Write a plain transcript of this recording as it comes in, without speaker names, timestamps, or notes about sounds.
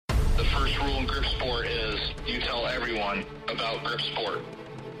first rule in grip sport is you tell everyone about grip sport.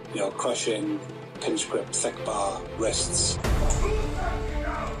 Crushing, pinch grip, thick bar, wrists.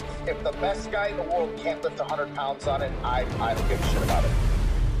 If the best guy in the world can't lift 100 pounds on it, I don't give a shit about it.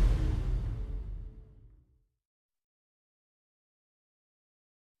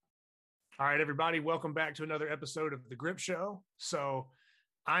 All right, everybody, welcome back to another episode of The Grip Show. So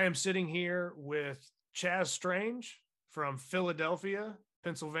I am sitting here with Chaz Strange from Philadelphia,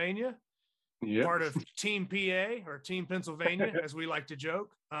 Pennsylvania, part of Team PA or Team Pennsylvania, as we like to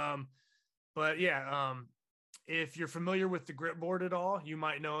joke. If you're familiar with the grip board at all, you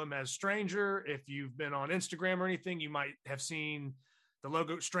might know him as Stranger. If you've been on Instagram or anything, you might have seen the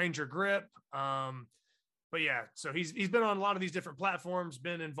logo Stranger Grip. So he's been on a lot of these different platforms,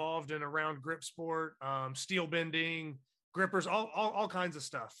 been involved in around grip sport, steel bending, grippers, all kinds of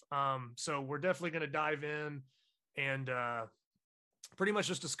stuff. So we're definitely going to dive in and pretty much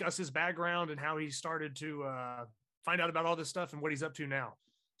just discuss his background and how he started to find out about all this stuff and what he's up to now.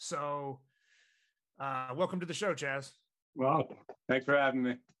 So welcome to the show, Chaz. Well, thanks for having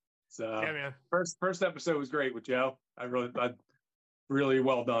me. So yeah, man. First episode was great with Joe. I really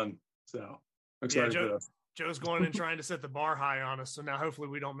well done. So excited for this. Joe's going and trying to set the bar high on us. So now hopefully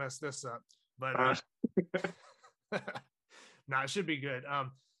we don't mess this up, but it should be good.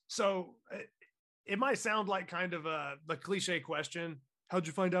 So it might sound like kind of the cliche question. How'd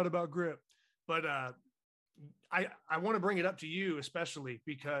you find out about grip? But I want to bring it up to you, especially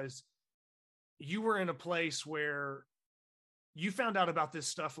because you were in a place where you found out about this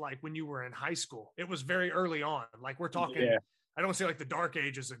stuff like when you were in high school. It was very early on. Like we're talking, I don't want to say like the dark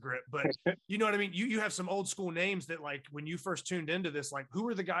ages of grip, but you know what I mean? You have some old school names that like when you first tuned into this, like who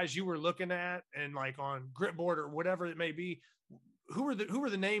were the guys you were looking at and like on grip board or whatever it may be, who were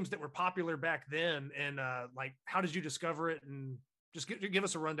the names that were popular back then? And like, how did you discover it? And just give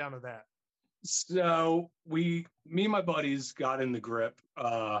us a rundown of that. So me and my buddies got in the grip.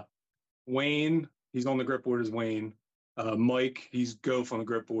 Wayne, he's on the grip board as Wayne. Mike, he's Goaf on the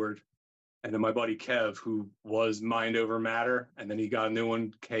grip board. And then my buddy Kev, who was Mind Over Matter, and then he got a new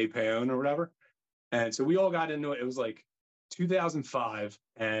one, K Paone or whatever. And so we all got into it. It was like 2005,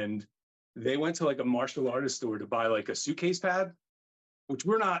 and they went to like a martial artist store to buy like a suitcase pad, which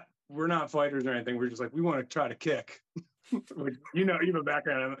we're not fighters or anything. We're just like, we want to try to kick. you have a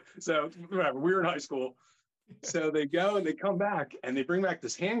background. So whatever, we were in high school. So they go and they come back and they bring back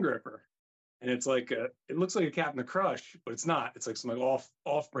this hand gripper. And it's like it looks like a Captain Crush, but it's not. It's like some like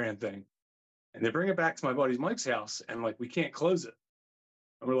off-brand thing. And they bring it back to my buddy Mike's house, and like we can't close it.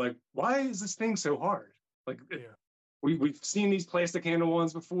 And we're like, why is this thing so hard? Like we've seen these plastic handle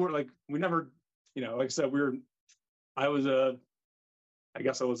ones before. Like we never, like I said, I was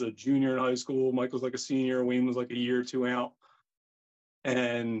a junior in high school. Mike was like a senior. Wayne was like a year or two out.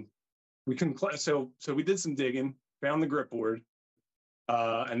 And we couldn't so we did some digging, found the grip board,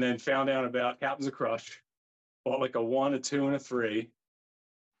 and then found out about Captains of Crush. Bought like a 1, a 2, and a 3.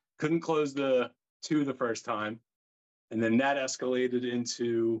 Couldn't close the 2 the first time. And then that escalated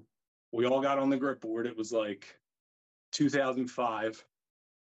into, we all got on the grip board. It was like 2005.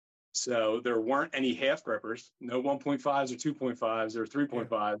 So there weren't any half grippers, no 1.5s or 2.5s or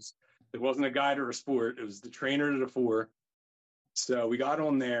 3.5s. There wasn't a guide or a sport. It was the trainer to the 4. So we got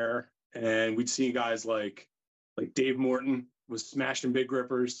on there and we'd see guys like Dave Morton was smashing big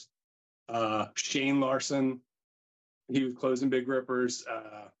grippers. Shane Larson, he was closing big grippers.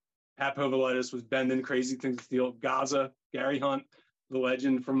 Pat Povolitis was bending crazy things with steel. Gaza, Gary Hunt, the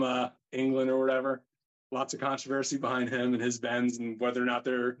legend from England or whatever. Lots of controversy behind him and his bends and whether or not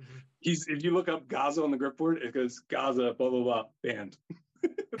they're. If you look up Gaza on the grip board, it goes Gaza blah blah blah band.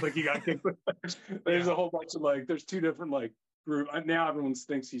 Like you got kicked. There's a whole bunch of there's 2 different group. Now everyone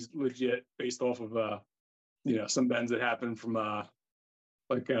thinks he's legit based off of some bends that happened from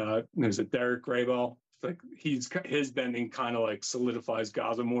there's a Derek Grayball. Like his bending kind of like solidifies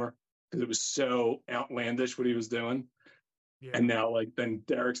Gaza more because it was so outlandish what he was doing. Yeah. And now then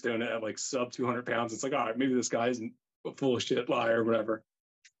Derek's doing it at like sub 200 pounds. It's like, all right, maybe this guy isn't a full of shit liar or whatever.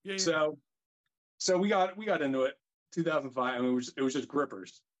 Yeah. So we got into it 2005. I mean, it was just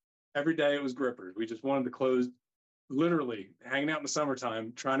grippers. Every day it was grippers. We just wanted to close, literally hanging out in the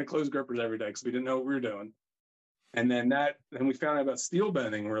summertime, trying to close grippers every day because we didn't know what we were doing. And then we found out about steel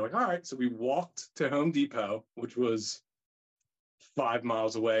bending. And we're like, all right. So we walked to Home Depot, which was 5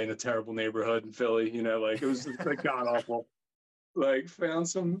 miles away in a terrible neighborhood in Philly. It was like god awful. Found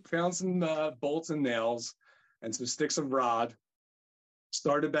some bolts and nails and some sticks of rod.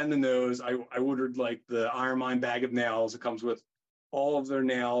 Started bending those. I ordered the Iron Mine bag of nails. It comes with all of their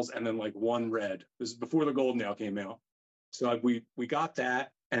nails and then one red. This is before the gold nail came out. So we got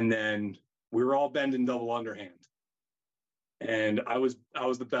that. And then we were all bending double underhand. And I was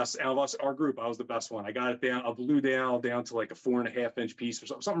the best out of us, our group. I was the best one. I got it down, I blew down to like a 4.5 inch piece or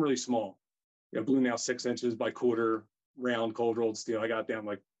something really small. Blew now 6 inches by quarter round cold rolled steel. I got down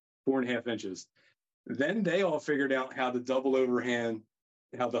like 4.5 inches. Then they all figured out how to double overhand,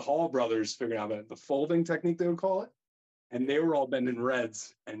 how the Hall brothers figured out the folding technique, they would call it. And they were all bending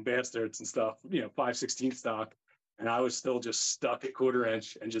reds and bastards and stuff, 5/16 stock. And I was still just stuck at quarter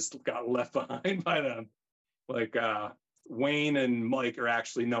inch and just got left behind by them. Like Wayne and Mike are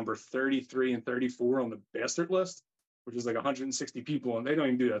actually number 33 and 34 on the bastard list, which is like 160 people. And they don't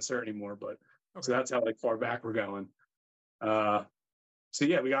even do that cert anymore. But okay. So that's how like far back we're going. So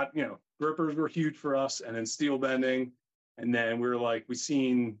yeah, we got, grippers were huge for us, and then steel bending. And then we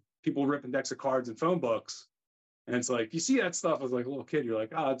seen people ripping decks of cards and phone books. And it's like, you see that stuff as like a little kid, you're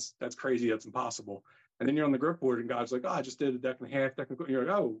like, oh, that's crazy. That's impossible. And then you're on the grip board and God's like, oh, I just did a deck and a half, and you're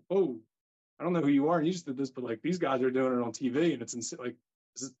like, oh, I don't know who you are. And you just did this, but like these guys are doing it on TV and it's like,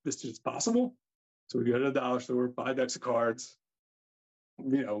 is this just possible? So we go to the dollar store, buy decks of cards,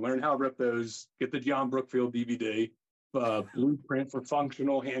 learn how to rip those, get the John Brookfield DVD, blueprint for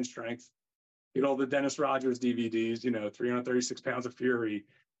functional hand strength, get all the Dennis Rogers DVDs, 336 pounds of fury,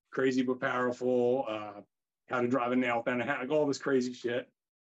 crazy but powerful, how to drive a nail without a hat, like all this crazy shit.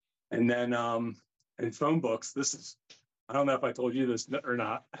 And then and phone books, I don't know if I told you this or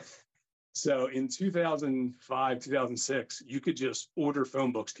not. So in 2005, 2006, you could just order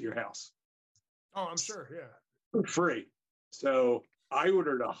phone books to your house. Oh, I'm sure, yeah. For free. So I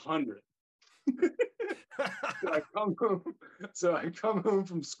ordered 100. So I come home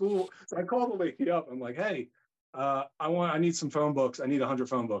from school. So I called the lady up. I'm like, hey, I need some phone books. I need 100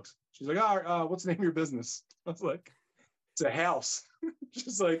 phone books. She's like, all right, what's the name of your business? I was like, it's a house.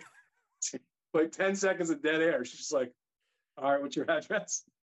 She's like 10 seconds of dead air. She's just like, all right, what's your address?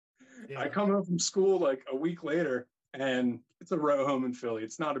 Yeah. I come home from school like a week later, and it's a row home in Philly.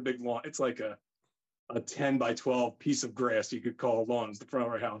 It's not a big lawn. It's like a 10 by 12 piece of grass you could call a lawn. It's the front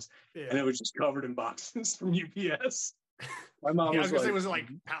of our house. Yeah. And it was just covered in boxes from UPS. My mom was like, it was like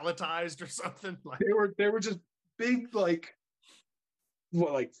palletized or something. Like they were just big, like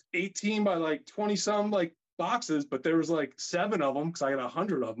 18 by like 20 some like boxes, but there was like 7 of them because I got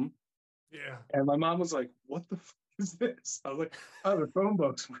 100 of them. Yeah. And my mom was like, what the fuck is this? I was like, oh, they're phone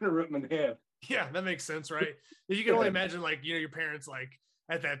books. We're gonna rip them in half. Yeah, that makes sense, right? You can only imagine, like, your parents, like,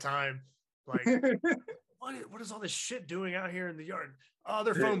 at that time, like, what is all this shit doing out here in the yard? Oh,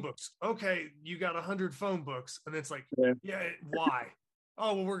 they're phone books. Okay, you got 100 phone books, and it's like, why?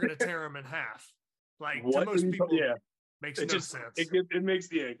 Oh, well, we're gonna tear them in half. Like, to most people, makes no sense.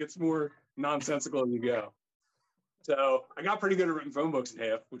 It gets more nonsensical as you go. So I got pretty good at ripping phone books in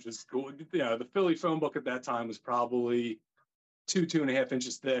half, which is cool. The Philly phone book at that time was probably 2.5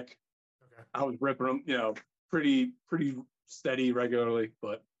 inches thick. Okay. I was ripping them, pretty steady regularly,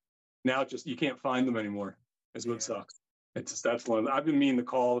 but now it's just, you can't find them anymore. Is what sucks. It's just, that's one. I've been meaning to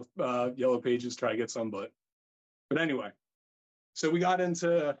call Yellow Pages, try to get some, but anyway. So we got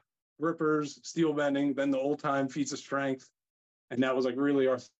into rippers, steel bending, then the old time feats of strength. And that was like really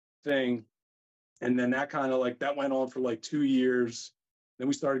our thing. And then that kind of like, that went on for like 2 years. Then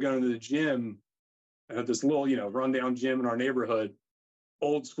we started going to the gym at this little, rundown gym in our neighborhood,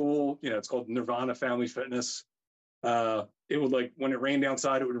 old school, it's called Nirvana Family Fitness. It would, like, when it rained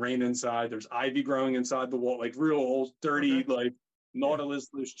outside, it would rain inside. There's ivy growing inside the wall, like real old, dirty, like Nautilus,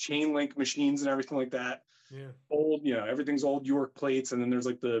 there's chain link machines and everything like that. Yeah. Old, everything's old York plates. And then there's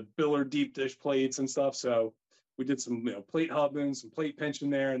like the Biller deep dish plates and stuff. So we did some, plate hubbing, some plate pinching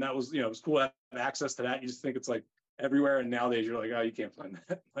there. And that was, it was cool to have access to that. You just think it's like everywhere. And nowadays you're like, oh, you can't find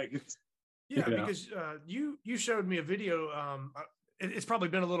that. Like, it's, because you showed me a video. It's probably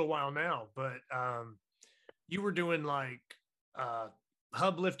been a little while now, but you were doing like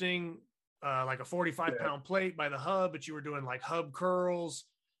hub lifting, like a 45-pound plate by the hub, but you were doing like hub curls,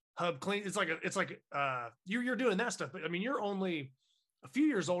 hub clean. It's like you're doing that stuff. But I mean, you're only a few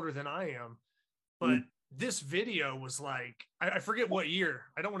years older than I am, but this video was like, I forget what year.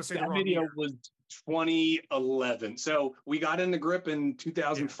 I don't want to say that the wrong video year. Was 2011. So we got into grip in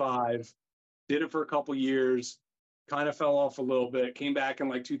 2005, did it for a couple years, kind of fell off a little bit, came back in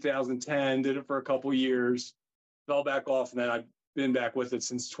like 2010, did it for a couple years, fell back off, and then I've been back with it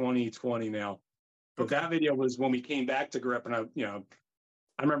since 2020 now. But that video was when we came back to grip, and I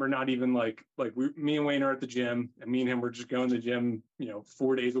remember not even like me and Wayne are at the gym, and me and him were just going to the gym,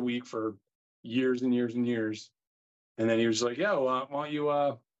 4 days a week for years and years and years. And then he was like, "Yo, why don't you?"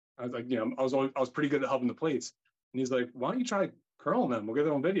 I was like, I was pretty good at hubbing the plates, and he's like, "Why don't you try curling them? We'll get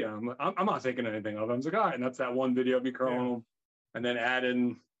it on video." I'm like, I'm not thinking anything of it. I was like, "All right," and that's that one video of me curling them. and then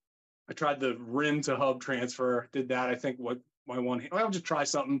I tried the rim to hub transfer, did that. I think I'll just try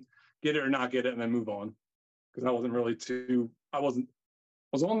something, get it or not get it, and then move on. Because I wasn't really I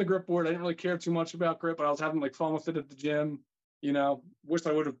was on the grip board. I didn't really care too much about grip, but I was having like fun with it at the gym. Wish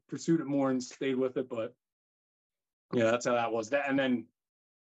I would have pursued it more and stayed with it, but yeah, that's how that was. That, and then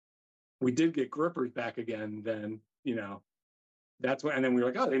we did get grippers back again. Then that's when, and then we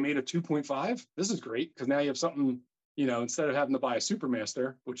were like, oh, they made a 2.5. This is great because now you have something. Instead of having to buy a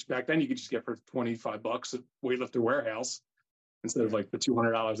Supermaster, which back then you could just get for $25 at Weightlifter Warehouse instead of like the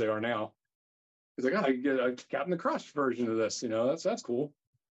 $200 they are now. It's like, oh, I can get a Captain the Crush version of this. That's cool.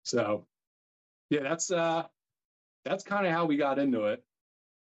 So, yeah, that's kind of how we got into it.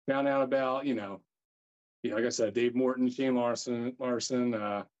 Found out about, like I said, Dave Morton, Shane Larson,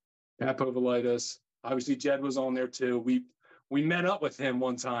 Pat Povolitis. Obviously, Jed was on there too. We met up with him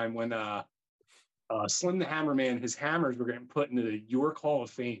one time when Slim the Hammerman, his hammers were getting put into the York Hall of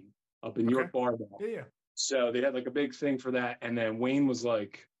Fame up in York Barbell. Yeah. So they had like a big thing for that. And then Wayne was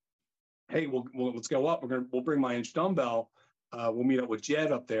like, hey, we'll let's go up. We'll bring my inch dumbbell. We'll meet up with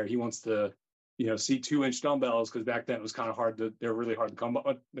Jed up there. He wants to, see 2-inch dumbbells because back then it was kind of they're really hard to come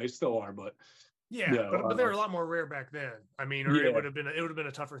by. They still are, but but they were a lot more rare back then. I mean, or it would have been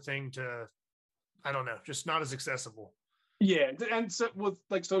a tougher thing to, I don't know, just not as accessible. Yeah, and so with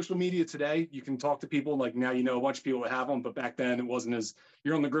like social media today, you can talk to people. Like now, a bunch of people that have them, but back then it wasn't as.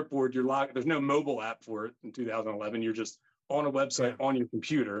 You're on the grip board. You're locked. There's no mobile app for it in 2011. You're just on a website on your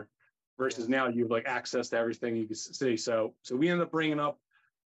computer. Versus now you have like access to everything you can see. So we ended up bringing up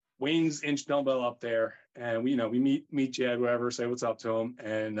Wayne's inch dumbbell up there, and we meet Jed, whatever, say what's up to him,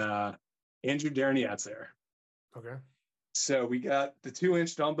 and Andrew Derniat's there. Okay. So we got the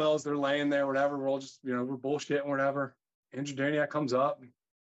 2-inch dumbbells. They're laying there, whatever. We're all just we're bullshitting, whatever. Andrew Derniat comes up,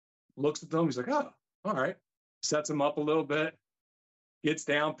 looks at them. He's like, oh, all right. Sets him up a little bit, gets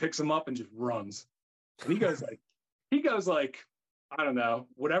down, picks him up, and just runs. And he goes like. I don't know,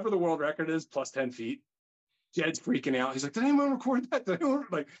 whatever the world record is, plus 10 feet. Jed's freaking out. He's like, did anyone record that?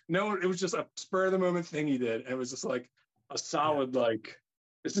 No, it was just a spur of the moment thing he did. And it was just like a solid,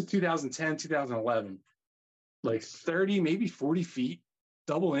 this is 2010, 2011, like 30, maybe 40 feet,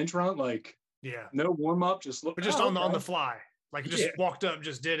 double inch run, no warm up, just look. But just on the fly. Like just walked up,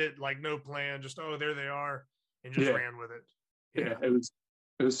 just did it, like no plan, just, oh, there they are, and just ran with it. Yeah, it was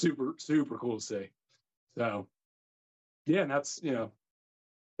super, super cool to see. So, yeah, and that's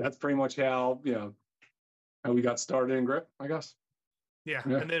pretty much how we got started in grip, I guess. Yeah.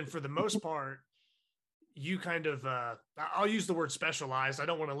 And then for the most part, you kind of I'll use the word specialized. I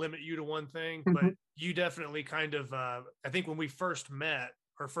don't want to limit you to one thing, but you definitely kind of I think when we first met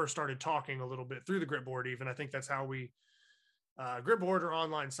or first started talking a little bit through the grip board, even I think that's how we grip board or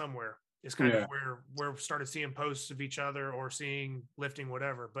online somewhere is kind of where we started seeing posts of each other or seeing lifting,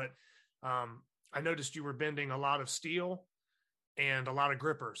 whatever. But I noticed you were bending a lot of steel and a lot of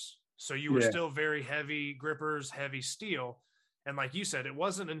grippers. So you were still very heavy grippers, heavy steel. And like you said, it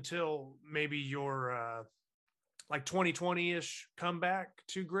wasn't until maybe your like 2020-ish comeback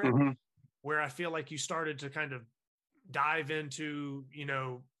to grip where I feel like you started to kind of dive into,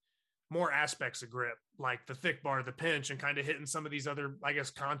 more aspects of grip, like the thick bar, the pinch, and kind of hitting some of these other, I guess,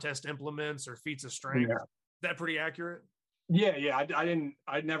 contest implements or feats of strength. Yeah. Is that pretty accurate? Yeah.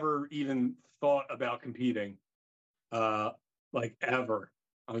 I never even thought about competing, like ever.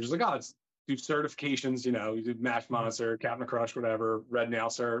 I was just like, let's do certifications, you do Match Monster, Captain Crush, whatever, Red Nail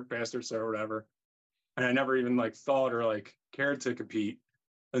Sir, Bastard Sir, whatever. And I never even thought or cared to compete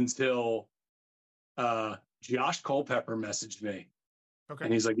until Josh Culpepper messaged me. Okay.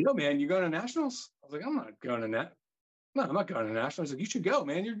 And he's like, man, you going to nationals? I was like, I'm not going to net. No, I'm not going to nationals. He's like, you should go,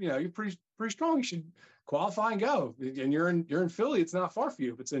 man. You're pretty strong. You should qualify and go. And you're in Philly. It's not far for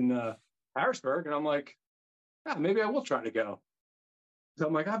you if it's in Harrisburg. And I'm like, yeah, maybe I will try to go. So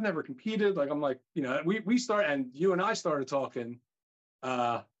I'm like, I've never competed. We start, and you and I started talking.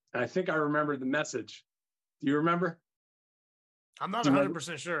 And I think I remembered the message. Do you remember? I'm not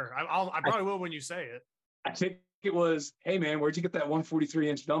 100% sure. I probably will when you say it. I think it was, hey man, where'd you get that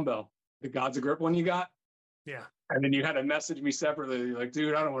 143-inch dumbbell? The Gods of Grip one you got? Yeah. And then you had to message me separately. You're like,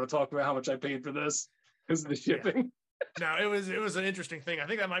 dude, I don't want to talk about how much I paid for this because of the shipping. Yeah. No, it was an interesting thing. I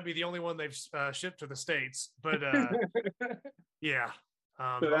think that might be the only one they've shipped to the States, but yeah.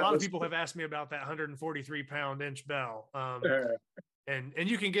 A lot of people have asked me about that 143-pound inch bell. And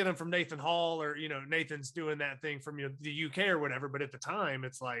you can get them from Nathan Hall or, Nathan's doing that thing from the UK or whatever. But at the time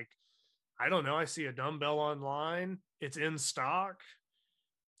it's like, I don't know. I see a dumbbell online. It's in stock.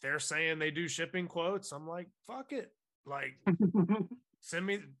 They're saying they do shipping quotes. I'm like, fuck it. Send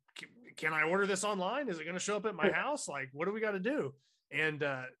me, can I order this online? Is it going to show up at my house? Like, what do we got to do? And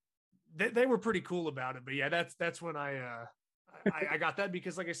they were pretty cool about it. But yeah, that's when I got that,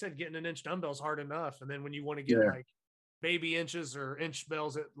 because like I said, getting an inch dumbbell is hard enough. And then when you want to get like baby inches or inch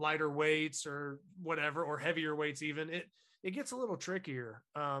bells at lighter weights or whatever, or heavier weights, even it gets a little trickier.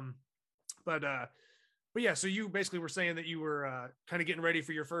 But yeah, so you basically were saying that you were kind of getting ready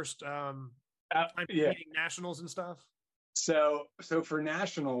for your first time competing nationals and stuff. So for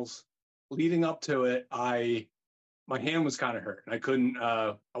nationals, leading up to it, my hand was kind of hurt. I couldn't,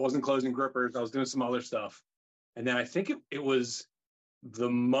 I wasn't closing grippers. I was doing some other stuff. And then I think it was the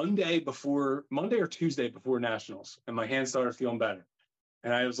Monday or Tuesday before nationals, and my hand started feeling better.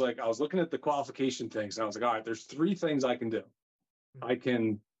 And I was looking at the qualification things, and I was like, all right, there's 3 things I can do. I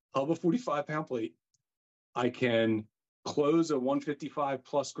can hub a 45-pound plate. I can close a 155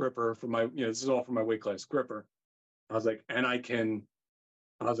 plus gripper for my, this is all for my weight class gripper. I was like,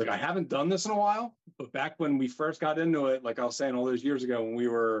 I haven't done this in a while, but back when we first got into it, like I was saying all those years ago, when we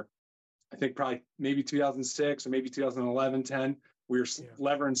were, I think probably maybe 2006 or maybe 2011, 10, we were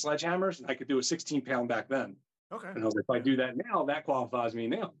levering sledgehammers, and I could do a 16-pound back then. Okay. And I was like, if I do that now, that qualifies me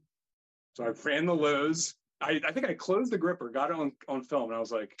now. So I ran the lows. I think I closed the gripper, got it on film, and I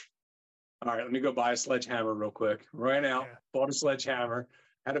was like, all right, let me go buy a sledgehammer real quick. Ran out, bought a sledgehammer,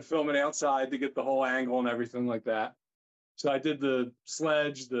 had to film it outside to get the whole angle and everything like that. So I did the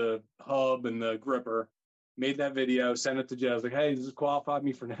sledge, the hub, and the gripper, made that video, sent it to Joe. I was like, hey, this has qualified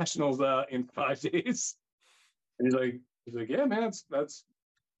me for nationals in 5 days. And he's like, yeah, man, that's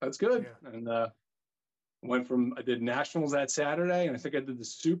good. Yeah. And I did nationals that Saturday, and I think I did the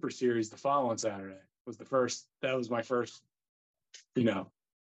super series the following Saturday. That was my first,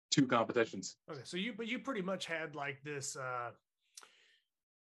 2 competitions. Okay. So you pretty much had like this,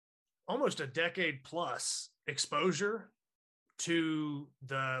 almost a decade plus exposure to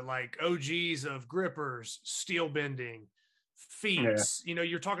the like OGs of grippers, steel bending, feats. Yeah.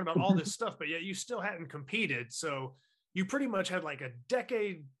 You're talking about all this stuff, but yet you still hadn't competed. So you pretty much had like a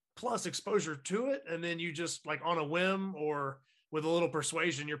decade plus exposure to it. And then you just like on a whim or with a little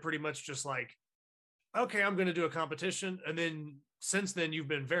persuasion, you're pretty much just like, okay, I'm going to do a competition. And then since then you've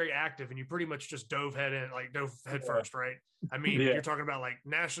been very active, and you pretty much just dove head first, right? I mean, you're talking about like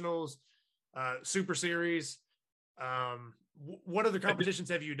nationals, super series. What other competitions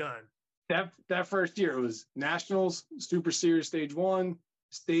have you done? That first year it was nationals, super series, stage 1,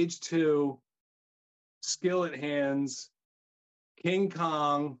 stage 2, skillet hands, King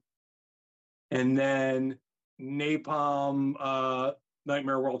Kong, and then Napalm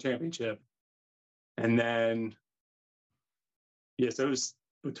Nightmare World Championship. And then so it was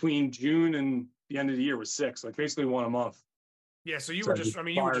between June and the end of the year was 6, like basically 1 a month. Yeah, so you were just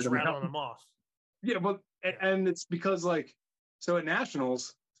rattling them off. Yeah, but and it's because like, so at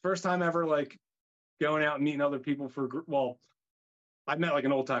nationals, first time ever like going out and meeting other people I met like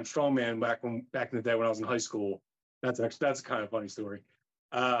an old time strongman back in the day when I was in high school. That's kind of a funny story.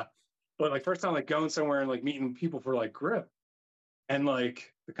 But like first time like going somewhere and like meeting people for like grip, and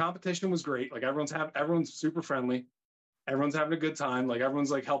like the competition was great. Like everyone's super friendly, everyone's having a good time. Like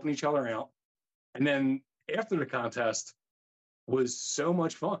everyone's like helping each other out. And then after the contest was so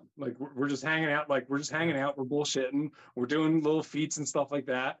much fun. Like we're just hanging out, we're bullshitting, we're doing little feats and stuff like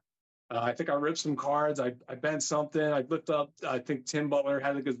that. I think I ripped some cards. I bent something. I lifted up. I think Tim Butler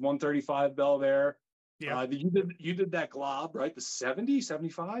had like his 135 bell there. Yeah. You did that glob, right? The 70,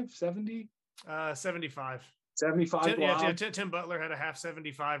 75, 70? 75. 75 glob. Yeah, Tim Butler had a half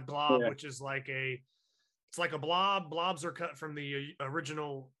 75 glob, which is it's like a blob. Blobs are cut from the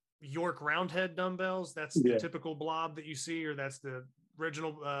original York roundhead dumbbells. That's the typical blob that you see, or that's the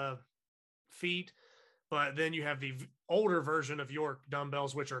original feet. But then you have the older version of York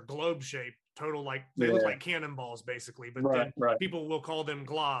dumbbells, which are globe shaped, they look like cannonballs basically, but people will call them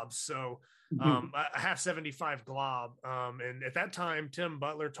globs. So a half 75 glob. And at that time, Tim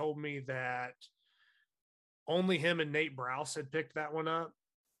Butler told me that only him and Nate Browse had picked that one up.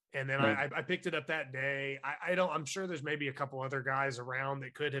 And then I picked it up that day. I'm sure there's maybe a couple other guys around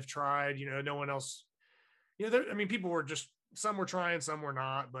that could have tried, no one else, people were just, some were trying, some were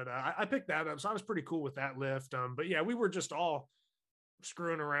not, but I picked that up. So I was pretty cool with that lift. But yeah, we were just all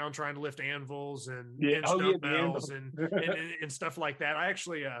screwing around trying to lift anvils and dumbbells and stuff like that. I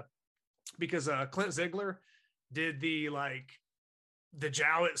actually, because Clint Ziegler did the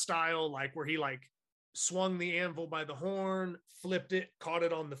Jowett style, where he swung the anvil by the horn, flipped it, caught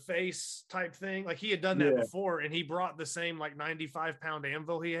it on the face type thing. Like he had done that before, and he brought the same 95-pound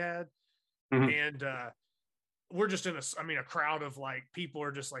anvil he had. And we're just in a crowd of people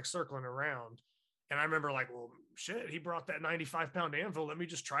are just circling around. And I remember shit, he brought that 95-pound anvil. Let me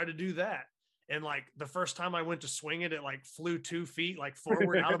just try to do that. And like the first time I went to swing it, it like flew 2 feet like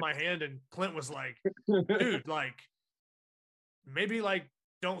forward out of my hand. And Clint was like, dude, like maybe like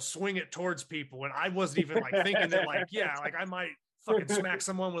don't swing it towards people. And I wasn't even like thinking that like, yeah, like I might fucking smack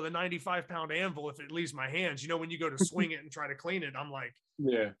someone with a 95-pound anvil if it leaves my hands. You know, when you go to swing it and try to clean it, I'm like,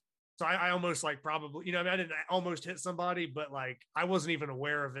 yeah. So I almost like probably, you know, I mean, I didn't almost hit somebody, but like I wasn't even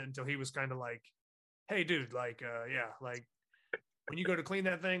aware of it until he was kind of like, hey, dude, like, yeah, like when you go to clean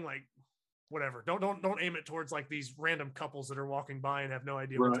that thing, like whatever, don't aim it towards like these random couples that are walking by and have no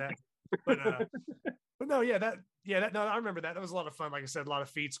idea what's happening. But no, no, I remember that. That was a lot of fun. Like I said, a lot of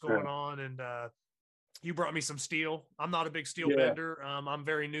feats going on, and you brought me some steel. I'm not a big steel bender. I'm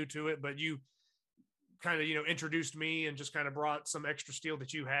very new to it, but you kind of, you know, introduced me and just kind of brought some extra steel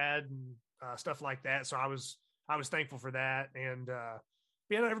that you had and stuff like that. So I was thankful for that. And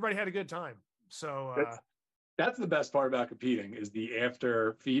yeah, everybody had a good time. So that's the best part about competing is the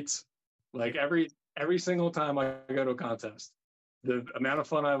after feats. Like every single time I go to a contest, the amount of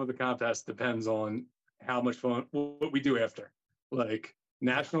fun I have with the contest depends on how much fun what we do after. Like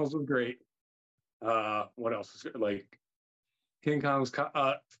nationals was great. What else was good? Like King Kong's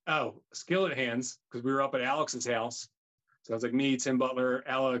skillet hands, because we were up at Alex's house. So it was like me, Tim Butler,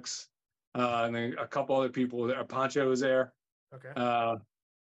 Alex, and then a couple other people. Poncho was there. Okay.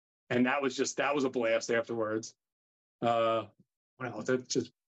 And that was a blast afterwards. What else? It's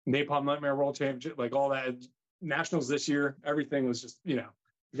just Napalm Nightmare World Championship, like all that. Nationals this year, everything was just, you know,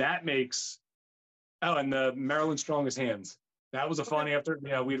 that makes. Oh, and the Maryland Strongest Hands. That was a fun after.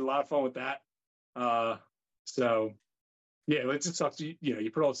 Yeah, we had a lot of fun with that. So yeah, it just sucks. You know,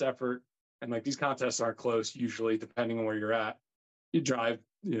 you put all this effort, and like these contests aren't close usually, depending on where you're at. You drive,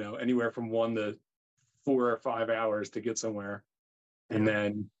 you know, anywhere from 1 to 4 or 5 hours to get somewhere, and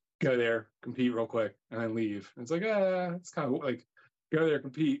then go there, compete real quick, and then leave. And it's like, it's kind of like go there,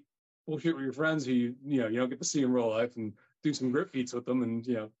 compete, bullshit with your friends who you know you don't get to see in real life, and do some grip feats with them, and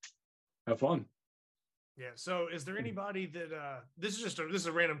you know, have fun. Yeah. So is there anybody that this is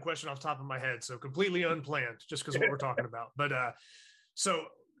a random question off the top of my head, so completely unplanned, just because of what we're talking about. But so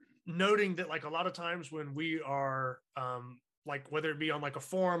noting that like a lot of times when we are like whether it be on like a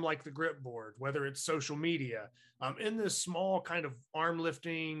forum like the grip board, whether it's social media, in this small kind of arm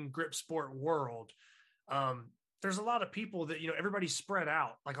lifting grip sport world, there's a lot of people that, you know, everybody's spread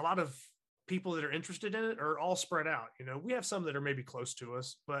out. Like a lot of people that are interested in it are all spread out. You know, we have some that are maybe close to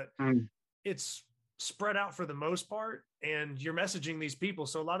us, but it's spread out for the most part, and you're messaging these people.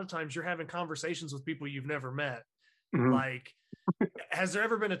 So a lot of times you're having conversations with people you've never met. Like, has there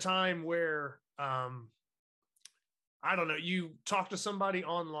ever been a time where, I don't know, you talk to somebody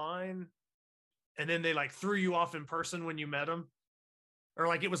online and then they like threw you off in person when you met them? Or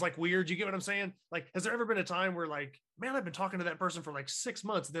like, it was like weird. You get what I'm saying? Like, has there ever been a time where like, man, I've been talking to that person for like 6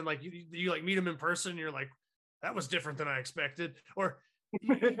 months. And then like, you like meet them in person and you're like, that was different than I expected. Or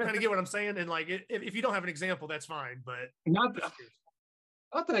you kind of get what I'm saying? And like, if you don't have an example, that's fine, but not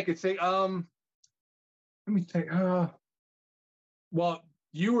that I could say, let me think, well,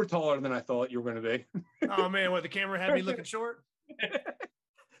 you were taller than I thought you were going to be. Oh man, what, the camera had me looking short?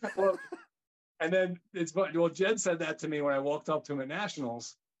 Well, and then it's funny. Well, Jed said that to me when I walked up to him at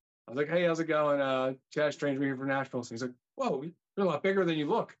Nationals. I was like, hey, how's it going? Chaz Strange, we're here for Nationals. And he's like, whoa, you're a lot bigger than you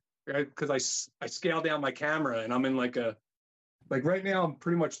look. Because I scaled down my camera and I'm in like right now I'm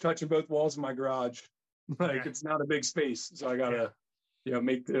pretty much touching both walls of my garage. Like it's not a big space. So I got to, you know,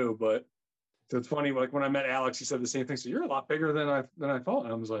 make do. But so it's funny, like when I met Alex, he said the same thing. So you're a lot bigger than I thought.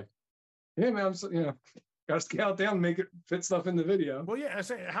 And I was like, yeah, man, I'm so, you know, got to scale it down and make it fit stuff in the video. Well, yeah, I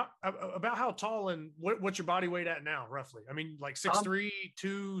say how tall and what's your body weight at now, roughly? I mean, like 6'3",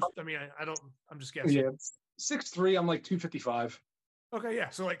 2. I mean, I'm just guessing. Yeah, 6'3", I'm like 255. Okay, yeah.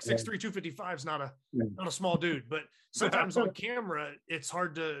 So like 6'3", 255 is not a small dude, but sometimes on camera, it's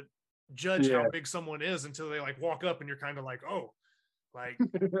hard to judge how big someone is until they like walk up and you're kind of like, oh, like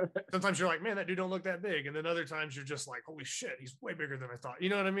sometimes you're like, man, that dude don't look that big. And then other times you're just like, holy shit, he's way bigger than I thought. You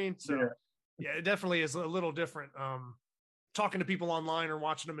know what I mean? So yeah, it definitely is a little different. Talking to people online or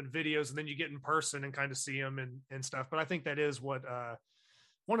watching them in videos, and then you get in person and kind of see them and stuff. But I think that is what,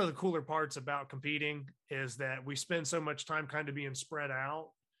 one of the cooler parts about competing is that we spend so much time kind of being spread out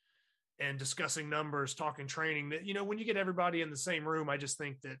and discussing numbers, talking training, that, you know, when you get everybody in the same room, I just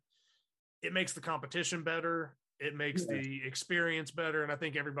think that it makes the competition better. It makes the experience better. And I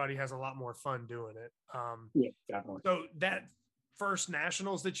think everybody has a lot more fun doing it. Yeah, definitely. So that first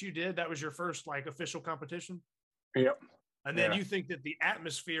nationals that you did, that was your first like official competition? Yep. And then you think that the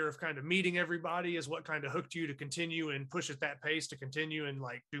atmosphere of kind of meeting everybody is what kind of hooked you to continue and push at that pace to continue and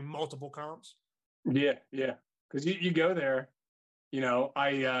like do multiple comps? Yeah. because you go there,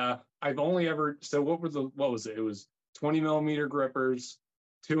 I've only ever, so what was it? It was 20 millimeter grippers,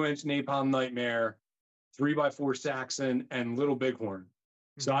 2-inch Napalm Nightmare, 3x4 Saxon, and Little Bighorn.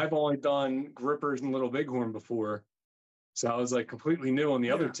 So I've only done grippers and Little Bighorn before. So I was like completely new on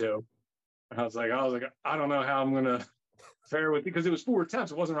the other two. And I was like, I don't know how I'm gonna fare with, because it was 4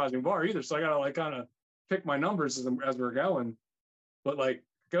 attempts. It wasn't rising bar either. So I gotta like kind of pick my numbers as we're going. But like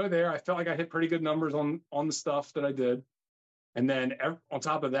go there, I felt like I hit pretty good numbers on the stuff that I did. And then on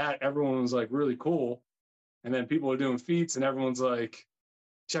top of that, everyone was like really cool. And then people are doing feats, and everyone's like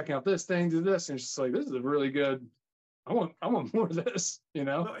checking out this thing, do this, and it's just like, this is a really good. I want more of this,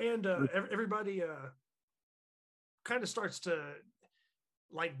 No, and everybody kind of starts to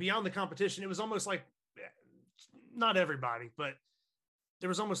like beyond the competition. It was almost like not everybody, but there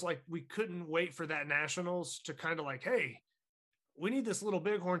was almost like we couldn't wait for that nationals to kind of like, hey, we need this Little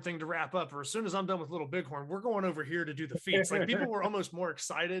Bighorn thing to wrap up, or as soon as I'm done with Little Bighorn, we're going over here to do the feats. Like people were almost more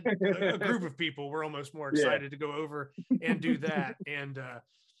excited. A group of people were almost more excited to go over and do that. And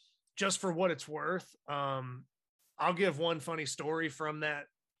just for what it's worth, I'll give one funny story from that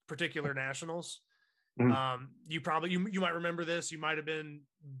particular nationals. Mm-hmm. You might remember this. You might have been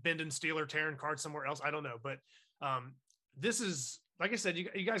bending steel or tearing cards somewhere else. I don't know, but this is, like I said,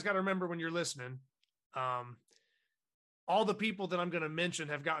 you guys got to remember when you're listening. All the people that I'm going to mention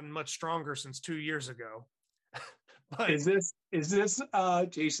have gotten much stronger since 2 years ago. But is this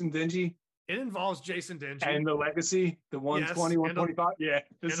Jason Dingy? It involves Jason Dingy and the legacy, the 120, 125. Yeah,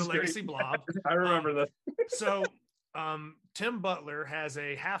 this is a legacy blob. I remember this. So Tim Butler has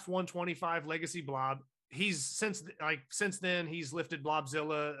a half 125 legacy blob. He's since then he's lifted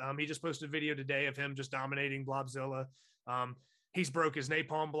Blobzilla. He just posted a video today of him just dominating Blobzilla. He's broke his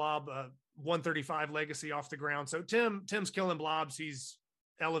Napalm blob, 135 legacy off the ground. So Tim's killing blobs. He's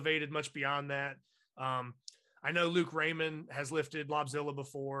elevated much beyond that. I know Luke Raymond has lifted Blobzilla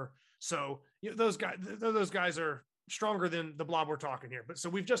before. So those guys are stronger than the blob we're talking here. But so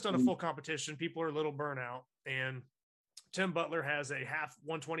we've just done a full competition. People are a little burnout, and Tim Butler has a half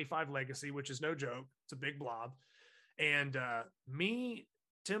 125 legacy, which is no joke. It's a big blob. And me,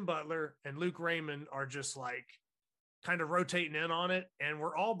 Tim Butler, and Luke Raymond are just like kind of rotating in on it, and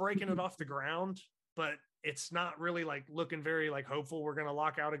we're all breaking it off the ground, but it's not really like looking very like hopeful we're going to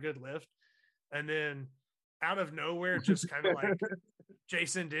lock out a good lift. And then out of nowhere, just kind of like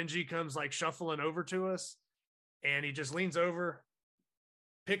Jason Dingy comes like shuffling over to us, and he just leans over,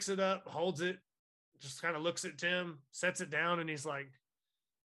 picks it up, holds it, just kind of looks at Tim, sets it down, and he's like,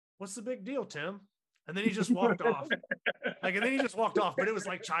 "What's the big deal, Tim?" And then he just walked off. But it was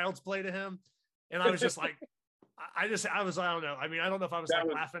like child's play to him. And I was just like, I don't know. I mean, I don't know if I was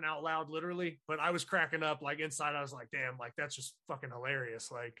laughing out loud literally, but I was cracking up like inside. I was like, damn, like that's just fucking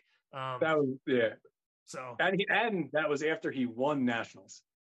hilarious. Like that was, yeah. So and that was after he won nationals.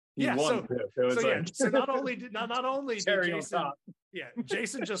 He won. So not only did Jason,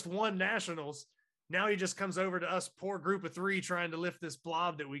 Jason just won nationals. Now he just comes over to us, poor group of three, trying to lift this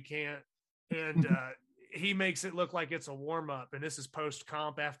blob that we can't. And he makes it look like it's a warm up. And this is post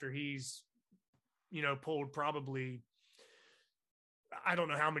comp after he's, pulled probably, I don't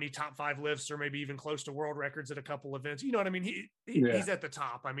know how many top 5 lifts or maybe even close to world records at a couple events. You know what I mean? He's at the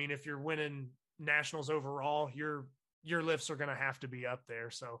top. I mean, if you're winning nationals overall, your lifts are going to have to be up there.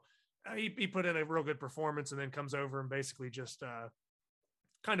 So he put in a real good performance and then comes over and basically just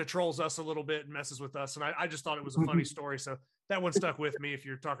kind of trolls us a little bit and messes with us. And I just thought it was a funny story. So that one stuck with me if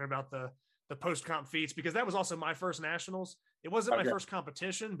you're talking about the post-comp feats, because that was also my first nationals. It wasn't my first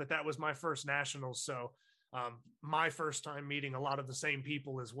competition, but that was my first nationals. So my first time meeting a lot of the same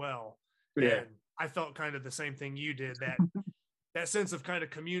people as well. Yeah. And I felt kind of the same thing you did, that sense of kind of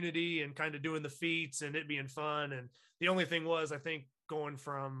community and kind of doing the feats and it being fun. And the only thing was, I think going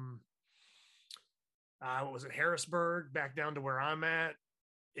from, Harrisburg back down to where I'm at,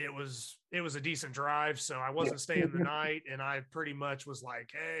 it was a decent drive. So I wasn't staying the night, and I pretty much was like,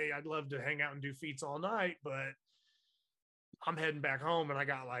 hey, I'd love to hang out and do feats all night, but I'm heading back home and I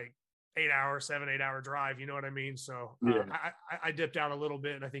got like 8 hour drive. You know what I mean? So I dipped out a little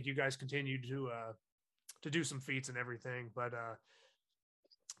bit, and I think you guys continued to do some feats and everything. But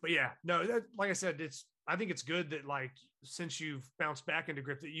yeah, no, like I said, I think it's good that like, since you've bounced back into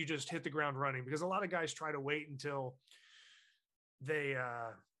grip, that you just hit the ground running, because a lot of guys try to wait until they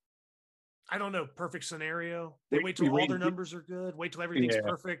I don't know, perfect scenario. They wait till all their numbers are good, wait till everything's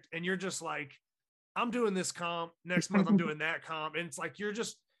perfect. And you're just like, I'm doing this comp next month, I'm doing that comp. And it's like,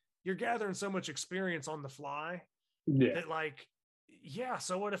 you're gathering so much experience on the fly that like,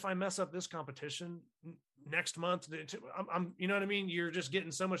 so what if I mess up this competition? next month. I'm, you know what I mean? You're just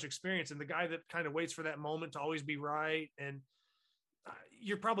getting so much experience, and the guy that kind of waits for that moment to always be right, and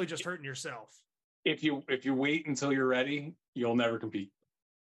you're probably just hurting yourself. If you wait until you're ready, you'll never compete.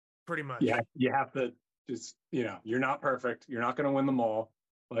 Pretty much. Yeah, you have to just, you're not perfect. You're not going to win them all.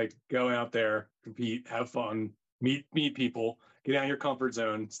 Like, go out there, compete, have fun, meet people, get out of your comfort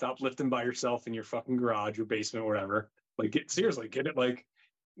zone, stop lifting by yourself in your fucking garage or basement or whatever. Like, get it. Like,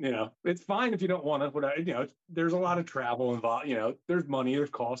 it's fine if you don't want to, whatever, there's a lot of travel involved, there's money, there's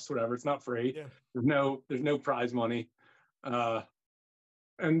costs, whatever. It's not free. Yeah. There's no prize money. And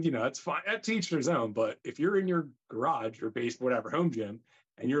it's fine. To each their own. But if you're in your garage or base, whatever, home gym,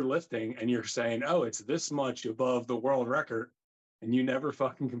 and you're lifting and you're saying, oh, it's this much above the world record, and you never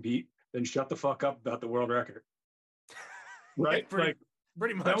fucking compete, then shut the fuck up about the world record. Right? Pretty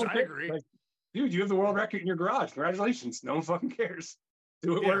much. I agree. Like, dude, you have the world record in your garage. Congratulations. No one fucking cares.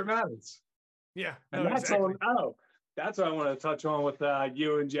 Do it where it matters. Yeah. And that's exactly. That's what I want to touch on with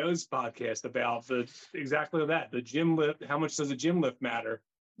you and Joe's podcast about exactly that. The gym lift. How much does a gym lift matter?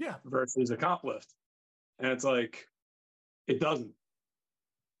 Yeah. Versus a comp lift. And it's like, it doesn't.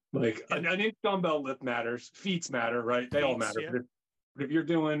 Like an inch dumbbell lift matters. Feats matter, right? They all matter. Yeah. But if you're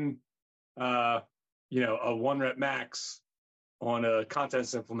doing, a 1 rep max on a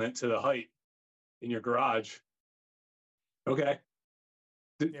contest implement to the height in your garage, okay.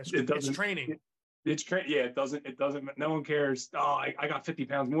 It doesn't. It's training. It's training. Yeah, it doesn't. No one cares. Oh, I got 50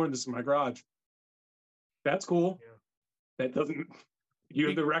 pounds more than this in my garage. That's cool. Yeah. That doesn't. You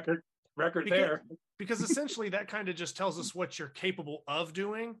have the record there. Because essentially that kind of just tells us what you're capable of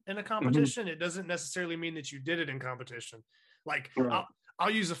doing in a competition. Mm-hmm. It doesn't necessarily mean that you did it in competition. Like right. I'll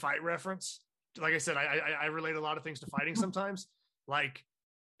use a fight reference. Like I said, I relate a lot of things to fighting sometimes. Like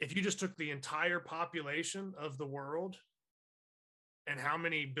if you just took the entire population of the world and how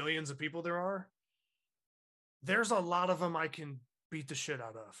many billions of people there are, there's a lot of them I can beat the shit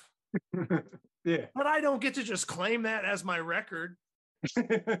out of. Yeah. But I don't get to just claim that as my record.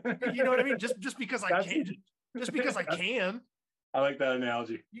 You know what I mean? Just because I can. Just because I can. I like that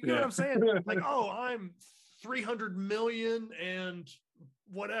analogy. You know what I'm saying? Like, oh, I'm 300 million and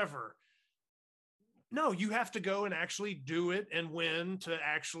whatever. No, you have to go and actually do it and win to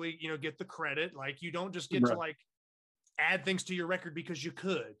actually, get the credit. Like, you don't just get to like add things to your record because you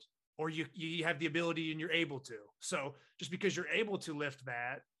could, or you have the ability and you're able to. So just because you're able to lift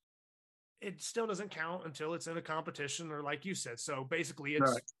that, it still doesn't count until it's in a competition, or like you said. So basically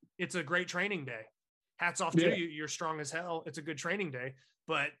it's a great training day. Hats off to you. You're strong as hell. It's a good training day,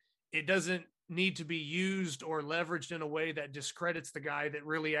 but it doesn't need to be used or leveraged in a way that discredits the guy that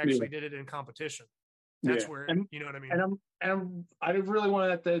really actually did it in competition. That's where, you know what I mean? And I really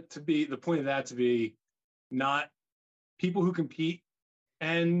want that to be the point of that to be not people who compete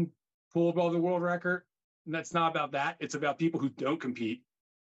and pull above the world record. And that's not about that. It's about people who don't compete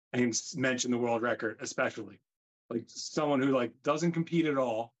and mention the world record, especially like someone who like doesn't compete at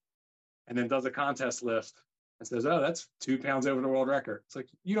all and then does a contest lift and says, oh, that's 2 pounds over the world record. It's like,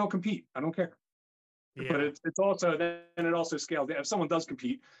 you don't compete. I don't care. Yeah. But it's also, then it also scales down. If someone does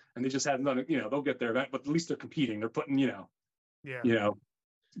compete and they just haven't done it, they'll get their event, but at least they're competing. They're putting,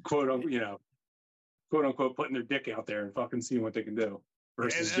 quote unquote, putting their dick out there and fucking seeing what they can do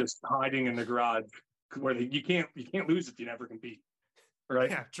versus just hiding in the garage where you can't lose if you never compete. Right.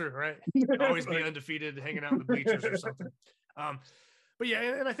 Yeah, true. Right. Always be undefeated, hanging out in the bleachers or something. But yeah,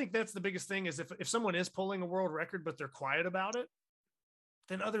 and I think that's the biggest thing is if someone is pulling a world record, but they're quiet about it,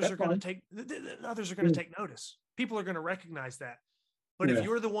 then others are going to take notice. People are going to recognize that. But if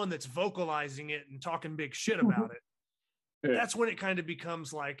you're the one that's vocalizing it and talking big shit about it, that's when it kind of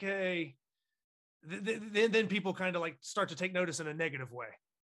becomes like, hey, then people kind of like start to take notice in a negative way.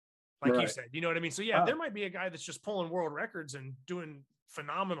 Like you said, you know what I mean? So there might be a guy that's just pulling world records and doing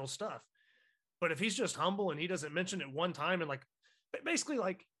phenomenal stuff. But if he's just humble and he doesn't mention it one time, and like, basically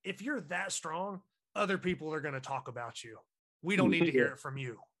like, if you're that strong, other people are going to talk about you. We don't need to hear it from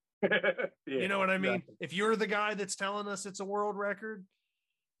you. You know what I mean? Exactly. If you're the guy that's telling us it's a world record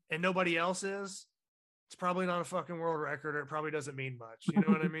and nobody else is, it's probably not a fucking world record, or it probably doesn't mean much. You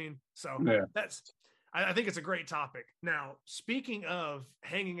know what I mean? So I think it's a great topic. Now, speaking of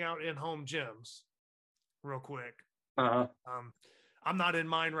hanging out in home gyms, real quick, I'm not in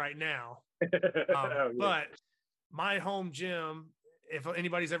mine right now, but my home gym, if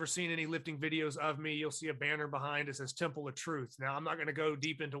anybody's ever seen any lifting videos of me, you'll see a banner behind it that says Temple of Truth. Now, I'm not going to go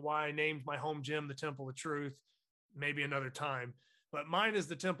deep into why I named my home gym the Temple of Truth, maybe another time, but mine is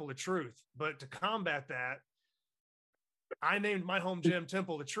the Temple of Truth. But to combat that, I named my home gym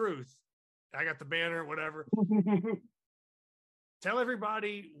Temple of Truth. I got the banner, whatever. Tell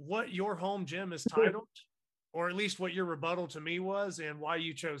everybody what your home gym is titled or at least what your rebuttal to me was and why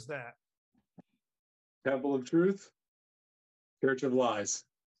you chose that. Temple of Truth, Church of Lies.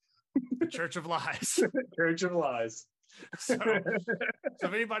 The Church of Lies. Church of Lies. So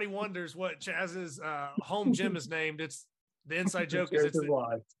if anybody wonders what Chaz's home gym is named, it's the inside joke is it's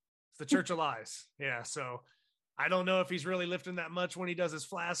the Church of Lies. Yeah. So I don't know if he's really lifting that much when he does his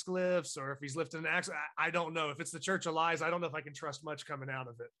flask lifts or if he's lifting an axe. I don't know. If it's the Church of Lies, I don't know if I can trust much coming out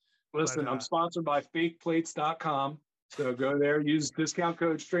of it. Listen, I'm sponsored by fakeplates.com. So go there, use discount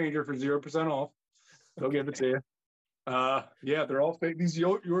code Stranger for 0% off. They'll give it to you. Yeah, they're all fake. These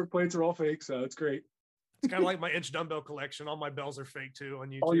York plates are all fake, so it's great. It's kind of like my inch dumbbell collection. All my bells are fake too on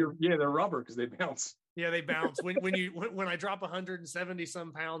YouTube. Oh, they're rubber because they bounce. Yeah, they bounce. When I drop 170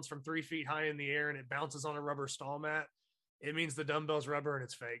 some pounds from 3 feet high in the air and it bounces on a rubber stall mat, it means the dumbbell's rubber and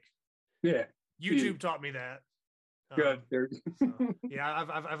it's fake. Yeah, YouTube taught me that. Good. So, yeah,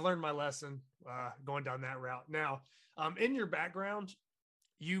 I've learned my lesson going down that route. Now, in your background,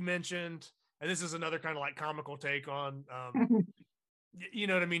 you mentioned, and this is another kind of like comical take on, you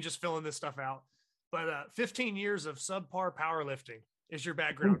know what I mean, just filling this stuff out. But 15 years of subpar powerlifting is your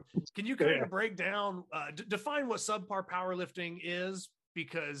background. Can you kind of break down, define what subpar powerlifting is?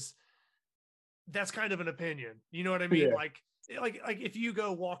 Because that's kind of an opinion. You know what I mean? Yeah. Like if you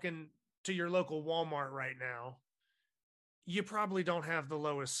go walking to your local Walmart right now, you probably don't have the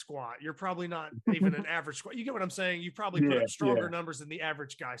lowest squat. You're probably not even an average squat. You get what I'm saying? You probably put up stronger numbers than the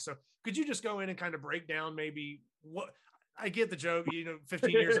average guy. So could you just go in and kind of break down maybe what, I get the joke, 15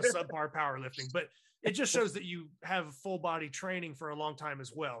 years of subpar powerlifting, but it just shows that you have full body training for a long time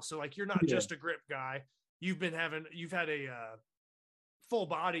as well. So like, you're not just a grip guy. You've had a full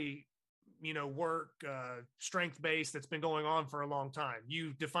body, work, strength base that's been going on for a long time.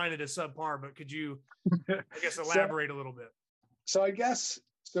 You define it as subpar, but could you, I guess, elaborate a little bit? So I guess,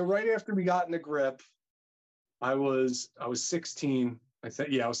 right after we got in the grip, I was 16. I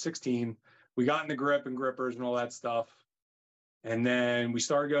was 16. We got in the grip and grippers and all that stuff. And then we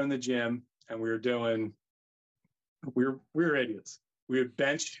started going to the gym and we were idiots. We would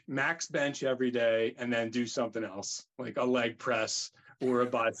max bench every day and then do something else, like a leg press or a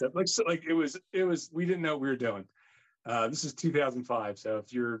bicep. It was, we didn't know what we were doing. This is 2005. So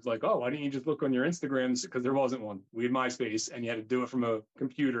if you're like, oh, why didn't you just look on your Instagrams? Because there wasn't one. We had MySpace and you had to do it from a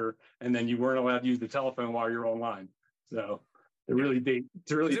computer and then you weren't allowed to use the telephone while you're online. So it would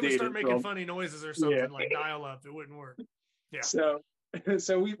start making funny noises or something like dial up. It wouldn't work. Yeah. So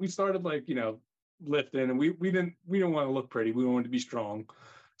we started lifting and we didn't want to look pretty. We wanted to be strong.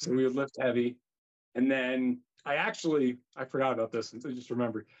 So we would lift heavy. And then I forgot about this. I just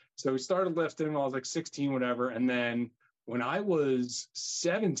remembered. So we started lifting when I was 16, whatever. And then when I was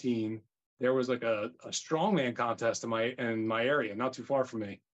 17, there was a strongman contest in my area, not too far from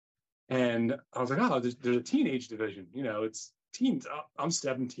me. And I was like, oh, there's a teenage division. It's teens. I'm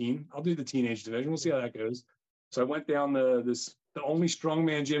 17. I'll do the teenage division. We'll see how that goes. So I went down the only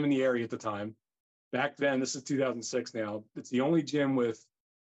strongman gym in the area at the time. Back then, this is 2006 now. It's the only gym with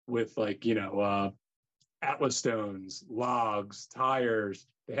Atlas stones, logs, tires.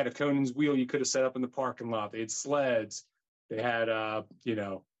 They had a Conan's wheel you could have set up in the parking lot. They had sleds. They had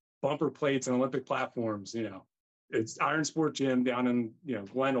bumper plates and Olympic platforms. It's Iron Sport Gym down in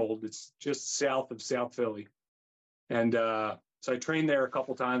Glenold. It's just south of South Philly. And so I trained there a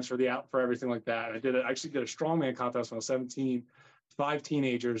couple times for everything like that. And I actually did a strongman contest when I was 17, 5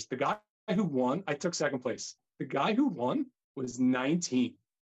 teenagers. The guy who won, I took second place. The guy who won was 19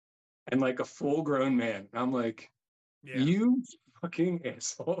 and a full grown man. And I'm like, you fucking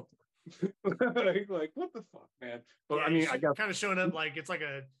asshole. What the fuck, man? But I got kind of showing up it's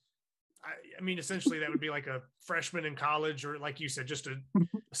essentially that would be like a freshman in college, or like you said, just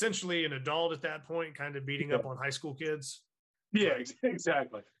essentially an adult at that point, kind of beating up on high school kids. Yeah,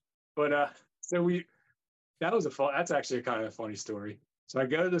 exactly. But that's actually a kind of funny story. So I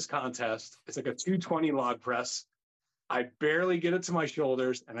go to this contest. It's a 220 log press. I barely get it to my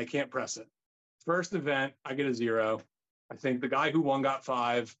shoulders and I can't press it. First event, I get a 0. I think the guy who won got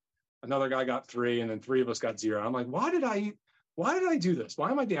 5, another guy got 3, and then 3 of us got 0. I'm like, why did I do this?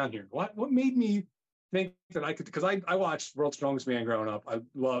 Why am I down here? What made me think that I could? Because I watched World's Strongest Man growing up. I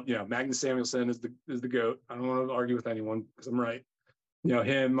love, Magnus Samuelsson is the GOAT. I don't want to argue with anyone because I'm right.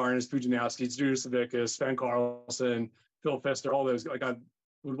 Him, Marnus Pujanowski, Drew Savickas, Sven Carlson, Phil Pfister, all those. I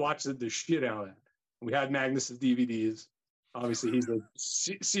would watch the shit out of that. We had Magnus's DVDs. Obviously, he's the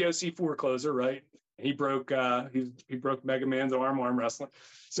COC4 closer, right? And he broke he broke Mega Man's arm wrestling.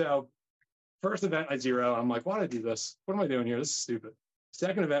 So first event, I 0. I'm like, why did I do this? What am I doing here? This is stupid.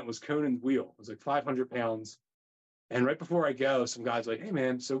 Second event was Conan's wheel. It was 500 pounds. And right before I go, some guy's like, hey,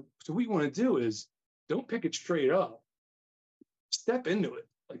 man, so what you want to do is don't pick it straight up. Step into it,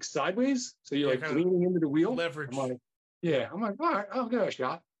 like sideways. So you're like leaning into the wheel. Leverage. I'm like, all right, I'll give it a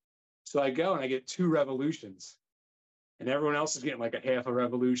shot. So I go and I get 2 revolutions. And everyone else is getting like a half a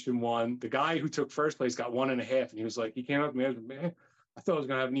revolution one. The guy who took first place got 1.5. And he was like, he came up to me, man, I thought I was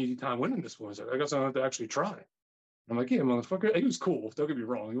going to have an easy time winning this one. I was like, I guess I don't have to actually try. I'm like, yeah, motherfucker. He was cool. Don't get me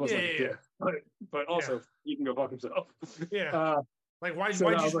wrong. He wasn't like a dick. But also, he can go fuck himself. Yeah. Like, why'd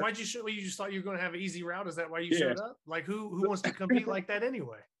you show? You just thought you were going to have an ezy route? Is that why you showed up? Like, who wants to compete like that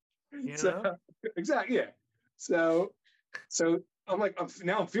anyway? You know? Exactly. Yeah. So I'm like,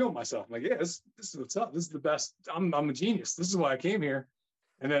 I'm feeling myself. I'm like, yeah, this is what's up. This is the best. I'm a genius. This is why I came here.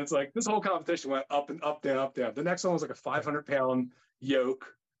 And then it's like this whole competition went up and up, down, up, down. The next one was like a 500-pound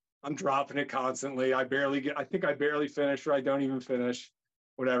yoke. I'm dropping it constantly. I think I barely finish, or I don't even finish,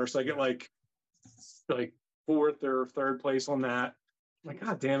 whatever. So I get like 4th or 3rd place on that. I'm like,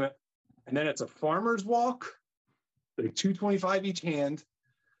 God damn it. And then it's a farmer's walk, like 225 each hand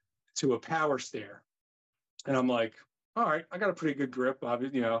to a power stair. And I'm like, all right, I got a pretty good grip.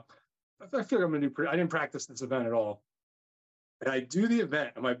 You know, I feel like I'm going to do I didn't practice this event at all. And I do the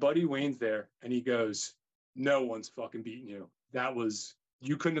event, and my buddy Wayne's there, and he goes, no one's fucking beating you.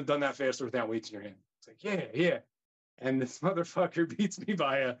 You couldn't have done that faster without weights in your hand. It's like, yeah. And this motherfucker beats me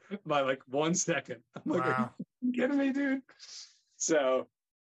by like 1 second. I'm like, wow. Are you kidding me, dude? So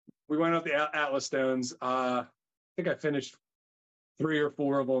we went up the Atlas Stones. I think I finished 3 or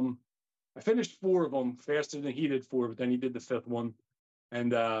 4 of them. I finished 4 of them faster than he did 4, but then he did the 5th one.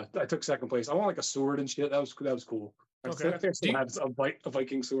 And I took 2nd place. I won like a sword and shit. That was cool. Okay. I think I still have a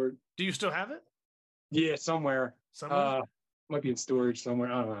Viking sword. Do you still have it? Yeah, somewhere. Might be in storage somewhere.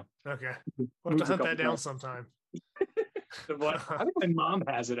 I don't know. Okay. We'll have to hunt that down sometime. I think my mom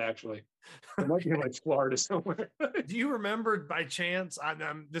has it, actually. It might be in like Florida somewhere. Do you remember by chance,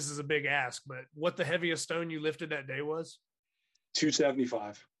 this is a big ask, but what the heaviest stone you lifted that day was?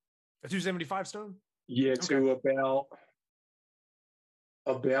 275. A 275 stone? Yeah, to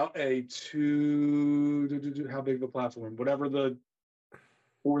about a 2, how big of a platform? Whatever the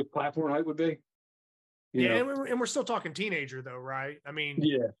 4th platform height would be. And we're still talking teenager though, right? I mean,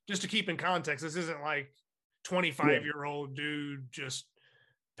 just to keep in context, this isn't like 25-year-old dude just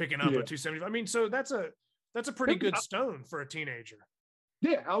picking up a 275. I mean, so that's a pretty good stone for a teenager.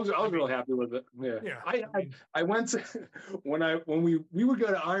 Yeah, I was really happy with it. Yeah. I went to when we would go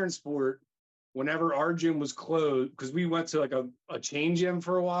to Iron Sport whenever our gym was closed, because we went to like a chain gym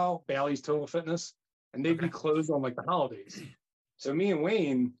for a while, Bally's Total Fitness, and they'd be closed on like the holidays. So me and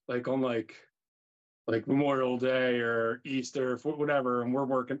Wayne, like on like Memorial Day or Easter, whatever, and we're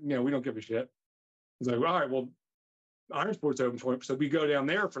working, we don't give a shit. It's like, all right, well, Iron Sport's open 20%. So we go down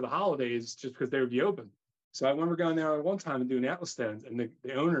there for the holidays just because they would be open. So I remember going there one time and doing Atlas Stones, and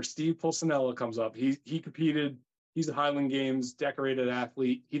the owner, Steve Pulcinella, comes up. He competed. He's a Highland Games decorated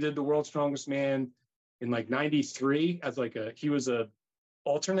athlete. He did the World's Strongest Man in like 93 as he was a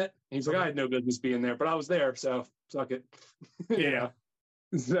alternate. And he's like, I had no business being there, but I was there, so suck it.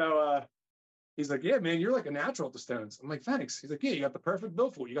 So he's like, yeah, man, you're like a natural at the stones. I'm like, thanks. He's like, yeah, you got the perfect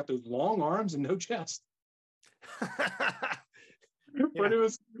build for it. You got those long arms and no chest. But he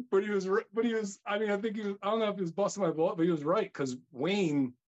was, I mean, I think I don't know if he was busting my bullet, but he was right. Cause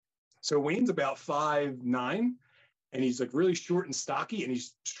Wayne's about 5'9", and he's like really short and stocky, and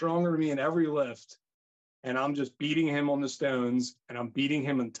he's stronger than me in every lift. And I'm just beating him on the stones, and I'm beating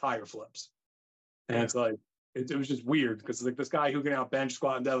him in tire flips. And it's like, it was just weird because like this guy who can out bench,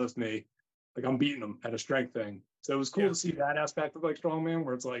 squat, and deadlift me, like I'm beating him at a strength thing. So it was cool to see that aspect of like strongman,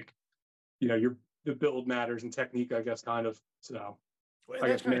 where it's like, the build matters and technique, I guess, kind of. So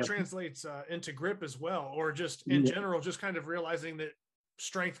and that kind of translates into grip as well, or just in general, just kind of realizing that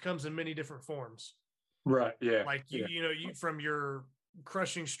strength comes in many different forms. Right. Yeah. Like you from your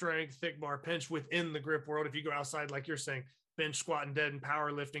crushing strength, thick bar pinch within the grip world. If you go outside, like you're saying, bench, squat, and dead and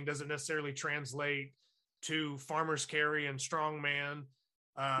powerlifting doesn't necessarily translate to farmer's carry and strongman.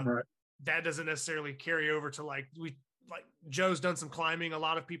 Right. That doesn't necessarily carry over to like Joe's done some climbing. A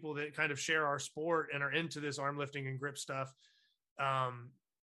lot of people that kind of share our sport and are into this arm lifting and grip stuff,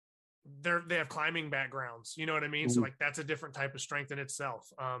 they have climbing backgrounds, you know what I mean? Mm-hmm. So like that's a different type of strength in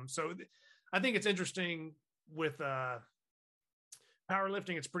itself. So I think it's interesting with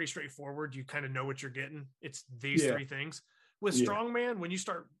powerlifting. It's pretty straightforward. You kind of know what you're getting. It's these 3 things. With strongman, when you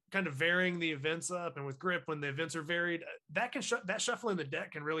start kind of varying the events up, and with grip, when the events are varied, that can that shuffling the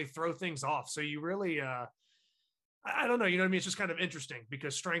deck can really throw things off. So you really, I don't know, you know what I mean? It's just kind of interesting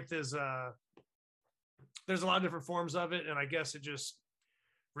because strength is, there's a lot of different forms of it. And I guess it just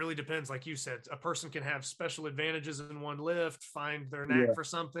really depends. Like you said, a person can have special advantages in one lift, find their knack for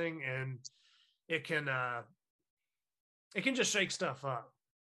something. And it can just shake stuff up.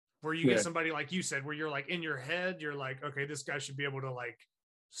 Where you get somebody like you said, where you're like in your head, you're like, okay, this guy should be able to like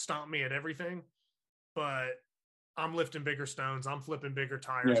stomp me at everything, but I'm lifting bigger stones, I'm flipping bigger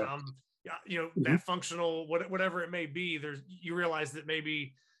tires, I'm that functional whatever it may be. You realize that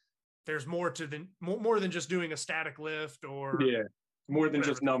maybe there's more than just doing a static lift or more than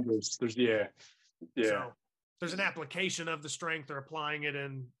just numbers. There's So there's an application of the strength or applying it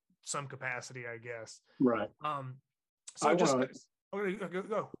in some capacity, I guess. Right. So go.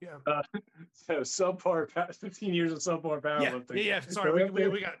 Yeah. So subpar, 15 years of subpar powerlifting. Yeah. Sorry,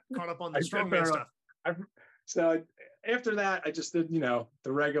 we got caught up on the strongman stuff. So after that, I just did, the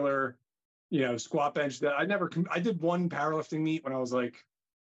regular, squat bench. That I did one powerlifting meet when I was like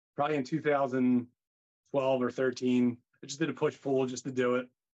probably in 2012 or 13. I just did a push pull just to do it.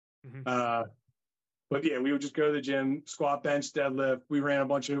 Mm-hmm. But yeah, we would just go to the gym, squat, bench, deadlift. We would run a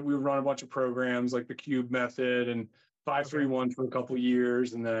bunch of programs like the cube method and 5-3-1 for a couple of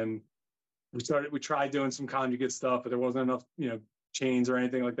years. And then we tried doing some conjugate stuff, but there wasn't enough, chains or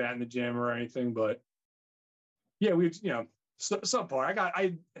anything like that in the gym or anything. But yeah, subpar.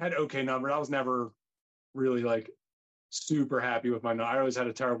 I had okay number. I was never really like super happy with my. I always had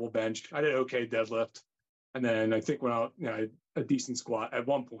a terrible bench. I did okay deadlift, and then I think I had a decent squat at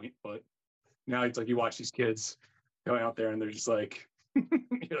one point. But now it's like you watch these kids going out there and they're just like,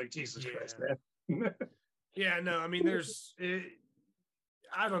 you're like, Jesus Christ, man. Yeah, no, I mean,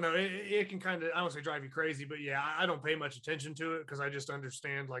 I don't know. It can kind of, I don't say drive you crazy, but yeah, I don't pay much attention to it because I just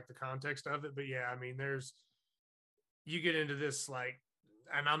understand like the context of it. But yeah, I mean, you get into this like,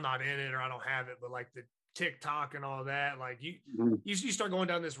 and I'm not in it or I don't have it, but like the TikTok and all that, like you start going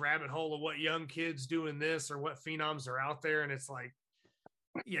down this rabbit hole of what young kids doing this or what phenoms are out there. And it's like,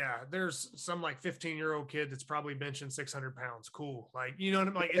 yeah, there's some like 15-year-old kid that's probably benching 600 pounds. Cool. Like, you know what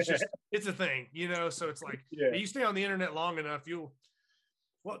I'm like? It's just, it's a thing, so it's like, you stay on the internet long enough,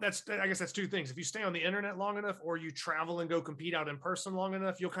 I guess that's two things. If you stay on the internet long enough or you travel and go compete out in person long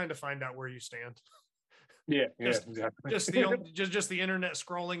enough, you'll kind of find out where you stand. Exactly. Just the internet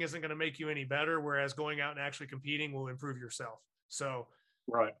scrolling isn't going to make you any better. Whereas going out and actually competing will improve yourself. So,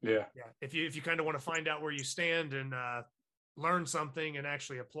 right. Yeah. If you kind of want to find out where you stand and, learn something and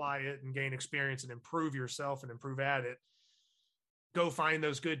actually apply it and gain experience and improve yourself and improve at it, go find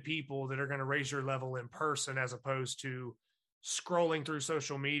those good people that are going to raise your level in person as opposed to scrolling through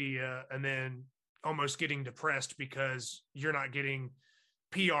social media and then almost getting depressed because you're not getting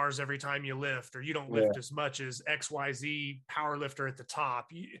PRs every time you lift or you don't lift as much as XYZ power lifter at the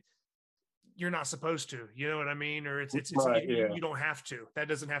top. You're not supposed to, you know what I mean? Or it's right, you don't have to. That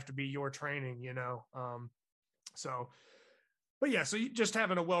doesn't have to be your training, But yeah, so you just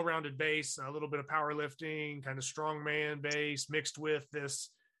having a well-rounded base, a little bit of powerlifting, kind of strongman base mixed with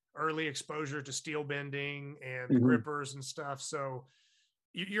this early exposure to steel bending and grippers and stuff. So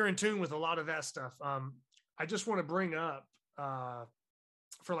you're in tune with a lot of that stuff. I just want to bring up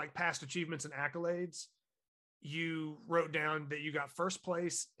for like past achievements and accolades, you wrote down that you got first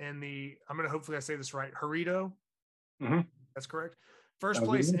place in hopefully I say this right, Horito. Mm-hmm. That's correct. First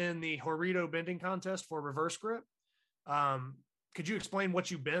place in the Horito bending contest for reverse grip. Could you explain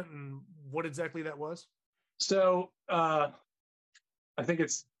what you bent and what exactly that was? So I think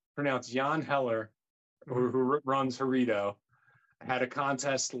it's pronounced Jan Heller, who runs Horito, had a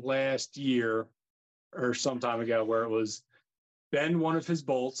contest last year or some time ago where it was bend one of his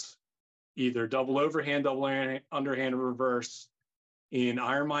bolts, either double overhand, double underhand, or reverse in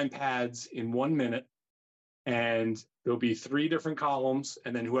Ironmind pads in 1 minute. And there'll be 3 different columns.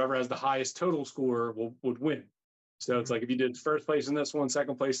 And then whoever has the highest total score would win. So it's like if you did first place in this one,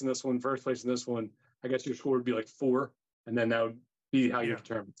 second place in this one, first place in this one, I guess your score would be like 4, and then that would be how you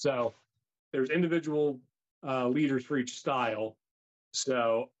determine. So there's individual leaders for each style.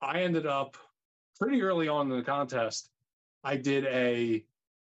 So I ended up pretty early on in the contest. I did a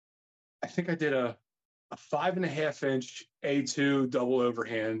 5.5-inch A2 double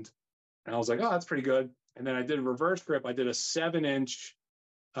overhand, and I was like, oh, that's pretty good. And then I did a reverse grip. I did a 7-inch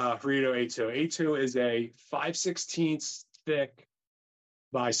Horito A2. A2 is a 5/16 thick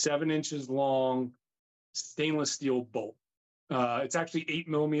by 7 inches long stainless steel bolt. It's actually 8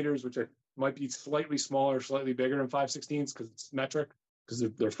 millimeters, which might be slightly smaller, slightly bigger than 5/16 because it's metric, because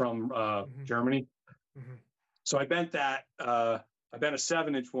they're from Germany. Mm-hmm. So I bent that. I bent a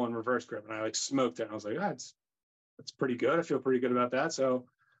 7-inch one reverse grip, and I like smoked it. I was like, that's pretty good. I feel pretty good about that. So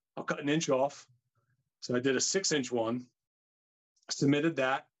I'll cut an inch off. So I did a 6-inch one. Submitted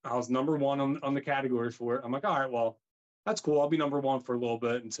that. I was number 1 on the category for it. I'm like, all right, well, that's cool. I'll be number 1 for a little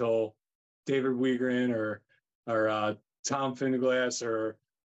bit until David Wiegren or Tom Finderglass or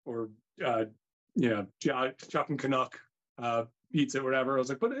Chuck and Canuck beats it, whatever. I was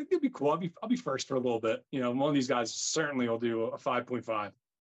like, but it'd be cool. I'll be first for a little bit. One of these guys certainly will do a 5.5.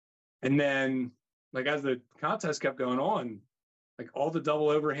 And then, like, as the contest kept going on, like all the double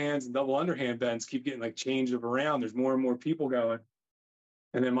overhands and double underhand bends keep getting like changed around. There's more and more people going.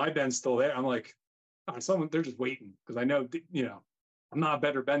 And then my bend's still there. I'm like, they're just waiting because I know, I'm not a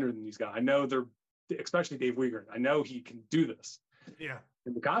better bender than these guys. I know especially Dave Wiegert. I know he can do this. Yeah.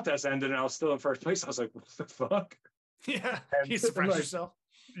 And the contest ended and I was still in first place. I was like, what the fuck? Yeah. And You surprised yourself.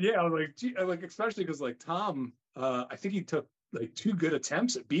 Yeah. I was like, gee, especially because like Tom, I think he took like 2 good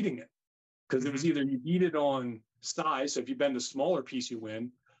attempts at beating it because it was either you beat it on size. So if you bend a smaller piece, you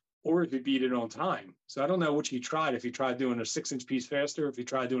win, or if you beat it on time. So I don't know which he tried. If he tried doing a 6-inch piece faster, if he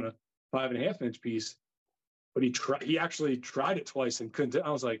tried doing a 5.5-inch piece, but he actually tried it twice and couldn't. I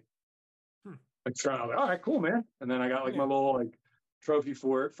was like, I was like, all right, cool, man. And then I got like my little like trophy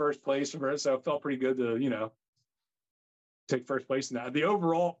for it, first place for it. So it felt pretty good to, take first place in that. The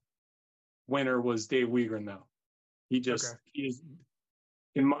overall winner was Dave Wiegren, though. He is,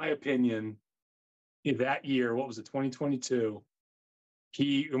 in my opinion, in that year, what was it, 2022?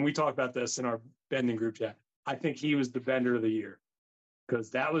 And we talked about this in our bending group chat. I think he was the bender of the year because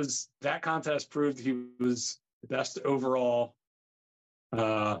that contest proved he was the best overall.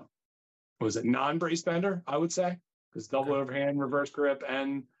 Was it non-brace bender? I would say because double overhand, reverse grip,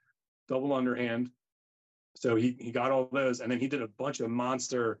 and double underhand. So he got all those, and then he did a bunch of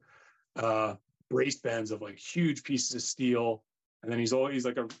monster brace bends of like huge pieces of steel. And then he's always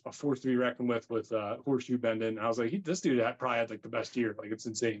like a 4.3 reckon with horseshoe bending. And I was like, this dude probably had like the best year. Like it's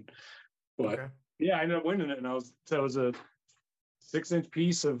insane. But yeah, I ended up winning it. And it was a 6-inch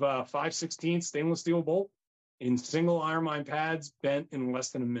piece of 5/16 stainless steel bolt in single iron mine pads bent in less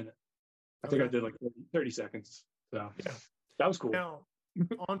than a minute. I think I did like 30 seconds. So that was cool. Now,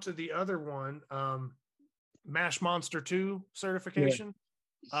 on to the other one, Mash Monster 2 certification.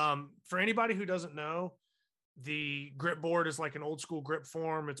 Yeah. For anybody who doesn't know, the grip board is like an old school grip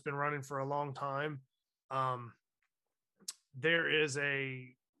form. It's been running for a long time. There is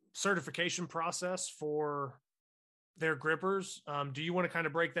a certification process for their grippers. Do you want to kind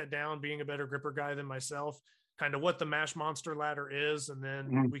of break that down, being a better gripper guy than myself, kind of what the Mash Monster ladder is, and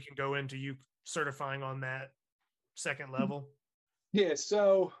then we can go into you certifying on that second level? Yeah.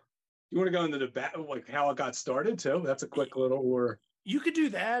 So you want to go into the like how it got started too? That's a quick little, or you could do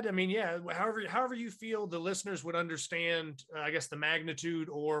that. I mean, yeah, however you feel the listeners would understand, I guess, the magnitude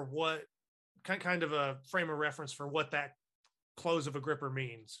or what kind of a frame of reference for what that close of a gripper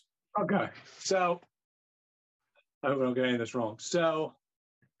means. Okay. So I hope I don't get any of this wrong. So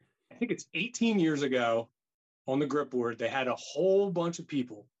I think it's 18 years ago on the grip board, they had a whole bunch of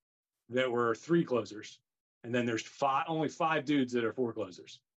people that were 3 closers. And then there's only 5 dudes that are 4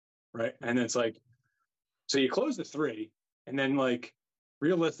 closers. Right. And it's like, so you close the 3. And then, like,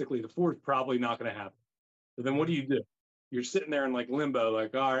 realistically, the 4 is probably not going to happen. So then what do? You're sitting there in, like, limbo,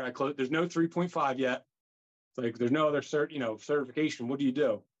 like, all right, I close. There's no 3.5 yet. It's like, there's no other certification. What do you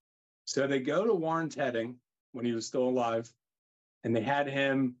do? So they go to Warren Tedding when he was still alive, and they had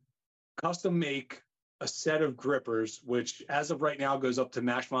him custom make a set of grippers, which as of right now goes up to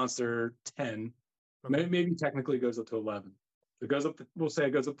Mash Monster 10. Okay. Maybe technically goes up to 11. We'll say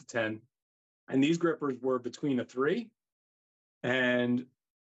it goes up to 10. And these grippers were between a 3 and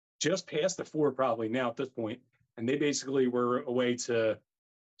just past the 4 probably now at this point. And they basically were a way to,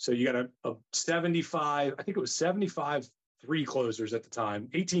 so you got a 75, I think it was 75 3 closers at the time,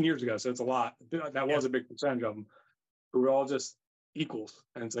 18 years ago. So it's a lot. That was a big percentage of them who were all just equals.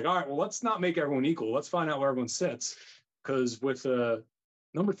 And it's like, all right, well, let's not make everyone equal. Let's find out where everyone sits. Because with a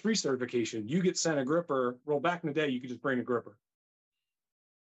number 3 certification, you get sent a gripper. Well, back in the day, you could just bring a gripper.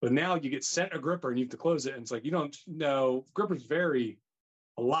 But now you get sent a gripper and you have to close it. And it's like, you don't know, grippers vary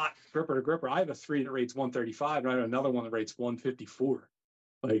a lot, gripper to gripper. I have a 3 that rates 135 and I have another one that rates 154.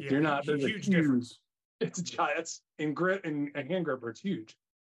 Like you're not, there's huge difference. It's in grip and hand gripper, it's huge.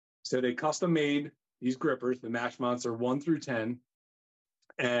 So they custom made these grippers, the Mash Monster 1 through 10,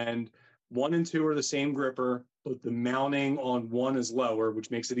 and 1 and 2 are the same gripper, but the mounting on 1 is lower,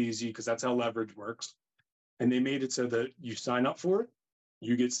 which makes it easy because that's how leverage works. And they made it so that you sign up for it.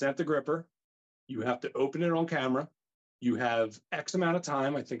 You get sent the gripper. You have to open it on camera. You have X amount of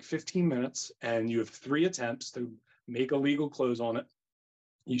time, I think 15 minutes, and you have 3 attempts to make a legal close on it.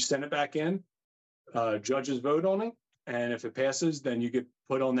 You send it back in, judges vote on it, and if it passes, then you get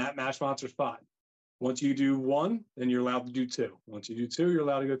put on that Mash Monster spot. Once you do 1, then you're allowed to do 2. Once you do 2, you're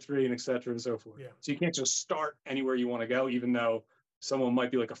allowed to go 3, and et cetera, and so forth. Yeah. So you can't just start anywhere you want to go, even though someone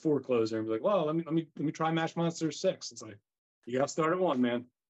might be like a 4 closer and be like, well, let me try Mash Monster 6. It's like, you got to start at 1, man.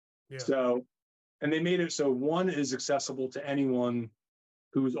 Yeah. So And they made it so one is accessible to anyone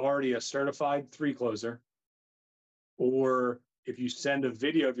who's already a certified 3 closer, or if you send a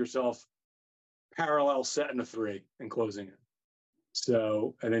video of yourself parallel setting a 3 and closing it.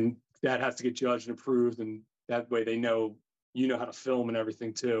 So, and then that has to get judged and approved, and that way they know you know how to film and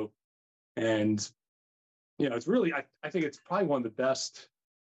everything too. And it's really, I think it's probably one of the best.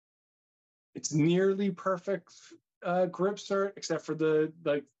 It's nearly perfect grip cert, except for the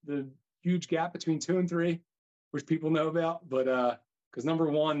huge gap between 2 and 3, which people know about. But because number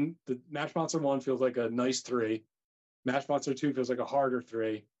 1, the Match Monster 1 feels like a nice 3, Match Monster 2 feels like a harder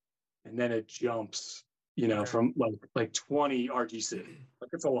 3, and then it jumps, from like 20 RGC. Like,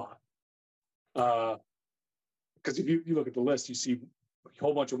 it's a lot. Because if you look at the list, you see a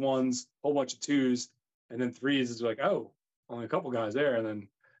whole bunch of 1s, a whole bunch of 2s, and then 3s is like, oh, only a couple guys there, and then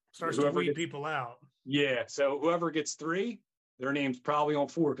starts to weed people out. Yeah, so whoever gets 3, their name's probably on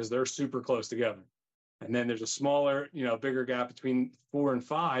 4 because they're super close together. And then there's a smaller, bigger gap between 4 and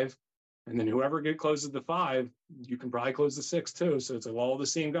 5. And then whoever closes the 5, you can probably close the 6 too. So it's all the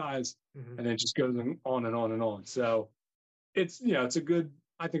same guys. Mm-hmm. And it just goes on and on and on. So it's, I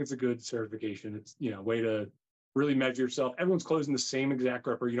think it's a good certification. It's, way to really measure yourself. Everyone's closing the same exact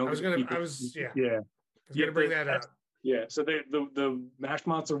gripper. You don't I was going to bring that up. Yeah, so the Match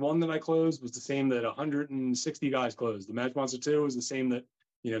Monster 1 that I closed was the same that 160 guys closed. The Match Monster 2 was the same that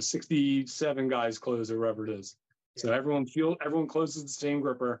 67 guys closed, or whatever it is. Yeah. So everyone closes the same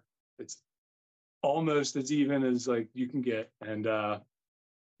gripper. It's almost as even as like you can get, and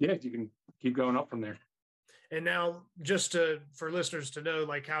you can keep going up from there. And now, just for listeners to know,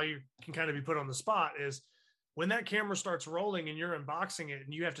 like how you can kind of be put on the spot is, when that camera starts rolling and you're unboxing it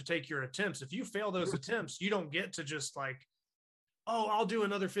and you have to take your attempts, if you fail those attempts, you don't get to just like, oh, I'll do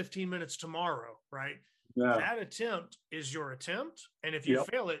another 15 minutes tomorrow, right? Yeah. That attempt is your attempt. And if you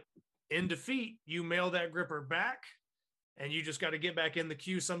fail it, in defeat, you mail that gripper back, and you just got to get back in the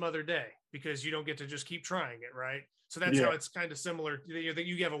queue some other day, because you don't get to just keep trying it, right? So that's how it's kind of similar.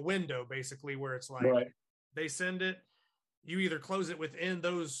 You have a window basically where it's like, they send it, you either close it within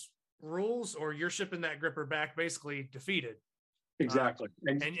those rules, or you're shipping that gripper back basically defeated. Exactly.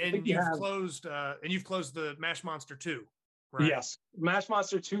 And you've closed the Match Monster 2, right? Yes. Match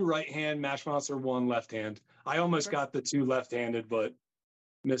Monster 2 right hand, Match Monster 1 left hand. I almost got the 2 left-handed, but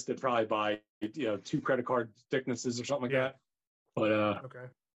missed it probably by 2 credit card thicknesses or something like that. But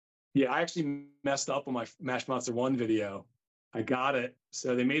I actually messed up on my Match Monster 1 video. I got it.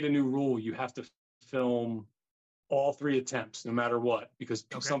 So they made a new rule. You have to film all 3 attempts, no matter what, because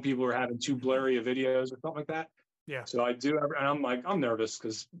some people are having too blurry of videos or something like that. Yeah. So I do, and I'm nervous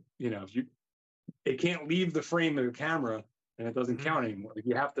because it can't leave the frame of the camera, and it doesn't count anymore. Like,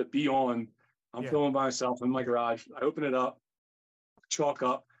 you have to be on. I'm filming by myself in my garage. I open it up, chalk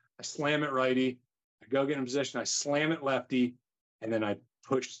up, I slam it righty, I go get in position, I slam it lefty, and then I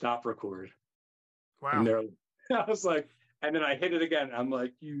push stop record. Wow. And I was like, and then I hit it again. I'm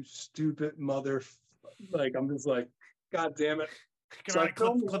like, you stupid mother. Like, I'm just like, God damn it. Can I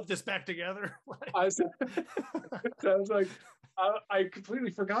clip this back together? I was like, I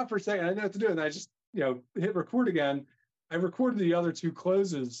completely forgot for a second. I didn't know what to do. And I just, hit record again. I recorded the other 2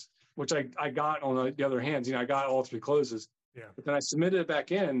 closes, which I got on the other hands. I got all 3 closes. Yeah. But then I submitted it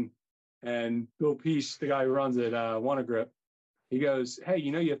back in, and Bill Peace, the guy who runs it, WannaGrip, he goes, hey,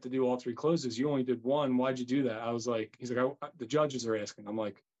 you have to do all 3 closes. You only did 1. Why'd you do that? I was like, he's like, the judges are asking. I'm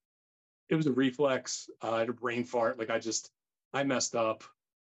like, it was a reflex. I had a brain fart. Like, I messed up.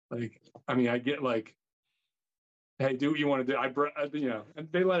 Like, I mean, I get like, hey, do what you want to do. And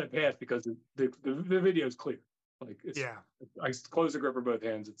they let it pass because the video is clear. Like, I close the gripper both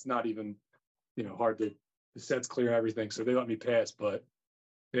hands. It's not even, hard to, the set's clear, everything. So they let me pass, but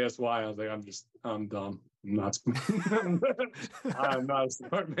they asked why. I was like, I'm dumb. I'm not I'm not a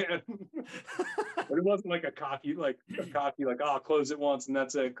smart man. But it wasn't like a cocky, like, oh, I'll close it once and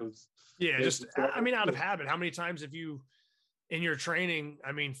that's it. Cause out of habit, how many times have you in your training,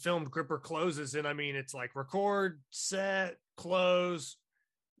 filmed gripper closes, and it's like record, set, close,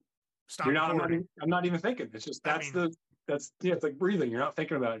 stop. I'm not even thinking. It's just, it's like breathing. You're not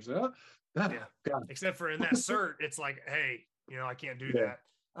thinking about it. Like, God. Except for in that cert, it's like, hey, I can't do that.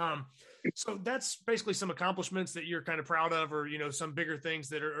 So that's basically some accomplishments that you're kind of proud of, or, some bigger things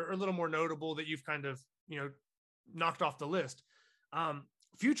that are a little more notable that you've kind of, knocked off the list.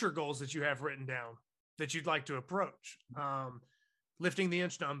 Future goals that you have written down that you'd like to approach: lifting the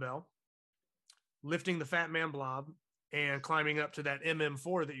inch dumbbell, lifting the fat man blob, and climbing up to that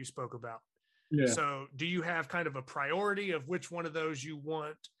MM4 that you spoke about. Yeah. So do you have kind of a priority of which one of those you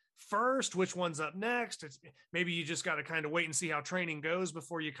want first, which one's up next. Maybe you just got to kind of wait and see how training goes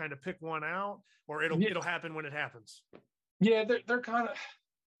before you kind of pick one out, or it'll happen when it happens. Yeah, they're kind of,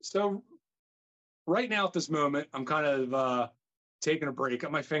 so right now at this moment, I'm kind of taking a break.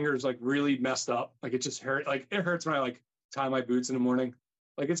 My fingers like really messed up. Like it just hurt. Like it hurts when I like tie my boots in the morning.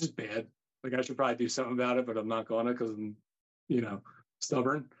 Like it's just bad. Like I should probably do something about it, but I'm not gonna because I'm,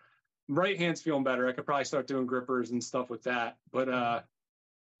 stubborn. Right hand's feeling better. I could probably start doing grippers and stuff with that. But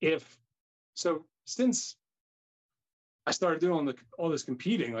since I started doing all this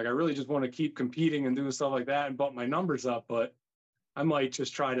competing, like I really just want to keep competing and doing stuff like that and bump my numbers up. But I might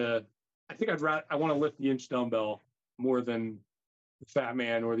just try to. I think I want to lift the inch dumbbell more than the Fat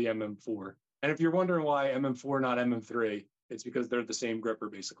Man or the MM4. And if you're wondering why MM4 not MM3, it's because they're the same gripper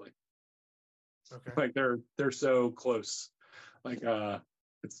basically. Okay. Like they're so close. Like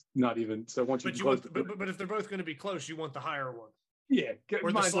it's not even so once but you want but if they're both going to be close, you want the higher one. Yeah,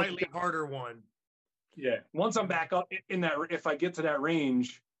 or the slightly harder one. Yeah. Once I'm back up in that, if I get to that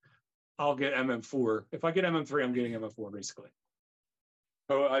range, I'll get MM4. If I get MM3, I'm getting MM4 basically.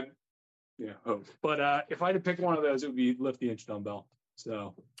 But if I had to pick one of those, it would be lift the inch dumbbell.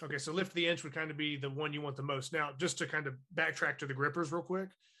 So okay, so lift the inch would kind of be the one you want the most. Now, just to kind of backtrack to the grippers real quick,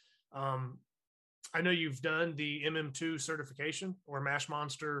 I know you've done the MM2 certification or Mash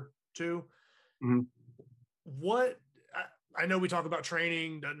Monster 2. Mm-hmm. What I know we talk about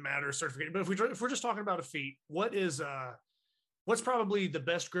training, doesn't matter, certification, but if we're just talking about a feat, what's probably the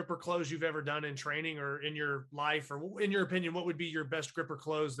best gripper close you've ever done in training or in your life, or in your opinion, what would be your best gripper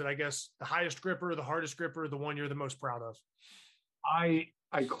close that I guess the highest gripper, the hardest gripper, the one you're the most proud of? I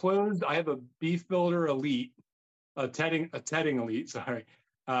have a Beef Builder Elite, a Tedding Elite, sorry,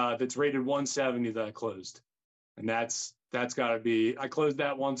 that's rated 170 that I closed. And that's got to be, I closed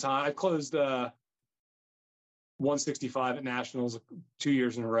that one time. I closed 165 at Nationals 2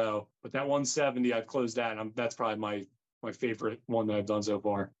 years in a row, but that 170, I've closed that, and that's probably my favorite one that I've done so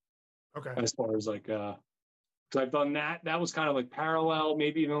far. Okay. As far as like, because I've done that was kind of like parallel,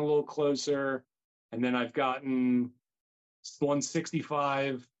 maybe even a little closer. And then I've gotten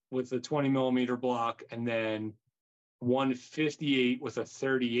 165 with a 20 millimeter block, and then 158 with a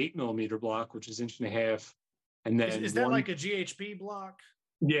 38 millimeter block, which is 1.5 inches. And then is that like a GHP block?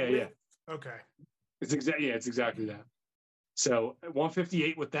 Yeah, yeah. Okay. It's exactly that. So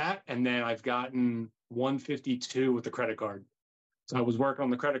 158 with that, and then I've gotten 152 with the credit card. So I was working on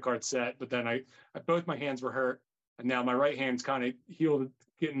the credit card set, but then I both my hands were hurt, and now my right hand's kind of healed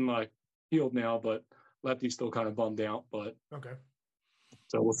now, but lefty's still kind of bummed out. But okay.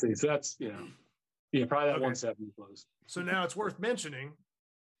 So we'll see. So that's probably that 170 close. So now it's worth mentioning,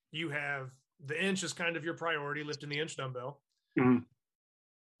 you have the inch is kind of your priority, lifting the inch dumbbell,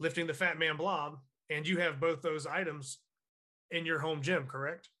 lifting the Fat Man blob, and you have both those items in your home gym,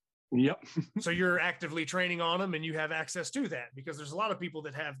 correct? Yep. So you're actively training on them and you have access to that, because there's a lot of people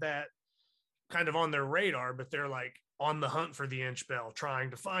that have that kind of on their radar, but they're like on the hunt for the inch bell, trying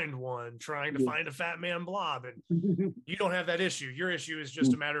to find find a Fat Man blob. And you don't have that issue. Your issue is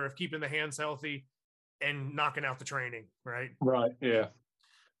just a matter of keeping the hands healthy and knocking out the training, right? Right. Yeah.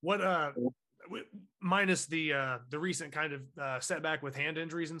 What, minus the recent kind of setback with hand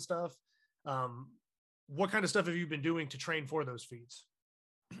injuries and stuff, what kind of stuff have you been doing to train for those feats?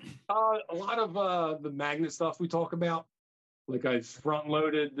 A lot of the magnet stuff we talk about. Like I've front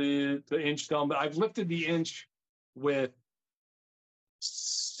loaded the inch dumbbell. I've lifted the inch with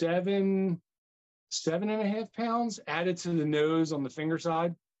 7.5 pounds added to the nose on the finger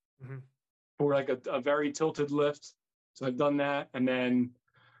side for like a very tilted lift. So I've done that, and then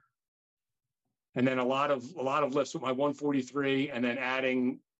a lot of lifts with my 143, and then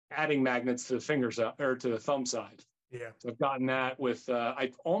adding magnets to the finger side or to the thumb side. Yeah. So I've gotten that with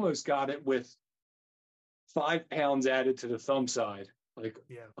I've almost got it with 5 pounds added to the thumb side, like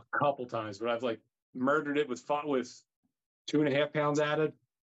a couple times, but I've like murdered it with 2.5 pounds added,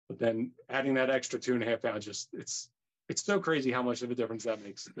 but then adding that extra 2.5 pounds, just it's so crazy how much of a difference that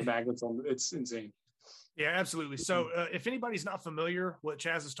makes. The magnets it's insane. Yeah, absolutely. So if anybody's not familiar what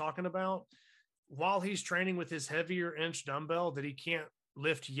Chaz is talking about, while he's training with his heavier inch dumbbell that he can't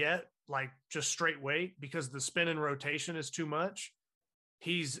lift yet, like just straight weight, because the spin and rotation is too much,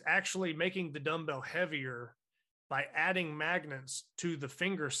 he's actually making the dumbbell heavier by adding magnets to the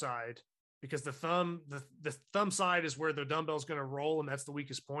finger side, because the thumb side is where the dumbbell is going to roll, and that's the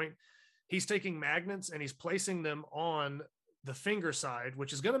weakest point. He's taking magnets and he's placing them on the finger side,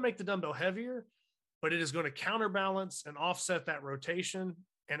 which is going to make the dumbbell heavier, but it is going to counterbalance and offset that rotation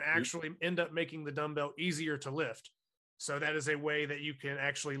and actually end up making the dumbbell easier to lift. So that is a way that you can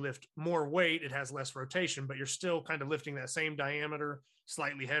actually lift more weight. It has less rotation, but you're still kind of lifting that same diameter,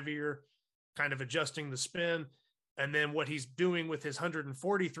 slightly heavier, kind of adjusting the spin. And then what he's doing with his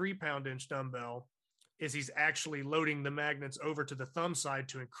 143-pound inch dumbbell is he's actually loading the magnets over to the thumb side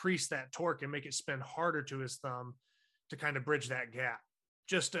to increase that torque and make it spin harder to his thumb to kind of bridge that gap.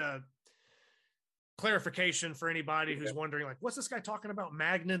 Just a clarification for anybody who's wondering, like, what's this guy talking about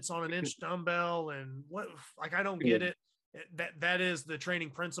magnets on an inch dumbbell? And what, like, I don't get it. That is the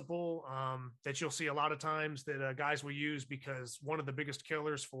training principle that you'll see a lot of times that guys will use, because one of the biggest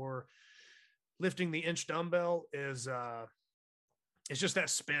killers for lifting the inch dumbbell is it's just that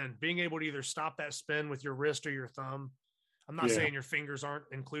spin, being able to either stop that spin with your wrist or your thumb. I'm not saying your fingers aren't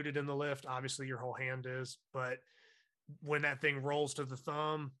included in the lift. Obviously your whole hand is, but when that thing rolls to the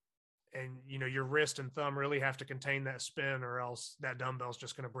thumb and, you know, your wrist and thumb really have to contain that spin, or else that dumbbell is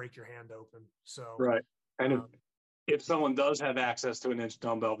just going to break your hand open. So, right. And if someone does have access to an inch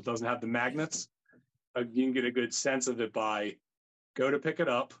dumbbell but doesn't have the magnets, you can get a good sense of it by go to pick it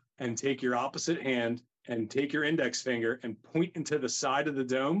up and take your opposite hand and take your index finger and point into the side of the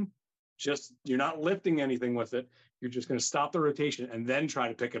dome. Just, you're not lifting anything with it. You're just going to stop the rotation and then try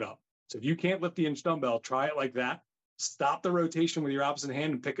to pick it up. So if you can't lift the inch dumbbell, try it like that. Stop the rotation with your opposite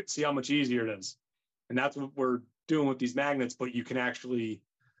hand and pick it, see how much easier it is. And that's what we're doing with these magnets, but you can actually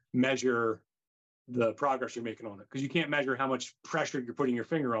measure the progress you're making on it, because you can't measure how much pressure you're putting your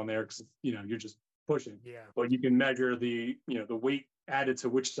finger on there, because, you know, you're just pushing. Yeah. But you can measure the, you know, the weight added to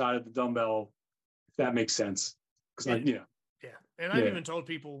which side of the dumbbell, if that makes sense. Because, you know. Yeah. And I've even told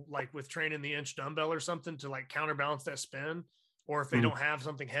people, like, with training the inch dumbbell or something, to like counterbalance that spin, or if they don't have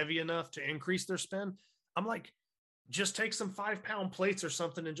something heavy enough to increase their spin, I'm like, just take some 5-pound plates or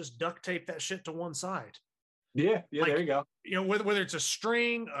something and just duct tape that shit to one side. Yeah, like, there you go. You know, whether it's a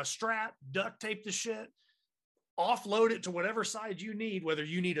string, a strap, duct tape the shit, offload it to whatever side you need, whether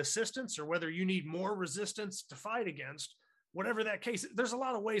you need assistance or whether you need more resistance to fight against, whatever that case. There's a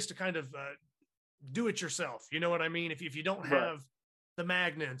lot of ways to kind of do it yourself. You know what I mean? If you don't have the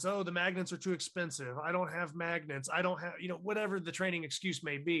magnets, the magnets are too expensive, I don't have magnets, I don't have, you know, whatever the training excuse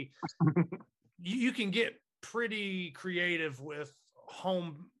may be, you can get pretty creative with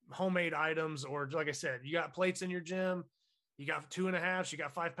homemade items. Or, like I said, you got plates in your gym, you got 2.5s, you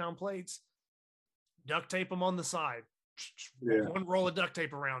got 5-pound plates, duct tape them on the side, one roll of duct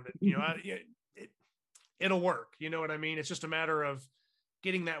tape around it, you know, it'll work. You know what I mean? It's just a matter of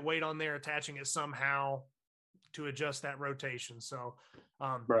getting that weight on there, attaching it somehow to adjust that rotation. So,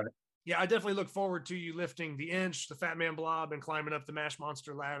 yeah, I definitely look forward to you lifting the inch, the Fat Man Blob, and climbing up the Mash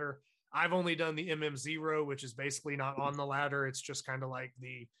Monster ladder. I've only done the MM0, which is basically not on the ladder. It's just kind of like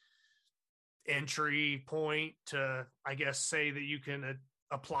the entry point to, I guess, say that you can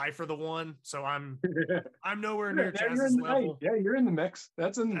apply for the one. So I'm nowhere near Chaz's level. Yeah, you're in the mix.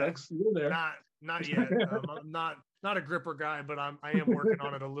 That's in the mix. You're there. Not yet. I'm not a gripper guy, but I am working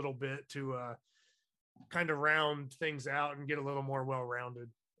on it a little bit to kind of round things out and get a little more well-rounded.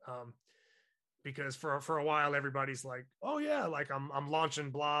 Because for a while everybody's like, oh yeah, like I'm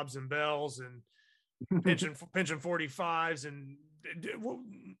launching blobs and bells and pinching 45s and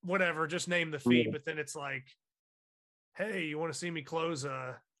whatever, just name the feat. But then it's like, hey, you want to see me close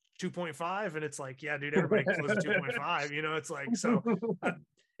a 2.5? And it's like, yeah, dude, everybody can close a 2.5. You know, it's like, so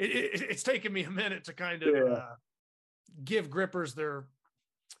it's taken me a minute to kind of give grippers their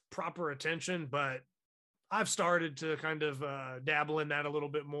proper attention, but I've started to kind of dabble in that a little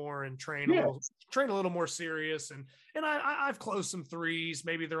bit more and train a little more serious. And I've closed some 3s.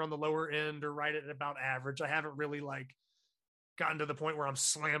 Maybe they're on the lower end or right at about average. I haven't really like gotten to the point where I'm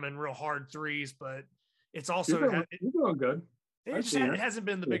slamming real hard 3s, but it's also, you're doing good. It hasn't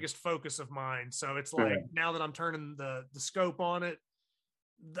been the biggest focus of mine. So it's like, now that I'm turning the scope on it,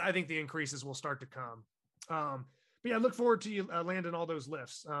 I think the increases will start to come. But yeah, I look forward to you landing all those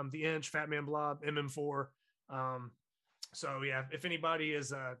lifts. The inch, Fat Man Blob, MM4. So yeah, if anybody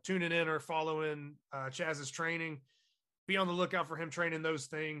is tuning in or following Chaz's training, be on the lookout for him training those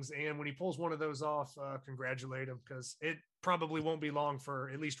things. And when he pulls one of those off, congratulate him, because it probably won't be long for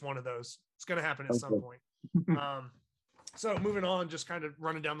at least one of those. It's going to happen at some point. So moving on, just kind of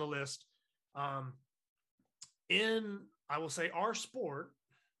running down the list. In, I will say, our sport,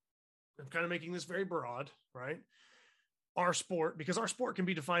 I'm kind of making this very broad, right? Our sport, because our sport can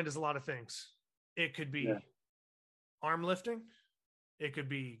be defined as a lot of things. It could be arm lifting. It could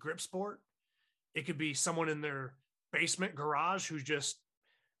be grip sport. It could be someone in their basement garage who just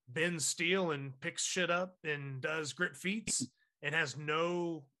bends steel and picks shit up and does grip feats and has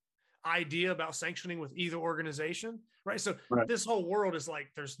no idea about sanctioning with either organization, right? So Right. this whole world is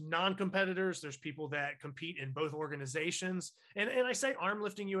like, there's non-competitors, there's people that compete in both organizations. And I say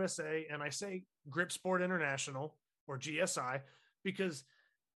Armlifting USA and I say Grip Sport International or GSI, because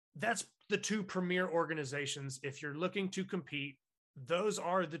that's the two premier organizations. If you're looking to compete, those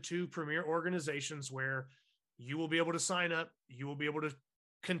are the two premier organizations where you will be able to sign up, you will be able to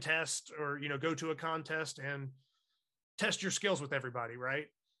contest or, go to a contest and test your skills with everybody, right?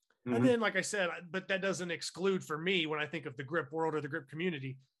 Mm-hmm. And then, like I said, but that doesn't exclude for me, when I think of the grip world or the grip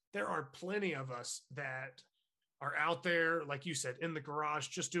community, there are plenty of us that are out there, like you said, in the garage,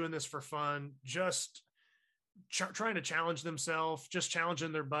 just doing this for fun, just trying to challenge themselves, just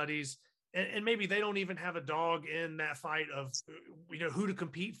challenging their buddies. And maybe they don't even have a dog in that fight of, who to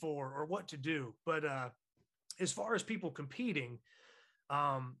compete for or what to do. But as far as people competing,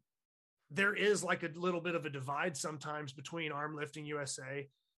 there is like a little bit of a divide sometimes between Armlifting USA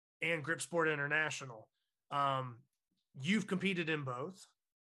and Grip Sport International. You've competed in both.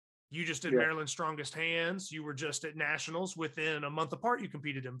 You just did Maryland Strongest Hands. You were just at Nationals within a month apart. You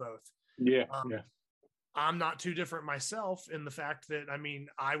competed in both. Yeah. I'm not too different myself in the fact that,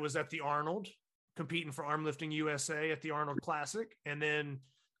 I was at the Arnold competing for Armlifting USA at the Arnold Classic. And then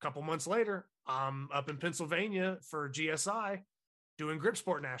a couple months later, I'm up in Pennsylvania for GSI doing Grip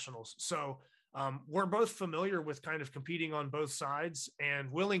Sport Nationals. So we're both familiar with kind of competing on both sides and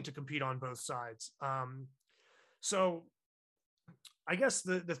willing to compete on both sides. So I guess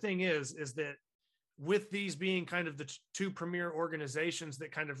the thing is that with these being kind of the two premier organizations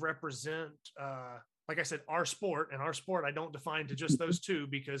that kind of represent, like I said, our sport, and our sport, I don't define to just those two,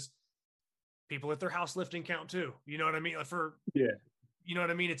 because people at their house lifting count too. You know what I mean? You know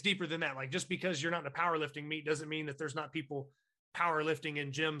what I mean? It's deeper than that. Like, just because you're not in a powerlifting meet doesn't mean that there's not people powerlifting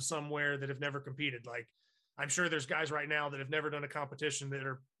in gyms somewhere that have never competed. Like, I'm sure there's guys right now that have never done a competition that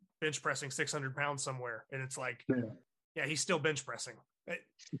are bench pressing 600 pounds somewhere. And it's like, yeah, he's still bench pressing.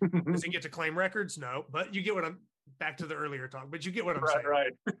 Does he get to claim records? No, but you get what I'm back to the earlier talk, but you get what I'm saying.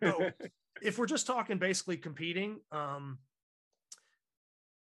 Right. So if we're just talking basically competing,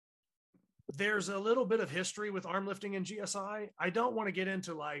 there's a little bit of history with Armlifting and GSI. I don't want to get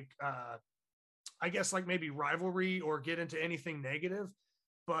into I guess maybe rivalry or get into anything negative,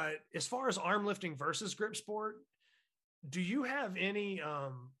 but as far as Armlifting versus Grip Sport, do you have any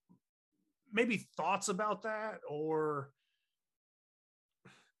maybe thoughts about that? Or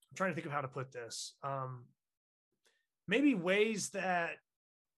I'm trying to think of how to put this. Maybe ways that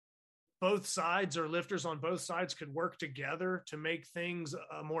both sides or lifters on both sides could work together to make things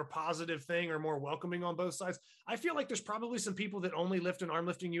a more positive thing or more welcoming on both sides. I feel like there's probably some people that only lift in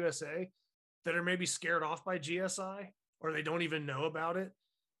Armlifting USA that are maybe scared off by GSI, or they don't even know about it.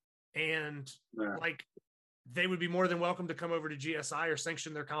 And they would be more than welcome to come over to GSI or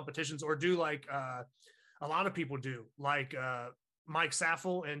sanction their competitions, or do like a lot of people do, like Mike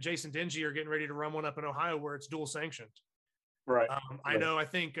Saffel and Jason Dingy are getting ready to run one up in Ohio where it's dual sanctioned. Right. I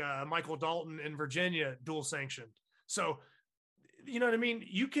think Michael Dalton in Virginia dual sanctioned. So, you know what I mean?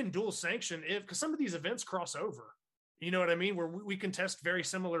 You can dual sanction because some of these events cross over, you know what I mean? Where we can test very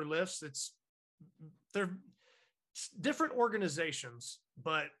similar lifts. They're different organizations,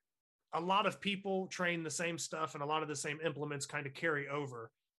 but a lot of people train the same stuff and a lot of the same implements kind of carry over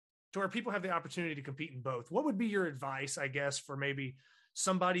to where people have the opportunity to compete in both. What would be your advice, I guess, for maybe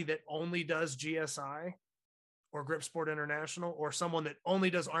somebody that only does GSI or Grip Sport International, or someone that only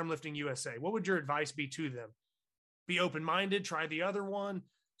does Armlifting USA? What would your advice be to them? Be open-minded, try the other one,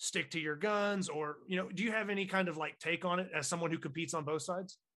 stick to your guns, or, do you have any kind of take on it as someone who competes on both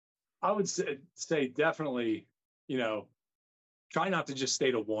sides? I would say definitely, try not to just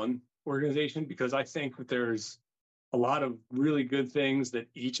stay to one organization, because I think that there's a lot of really good things that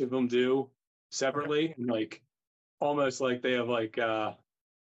each of them do separately. Okay. And almost like they have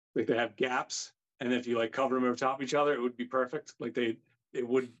they have gaps. And if you cover them over top of each other, it would be perfect. It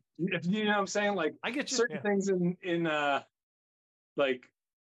would, you know what I'm saying? I get you. Certain things in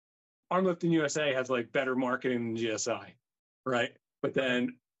Armlifting USA has better marketing than GSI, right? But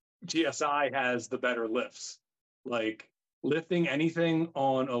then GSI has the better lifts. Lifting anything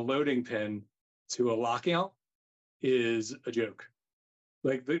on a loading pin to a lockout is a joke.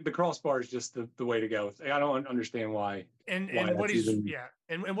 The crossbar is just the way to go. I don't understand why. And what he's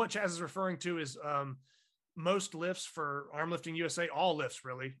and what Chaz is referring to is most lifts for Armlifting USA, all lifts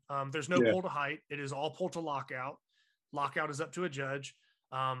really. There's no pull to height. It is all pull to lockout. Lockout is up to a judge.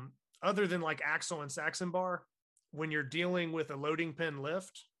 Other than axle and Saxon bar, when you're dealing with a loading pin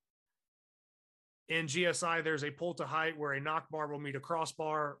lift, in GSI, there's a pull to height where a knock bar will meet a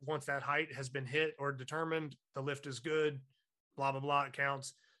crossbar. Once that height has been hit or determined, the lift is good, blah, blah, blah, it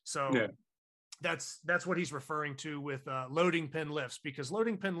counts. So Yeah. that's what he's referring to with loading pin lifts, because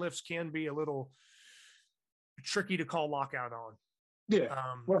loading pin lifts can be a little tricky to call lockout on. Yeah.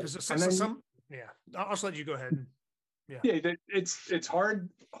 Because I'll just let you go ahead. Yeah, it's hard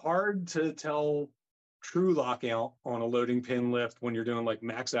to tell true lockout on a loading pin lift when you're doing like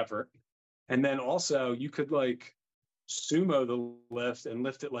max effort. And then also you could like sumo the lift and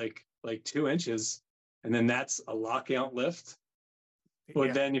lift it like 2 inches, and then that's a lockout lift.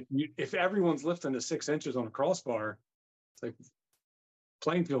 But then if everyone's lifting to 6 inches on a crossbar, it's like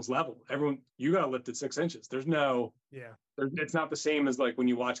playing field's level. You got to lift at 6 inches. There's no, it's not the same as like when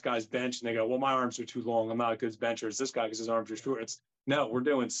you watch guys bench and they go, well, my arms are too long, I'm not as good as bencher as this guy because his arms are short. It's no, we're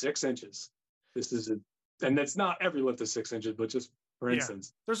doing 6 inches. And it's not every lift is 6 inches, but just for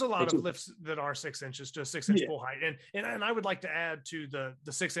instance, there's a lot of lifts that are 6 inches to a 6 inch pull height. And I would like to add to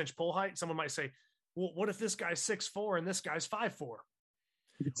the 6 inch pull height. Someone might say, well, what if this guy's 6'4" and this guy's 5'4"?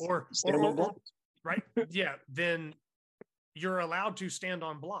 Or right. Yeah. Then you're allowed to stand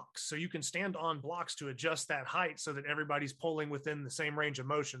on blocks. So you can stand on blocks to adjust that height so that everybody's pulling within the same range of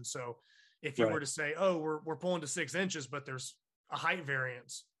motion. So if you were to say, oh, we're pulling to 6 inches, but there's a height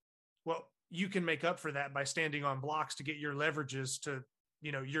variance, well, you can make up for that by standing on blocks to get your leverages to,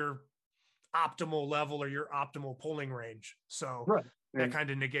 your optimal level or your optimal pulling range. So that kind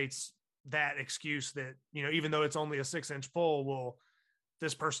of negates that excuse that, even though it's only a 6 inch pull, well,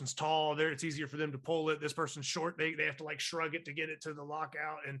 this person's tall there, it's easier for them to pull it. This person's short, they have to like shrug it to get it to the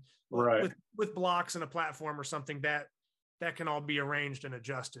lockout. And with blocks and a platform or something, that can all be arranged and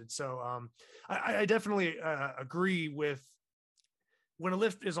adjusted. So I definitely agree with when a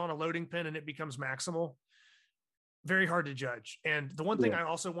lift is on a loading pin and it becomes maximal, very hard to judge. And the one thing I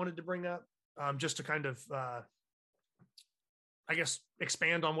also wanted to bring up, just to kind of, I guess,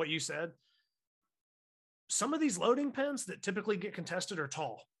 expand on what you said, some of these loading pins that typically get contested are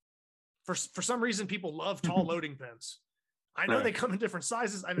tall. For some reason, people love tall loading pins. I know they come in different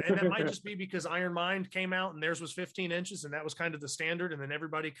sizes, and that might just be because Iron Mind came out and theirs was 15 inches, and that was kind of the standard, and then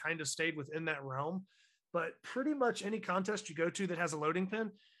everybody kind of stayed within that realm. But pretty much any contest you go to that has a loading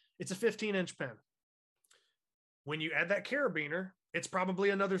pin, it's a 15-inch pin. When you add that carabiner, it's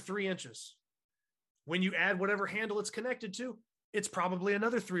probably another 3 inches. When you add whatever handle it's connected to, it's probably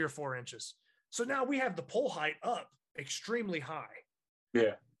another 3 or 4 inches. So now we have the pull height up extremely high.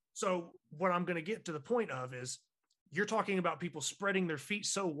 Yeah. So what I'm going to get to the point of is you're talking about people spreading their feet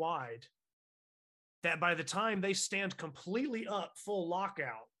so wide that by the time they stand completely up, full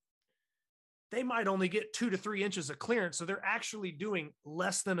lockout, they might only get 2 to 3 inches of clearance. So they're actually doing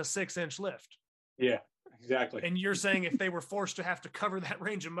less than a 6 inch lift. Yeah, exactly. And you're saying if they were forced to have to cover that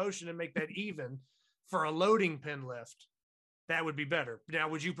range of motion and make that even for a loading pin lift, that would be better. Now,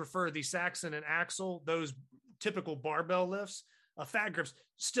 would you prefer the Saxon and Axel, those typical barbell lifts, fat grips,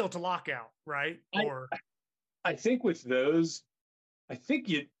 still to lockout, right? I think with those, I feel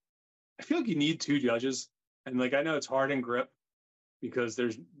like you need 2 judges. And like, I know it's hard in grip because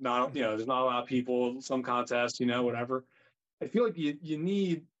there's not a lot of people, some contests, whatever. I feel like you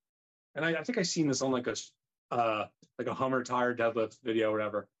need, and I think I've seen this on like a Hummer tire deadlift video or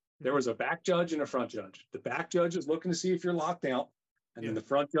whatever. There was a back judge and a front judge. The back judge is looking to see if you're locked out. And then the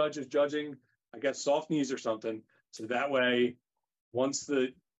front judge is judging, I guess, soft knees or something. So that way, once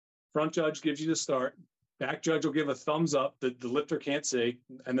the front judge gives you the start, back judge will give a thumbs up that the lifter can't see.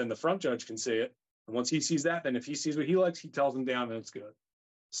 And then the front judge can see it. And once he sees that, then if he sees what he likes, he tells him down and it's good.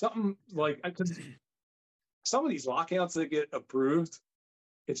 Something like, some of these lockouts that get approved,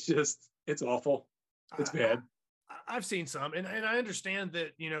 it's awful. It's bad. I've seen some, and I understand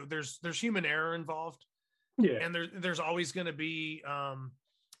that, there's human error involved. Yeah. And there's always going to be,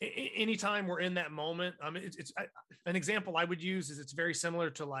 anytime we're in that moment. It's an example I would use is it's very similar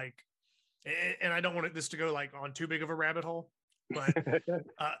to like, and I don't want this to go like on too big of a rabbit hole, but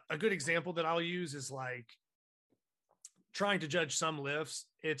a good example that I'll use is like trying to judge some lifts.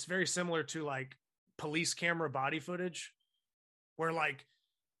 It's very similar to like police camera body footage where like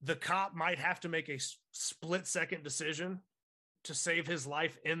the cop might have to make a split-second decision to save his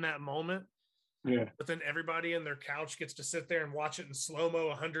life in that moment. Yeah. But then everybody in their couch gets to sit there and watch it in slow-mo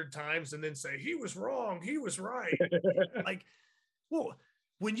 100 times and then say, he was wrong, he was right. Like, well,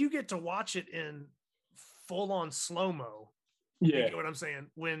 when you get to watch it in full-on slow-mo, you get what I'm saying?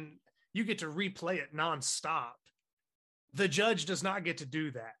 When you get to replay it nonstop, the judge does not get to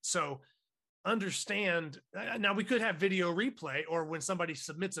do that. So understand, now we could have video replay, or when somebody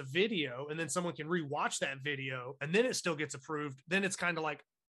submits a video and then someone can rewatch that video and then it still gets approved, then it's kind of like,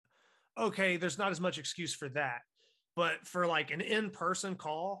 okay, there's not as much excuse for that. But for like an in-person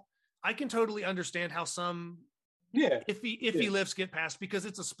call, I can totally understand how some Yeah. If he lifts get past, because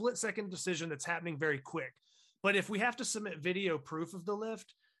it's a split second decision that's happening very quick. But if we have to submit video proof of the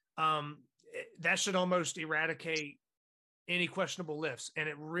lift, that should almost eradicate any questionable lifts. And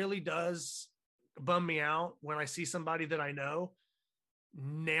it really does bum me out when I see somebody that I know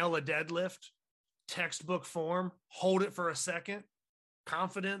nail a deadlift, textbook form, hold it for a second,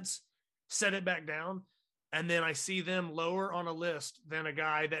 confidence, set it back down. And then I see them lower on a list than a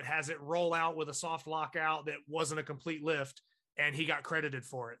guy that has it roll out with a soft lockout that wasn't a complete lift and he got credited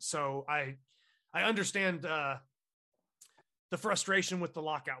for it. So I understand the frustration with the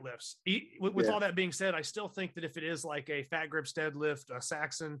lockout lifts. With all that being said, I still think that if it is like a fat grips deadlift, a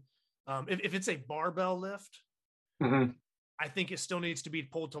Saxon, if it's a barbell lift, I think it still needs to be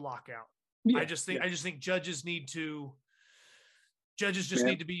pulled to lockout. Yeah, I just think judges need to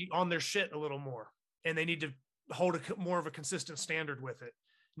be on their shit a little more, and they need to hold more of a consistent standard with it.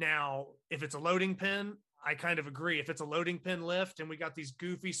 Now, if it's a loading pin, I kind of agree. If it's a loading pin lift and we got these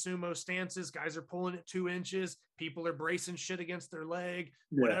goofy sumo stances, guys are pulling it 2 inches, people are bracing shit against their leg,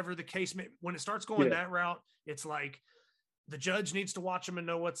 whatever the case may, when it starts going that route, it's like the judge needs to watch them and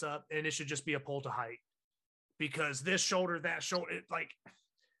know what's up, and it should just be a pull to height. Because this shoulder, that shoulder, like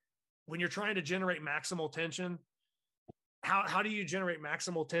when you're trying to generate maximal tension, how do you generate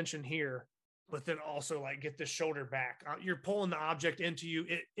maximal tension here, but then also like get this shoulder back? You're pulling the object into you.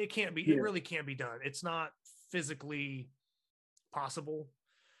 It can't be, it really can't be done. It's not physically possible.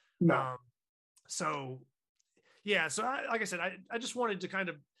 No. So like I said, I just wanted to kind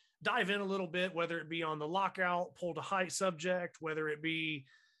of dive in a little bit, whether it be on the lockout, pull to height subject, whether it be,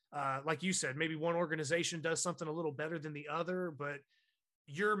 like you said, maybe one organization does something a little better than the other, but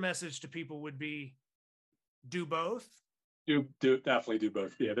your message to people would be do both. Do definitely do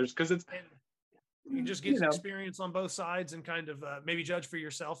both. Yeah. Cause it's, you can just get experience on both sides and kind of maybe judge for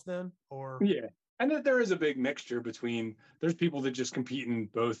yourself then, or. Yeah. And that there is a big mixture between, there's people that just compete in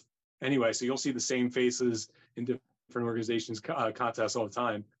both anyway. So you'll see the same faces in different organizations, contests all the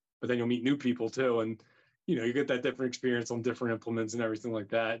time, but then you'll meet new people too. And, you get that different experience on different implements and everything like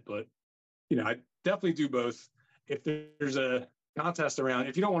that. But, I definitely do both. If there's a contest around,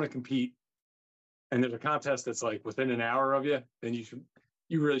 if you don't want to compete and there's a contest that's like within an hour of you, then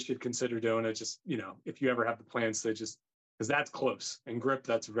you really should consider doing it. Just, if you ever have the plans to because that's close, and grip,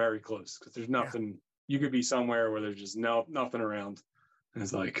 that's very close, because there's nothing, you could be somewhere where there's just nothing around. And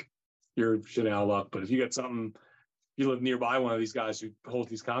it's like, you're shit out of luck. But if you get something, you live nearby one of these guys who hold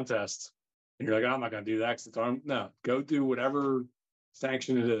these contests, and you're like, I'm not going to do that because it's arm. No, go do whatever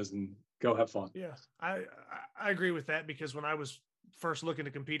sanction it is and go have fun. Yeah, I agree with that, because when I was first looking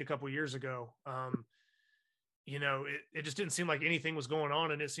to compete a couple of years ago, it just didn't seem like anything was going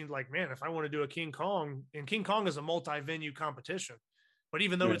on. And it seemed like, man, if I want to do a King Kong, and King Kong is a multi-venue competition, but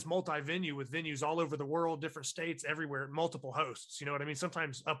even though it's multi-venue with venues all over the world, different states, everywhere, multiple hosts, you know what I mean?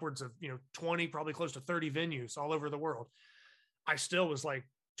 Sometimes upwards of, 20, probably close to 30 venues all over the world. I still was like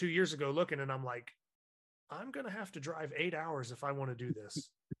 2 years ago looking, and I'm like, I'm going to have to drive 8 hours if I want to do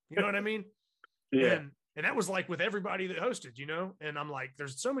this. You know what I mean? Yeah. And that was like with everybody that hosted, and I'm like,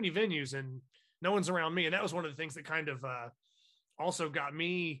 there's so many venues and no one's around me. And that was one of the things that kind of also got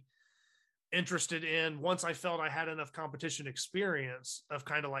me interested in, once I felt I had enough competition experience of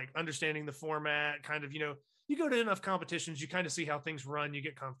kind of like understanding the format, kind of, you go to enough competitions, you kind of see how things run, you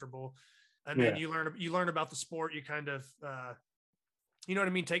get comfortable, and then you learn about the sport, you kind of, you know what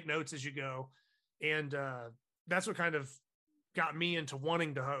I mean? Take notes as you go. And that's what kind of got me into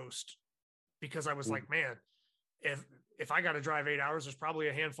wanting to host, because I was like, man, if I got to drive 8 hours, there's probably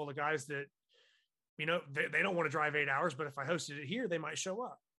a handful of guys that, they don't want to drive 8 hours, but if I hosted it here, they might show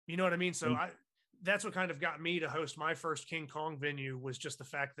up. You know what I mean? So that's what kind of got me to host my first King Kong venue, was just the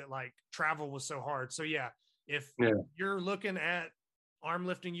fact that like travel was so hard. So if you're looking at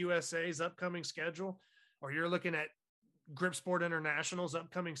Armlifting USA's upcoming schedule, or you're looking at Grip Sport International's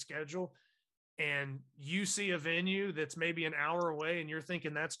upcoming schedule, and you see a venue that's maybe an hour away and you're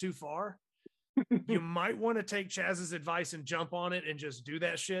thinking that's too far, you might want to take Chaz's advice and jump on it and just do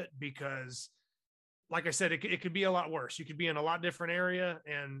that shit, because like I said, it could be a lot worse. You could be in a lot different area,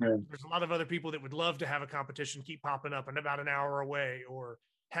 and there's a lot of other people that would love to have a competition keep popping up and about an hour away, or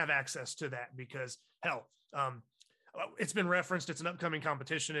have access to that, because hell, it's been referenced. It's an upcoming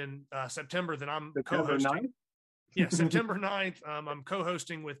competition in September that I'm co-hosting. Yeah, September 9th. I'm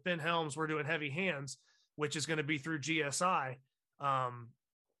co-hosting with Ben Helms. We're doing heavy hands, which is going to be through GSI.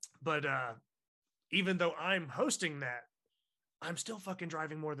 But even though I'm hosting that, I'm still fucking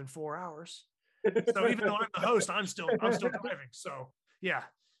driving more than 4 hours. So even though I'm the host, I'm still driving. So yeah.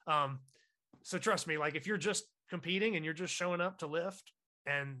 So trust me, like if you're just competing and you're just showing up to lift,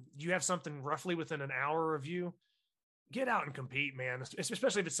 and you have something roughly within an hour of you, get out and compete, man.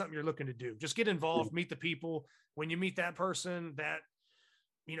 Especially if it's something you're looking to do. Just get involved, meet the people. When you meet that person, that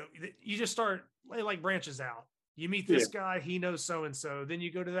you just start like branches out. You meet this guy, he knows so and so. Then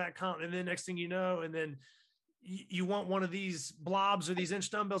you go to that comp, and then next thing you know, and then you want one of these blobs or these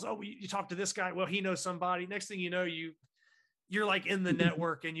inch dumbbells. Oh, you talk to this guy. Well, he knows somebody. Next thing you know, you're like in the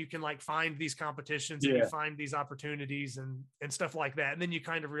network, and you can like find these competitions and you find these opportunities and stuff like that. And then you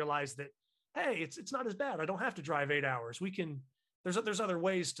kind of realize that, hey, it's not as bad. I don't have to drive 8 hours. There's other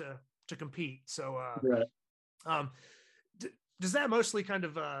ways to compete. So, does that mostly kind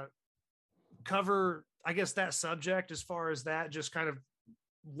of cover, I guess, that subject as far as that, just kind of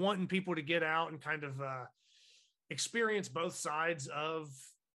wanting people to get out and kind of experience both sides of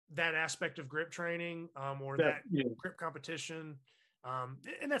that aspect of grip training or that grip competition.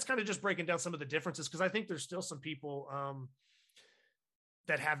 And that's kind of just breaking down some of the differences, because I think there's still some people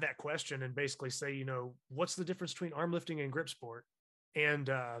that have that question and basically say, what's the difference between arm lifting and grip sport? And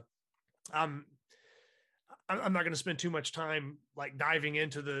I'm not going to spend too much time like diving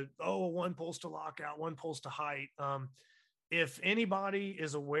into one pulls to lockout, one pulls to height. If anybody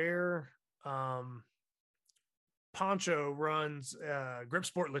is aware, Poncho runs Grip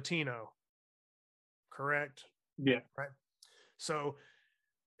Sport Latino, correct? Yeah. Right. So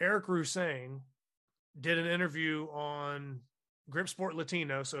Eric Roussane did an interview on Grip Sport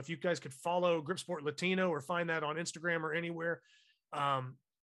Latino. So if you guys could follow Grip Sport Latino or find that on Instagram or anywhere,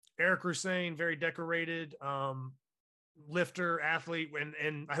 Eric Roussane, very decorated lifter, athlete,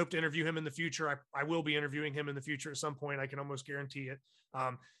 and I hope to interview him in the future. I will be interviewing him in the future at some point. I can almost guarantee it.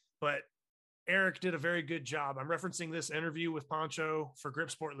 But Eric did a very good job. I'm referencing this interview with Poncho for Grip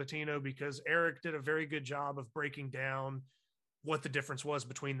Sport Latino because Eric did a very good job of breaking down what the difference was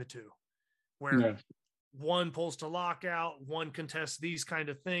between the two, where one pulls to lockout, one contests these kind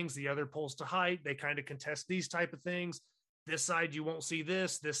of things, the other pulls to height. They kind of contest these type of things. This side, you won't see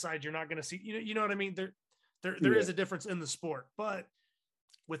this side, you're not going to see, you know what I mean? There is a difference in the sport, but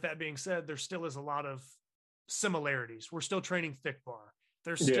with that being said, there still is a lot of similarities. We're still training thick bar.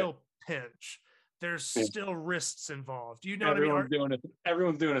 There's still pinch. There's still wrists involved. You know everyone's what I mean?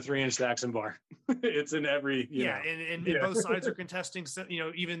 Everyone's doing a 3-inch Saxon bar. It's in every, and both sides are contesting,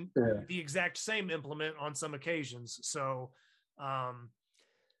 even the exact same implement on some occasions. So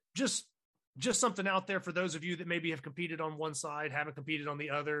just something out there for those of you that maybe have competed on one side, haven't competed on the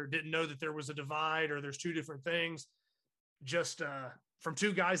other, didn't know that there was a divide or there's two different things. Just from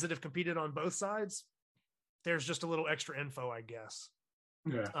two guys that have competed on both sides, there's just a little extra info, I guess.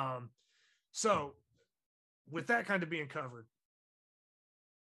 Yeah. So with that kind of being covered,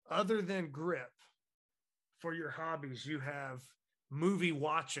 other than grip, for your hobbies, you have movie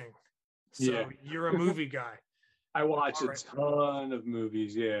watching. So you're a movie guy. I watch ton of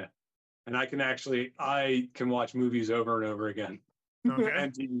movies. Yeah. And I can watch movies over and over again. Okay.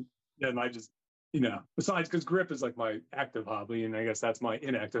 and I just, besides, because grip is like my active hobby, and I guess that's my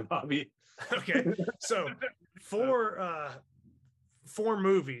inactive hobby. Okay. So for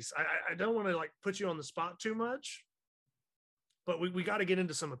movies, I don't want to like put you on the spot too much, but we got to get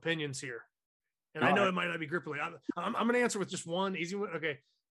into some opinions here. And I know it might not be grip related. I'm going to answer with just one easy one. Okay.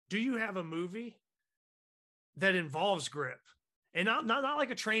 Do you have a movie that involves grip? And not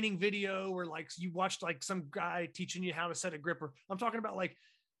like a training video where like you watched like some guy teaching you how to set a gripper. I'm talking about like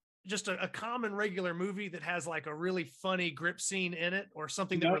just a common regular movie that has like a really funny grip scene in it or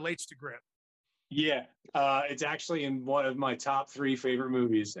something that relates to grip. Yeah. It's actually in one of my top 3 favorite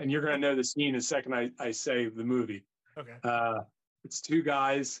movies. And you're going to know the scene the second I say the movie. Okay. It's 2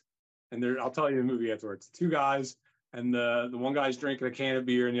 guys, and I'll tell you the movie afterwards. 2 guys, and the one guy's drinking a can of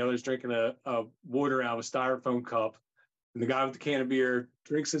beer and the other's drinking a water out of a styrofoam cup. And the guy with the can of beer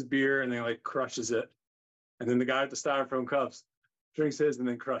drinks his beer and then like crushes it. And then the guy with the styrofoam cups drinks his and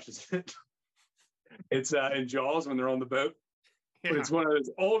then crushes it. It's in Jaws when they're on the boat. Yeah. But it's one of those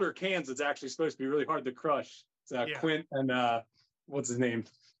older cans that's actually supposed to be really hard to crush. It's Quint and what's his name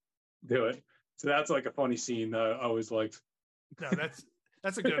do it. So that's like a funny scene I always liked. No,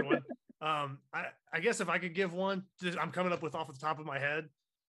 that's a good one. I guess if I could give one, I'm coming up with off the top of my head,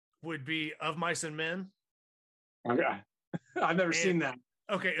 would be Of Mice and Men. Okay. I've never seen that.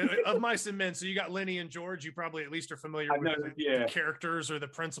 Okay, Of Mice and Men. So you got Lenny and George. You probably at least are familiar with the characters or the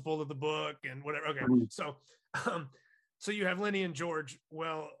principle of the book and whatever. Okay, so you have Lenny and George.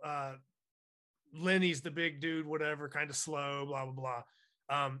 Well, Lenny's the big dude, whatever, kind of slow, blah blah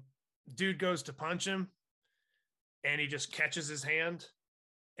blah. Dude goes to punch him, and he just catches his hand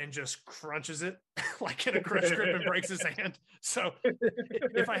and just crunches it like in a crush grip and breaks his hand. So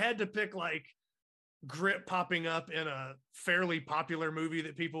if I had to pick like grip popping up in a fairly popular movie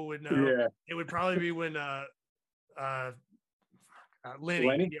that people would know, it would probably be when Lenny.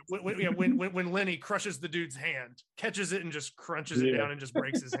 Lenny? Yeah, when Lenny crushes the dude's hand, catches it and just crunches it down and just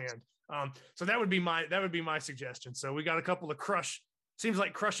breaks his hand. So that would be my suggestion. So we got a couple of crush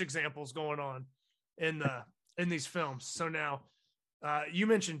examples going on in these films. So now you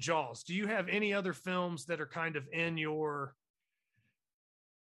mentioned Jaws. Do you have any other films that are kind of in your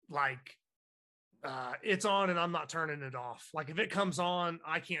like it's on and I'm not turning it off? Like if it comes on,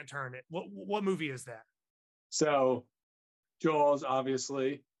 I can't turn it. What movie is that? So Jaws,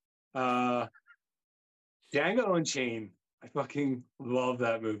 obviously. Django Unchained. I fucking love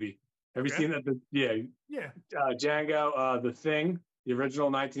that movie. Have you seen that? Yeah. Django, The Thing, the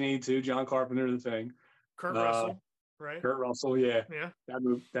original 1982, John Carpenter, The Thing. Kurt Russell, right? Kurt Russell, yeah. Yeah.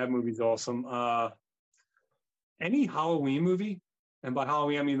 That movie's awesome. Any Halloween movie, and by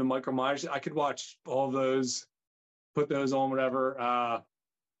Halloween I mean the Michael Myers. I could watch all of those, put those on, whatever.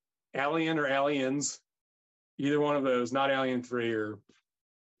 Alien or Aliens, either one of those. Not Alien 3 or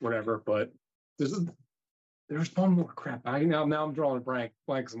whatever, but there's one more crap. Now I'm drawing a blank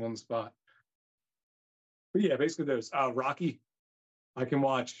because I'm on the spot. But yeah, basically those. Rocky, I can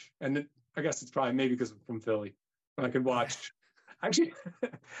watch, and I guess it's probably maybe because I'm from Philly. I can watch. I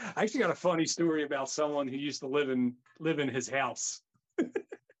actually got a funny story about someone who used to live in his house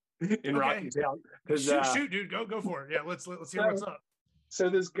in Rocky's house. Shoot, dude, go for it. Yeah, let's hear what's up. So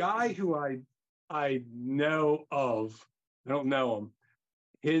this guy who I know of, I don't know him.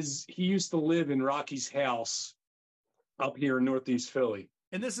 He used to live in Rocky's house up here in Northeast Philly.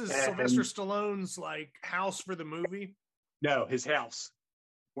 And this is Sylvester Stallone's like house for the movie? No, his house.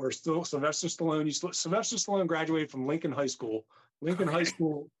 Where still Sylvester Stallone graduated from Lincoln High School. Lincoln High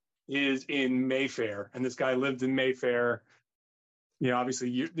School is in Mayfair, and this guy lived in Mayfair.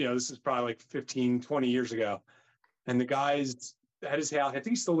 Obviously, this is probably like 15, 20 years ago. And the guy's at his house. I think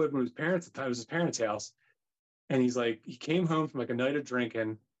he still lived with his parents at the time. It was his parents' house. And he's like, he came home from like a night of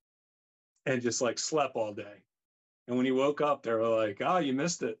drinking and just like slept all day. And when he woke up, they were like, "Oh, you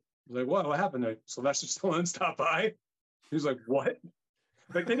missed it." He was like, What happened? Sylvester Stallone stopped by. He was like, "What?"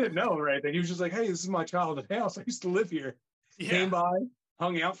 Like they didn't know or anything. He was just like, "Hey, this is my childhood house. I used to live here." Yeah. Came by,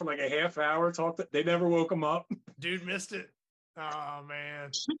 hung out for like a half hour, talked. They never woke him up. Dude missed it. Oh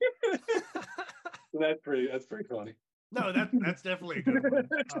man. That's pretty funny. No, that's definitely a good one.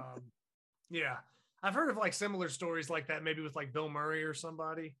 Yeah. I've heard of like similar stories like that, maybe with like Bill Murray or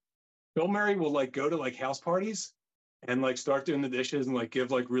somebody. Bill Murray will like go to like house parties and like start doing the dishes and like give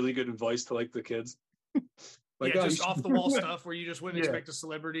like really good advice to like the kids. Like, yeah, just off the wall stuff where you just wouldn't expect a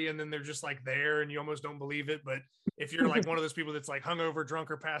celebrity and then they're just like there and you almost don't believe it. But if you're like one of those people that's like hungover, drunk,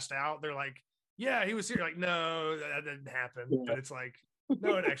 or passed out, they're like, "Yeah, he was here." Like, no, that didn't happen. Yeah. But it's like,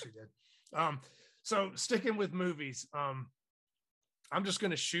 no, it actually did. So sticking with movies, I'm just going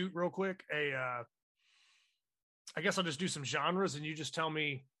to shoot real quick. I guess I'll just do some genres and you just tell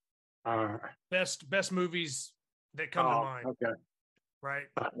me best movies that come to mind. Okay. Right.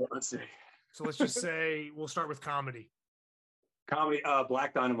 Let's see. So let's just say we'll start with comedy.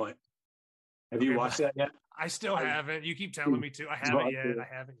 Black Dynamite. Have you watched that yet? I still haven't. You keep telling me to. I haven't yet.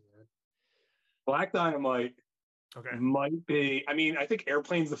 Black Dynamite might be. I mean, I think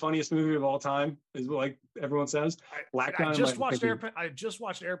Airplane's the funniest movie of all time, is like everyone says. I just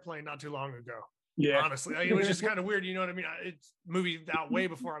watched Airplane not too long ago. Yeah, honestly, it was just kind of weird. You know what I mean? It's movie out way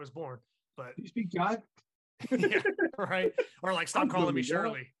before I was born. But you speak God. Yeah, right. Or like, Stop Calling Me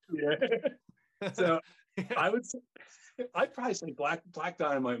Shirley. Yeah. So I'd probably say Black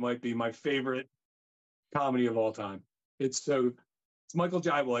Dynamite might be my favorite comedy of all time. It's Michael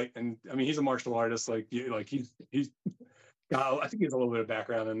Jai White, and I mean he's a martial artist. Like he's got, I think he has a little bit of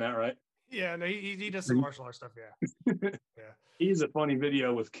background in that, right? Yeah, no, he does some martial arts stuff. Yeah, yeah. He's a funny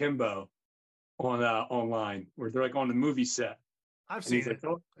video with Kimbo on online where they're like on the movie set. I've seen it.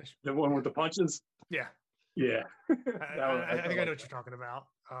 Like, the one with the punches. Yeah. Yeah. I think I know what you're talking about.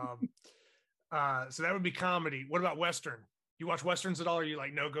 So that would be comedy. What about Western? You watch Westerns at all, or are you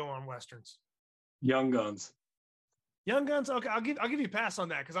like no go on Westerns? Young Guns. Young Guns. Okay, I'll give you a pass on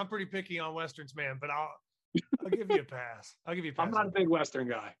that because I'm pretty picky on Westerns, man. But I'll give you a pass. I'm not a big Western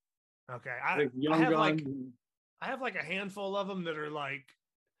guy. Okay. I have like a handful of them that are like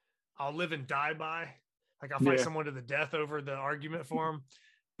I'll live and die by. Like I'll fight someone to the death over the argument for them.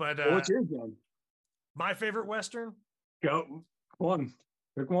 But what's your gun? My favorite Western? Go one.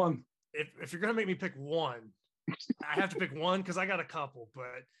 Pick one. If you're gonna make me pick one, I have to pick one because I got a couple.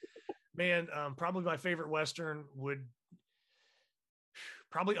 But man, probably my favorite Western would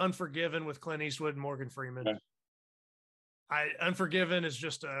probably Unforgiven with Clint Eastwood and Morgan Freeman. Okay. Unforgiven is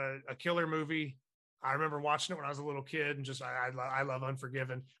just a killer movie. I remember watching it when I was a little kid, and just I love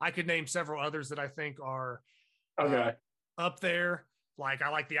Unforgiven. I could name several others that I think are Okay. Up there, like I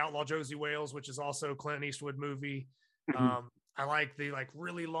like the Outlaw Josie Wales, which is also Clint Eastwood movie. Mhm. I like the like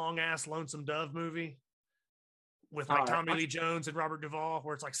really long ass Lonesome Dove movie with like Tommy Lee Jones and Robert Duvall,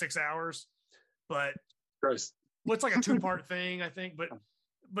 where it's like 6 hours. But Gross. well, it's like a 2-part thing, I think.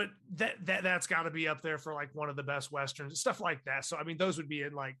 But that's got to be up there for like one of the best westerns, stuff like that. So I mean, those would be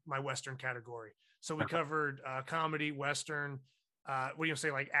in like my western category. So we covered comedy, western. What do you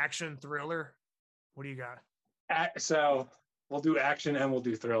say, like action, thriller? What do you got? So we'll do action and we'll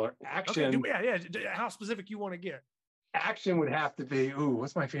do thriller. Action. Okay, yeah. How specific you want to get? Action would have to be. Ooh,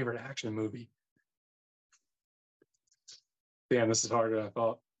 what's my favorite action movie? Damn, this is harder than I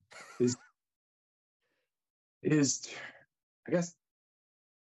thought. Is I guess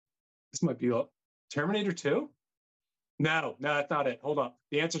this might be Terminator 2? No, that's not it. Hold on.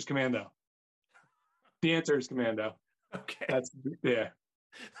 The answer is Commando. The answer is Commando. Okay. Yeah.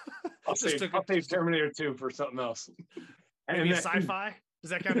 I'll save Terminator 2 for something else. Maybe a sci-fi?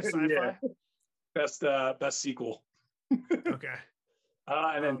 Does that count as sci-fi? Yeah. Best sequel. Okay.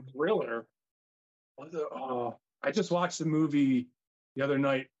 And then thriller. I just watched the movie the other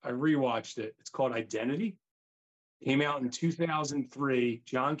night. I rewatched it. It's called Identity. Came out in 2003.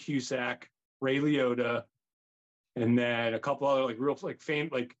 John Cusack, Ray Liotta, and then a couple other like real like fame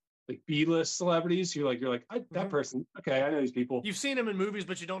like B-list celebrities. You're like that person. Okay, I know these people. You've seen them in movies,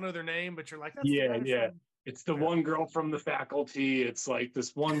 but you don't know their name. But you're like, that's yeah. It's the one girl from The Faculty. It's like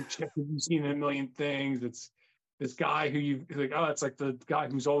this one chick who you've seen in a million things. It's this guy who you like. Oh, it's like the guy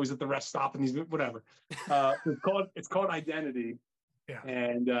who's always at the rest stop and he's whatever. It's called Identity. Yeah.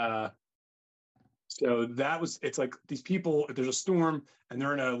 And so it's like these people. There's a storm and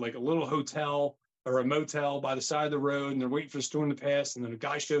they're in a little hotel or a motel by the side of the road, and they're waiting for the storm to pass. And then a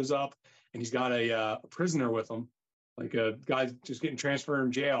guy shows up and he's got a prisoner with him, like a guy just getting transferred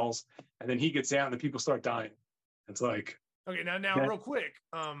in jails. And then he gets out and the people start dying. It's like, okay, now real quick,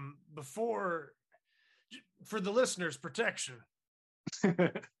 before, for the listeners' protection,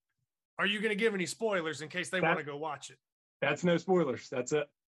 are you going to give any spoilers in case they want to go watch it? That's no spoilers. That's it.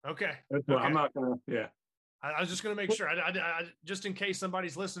 Okay. I'm not going to, yeah. I was just going to make sure, I just in case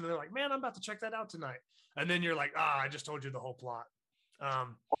somebody's listening, they're like, man, I'm about to check that out tonight. And then you're like, I just told you the whole plot.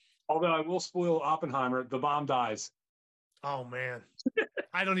 Although I will spoil Oppenheimer, the bomb dies. Oh, man.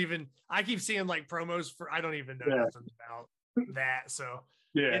 I keep seeing like promos for, I don't even know nothing about that. So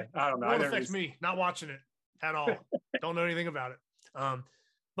yeah, I don't know. It affects me not watching it at all. Don't know anything about it.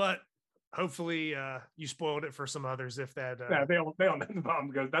 But hopefully you spoiled it for some others if that. Yeah, they don't know the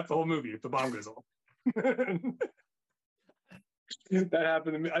bomb goes. That's the whole movie. If the bomb goes off. That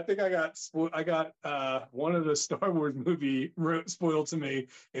happened to me. I think I got one of the Star Wars movie spoiled to me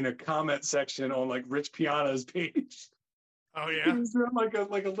in a comment section on like Rich Piana's page. Oh yeah, he's doing like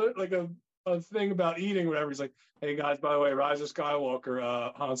a thing about eating, whatever. He's like, "Hey guys, by the way, Rise of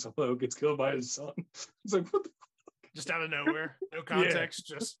Skywalker, Han Solo gets killed by his son." It's like, what the fuck? Just out of nowhere, no context,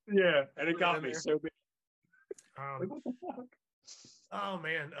 just and it got me so big. What the fuck? Oh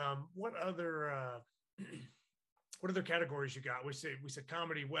man, what other categories you got? We said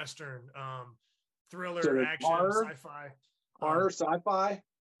comedy, western, thriller, so action, sci-fi. Horror, sci-fi.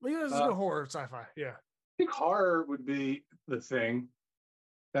 Well, yeah, this is a horror, sci-fi. Yeah. I think horror would be the thing.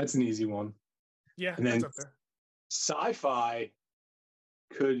 That's an easy one. Yeah, and then that's up there. Sci-fi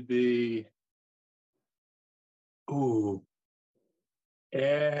could be. Ooh.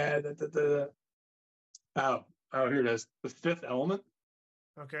 Yeah. Oh, here it is. The Fifth Element.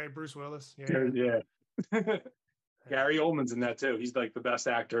 Okay, Bruce Willis. Yeah. Yeah. Gary Oldman's in that too. He's like the best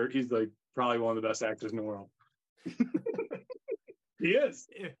actor. He's like probably one of the best actors in the world. He is.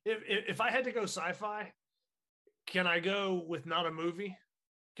 If I had to go sci-fi, can I go with not a movie?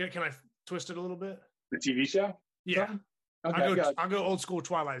 Can I twist it a little bit? The TV show? Yeah. Okay, I'll go old school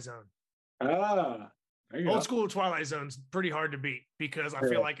Twilight Zone. Old school Twilight Zone's pretty hard to beat because I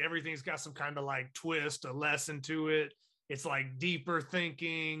feel like everything's got some kind of like twist, a lesson to it. It's like deeper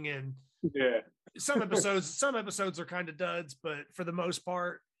thinking, and some episodes are kind of duds, but for the most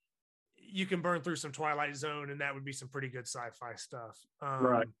part, you can burn through some Twilight Zone, and that would be some pretty good sci-fi stuff.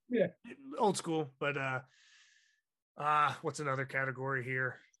 Right. Yeah. Old school, but what's another category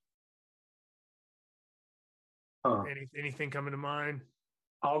here? Anything coming to mind?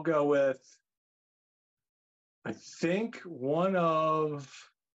 I'll go with, I think one of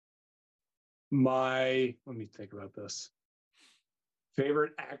my, let me think about this,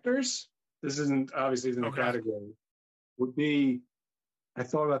 favorite actors. This isn't a category. Would be, I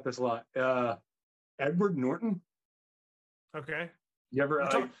thought about this a lot. Edward Norton. Okay. You ever?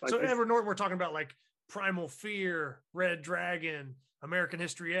 Edward Norton, we're talking about like Primal Fear, Red Dragon, American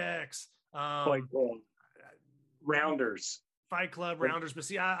History X. Rounders. Fight Club, Rounders. But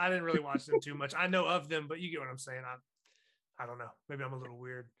see, I didn't really watch them too much. I know of them, but you get what I'm saying. I don't know. Maybe I'm a little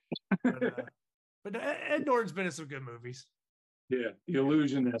weird. But Ed Norton's been in some good movies. Yeah, The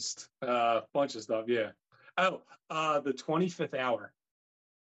Illusionist, bunch of stuff. Yeah. Oh, The 25th Hour.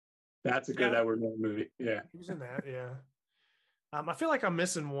 That's a good Edward Norton movie. Yeah, he was in that. Yeah. I feel like I'm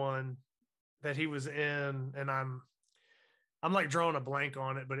missing one that he was in, and I'm like drawing a blank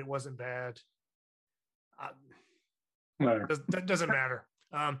on it, but it wasn't bad. That doesn't matter.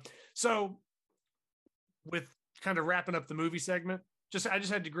 So with kind of wrapping up the movie segment, I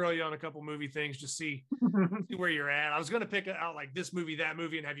just had to grill you on a couple movie things, just see where you're at. I was going to pick out like this movie, that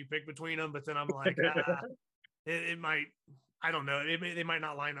movie, and have you pick between them, but then I'm like, it might, I don't know, they might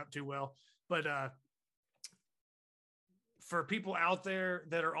not line up too well. But for people out there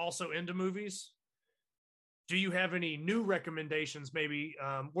that are also into movies, do you have any new recommendations? Maybe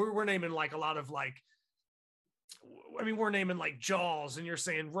we're naming like a lot of like, I mean, we're naming like Jaws, and you're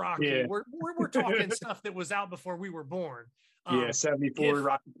saying Rocky. Yeah. We're talking stuff that was out before we were born. 74.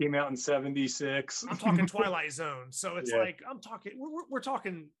 Rocky came out in 76. I'm talking Twilight Zone. So it's like we're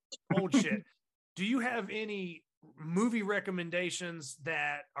talking old shit. Do you have any movie recommendations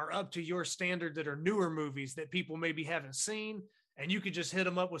that are up to your standard that are newer movies that people maybe haven't seen, and you could just hit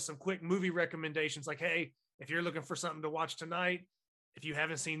them up with some quick movie recommendations? Like, hey, if you're looking for something to watch tonight, if you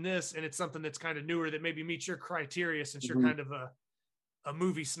haven't seen this and it's something that's kind of newer that maybe meets your criteria, since you're kind of a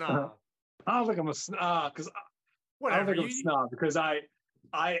movie snob. I don't think I'm a snob because I don't think I'm a snob because I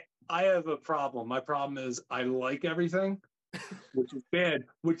have a problem. My problem is I like everything, which is bad.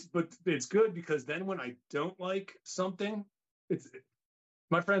 But it's good because then when I don't like something,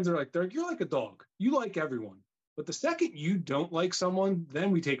 my friends are like, you're like a dog. You like everyone, but the second you don't like someone,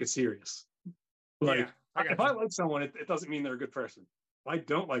 then we take it serious. Like if I like someone, it doesn't mean they're a good person. If I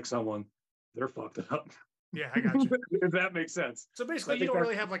don't like someone, they're fucked up. Yeah, I got you. If that makes sense. So basically, you don't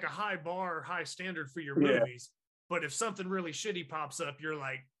really have like a high bar, high standard for your movies. But if something really shitty pops up, you're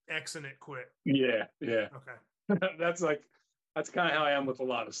like, Xing it, quit. Yeah. Okay. That's kind of how I am with a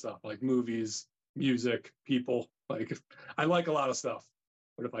lot of stuff, like movies, music, people. Like I like a lot of stuff,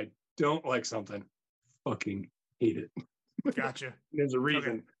 but if I don't like something, fucking hate it. Gotcha. There's a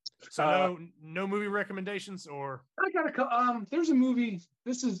reason. Okay. So no movie recommendations, or I got there's a movie.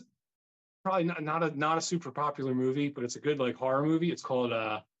 This is probably not a super popular movie, but it's a good like horror movie. It's called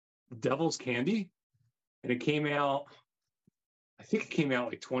Devil's Candy, and it came out. I think it came out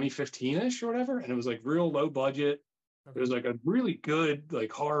like 2015ish or whatever, and it was like real low budget. Okay. It was like a really good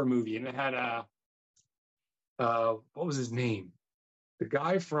like horror movie, and it had what was his name? The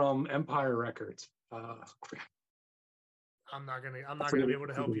guy from Empire Records. I'm not gonna be able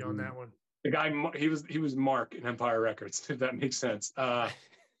to help you on that one. The guy, he was Mark in Empire Records, if that makes sense.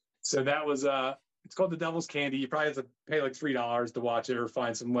 So that was it's called The Devil's Candy. You probably have to pay like $3 to watch it or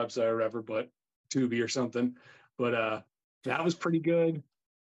find some website or whatever, but Tubi or something. But that was pretty good.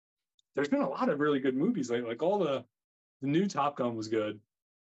 There's been a lot of really good movies. Like all the new Top Gun was good.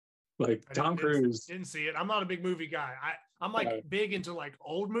 Like Tom Cruise. Didn't see it. I'm not a big movie guy. I'm like big into like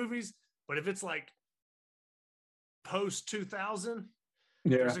old movies, but if it's like post 2000,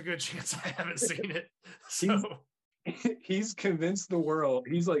 there's a good chance I haven't seen it. So he's convinced the world.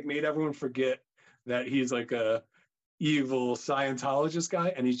 He's like made everyone forget that he's like a evil Scientologist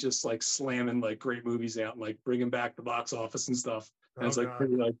guy, and he's just like slamming like great movies out and like bringing back the box office and stuff. And it's like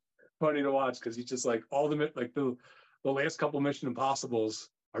pretty like funny to watch because he's just like all the like the last couple Mission Impossibles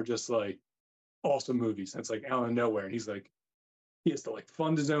are just like awesome movies. And it's like out of nowhere, and he's like he has to like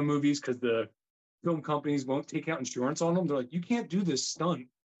fund his own movies because the film companies won't take out insurance on them. They're like, you can't do this stunt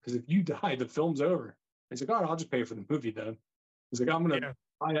because if you die, the film's over. And he's like, all right, I'll just pay for the movie then. He's like, I'm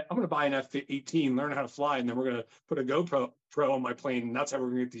gonna buy an F-18, learn how to fly, and then we're gonna put a GoPro on my plane, and that's how we're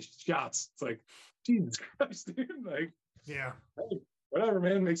gonna get these shots. It's like, Jesus Christ, dude. Like, hey, whatever,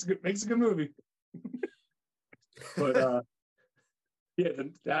 man. Makes a good movie. But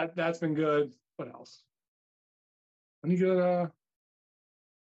that's been good. What else? Any good?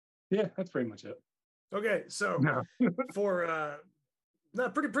 Yeah, that's pretty much it. Okay, so for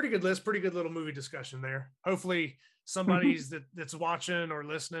pretty good list, pretty good little movie discussion there. Hopefully somebody's that's watching or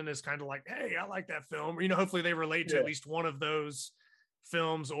listening is kind of like, hey, I like that film. Or, hopefully they relate to at least one of those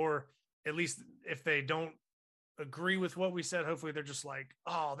films, or at least if they don't agree with what we said, hopefully they're just like,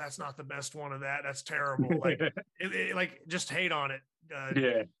 oh, that's not the best one of that. That's terrible. Like, like just hate on it.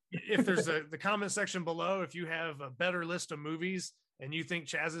 If there's the comment section below, if you have a better list of movies and you think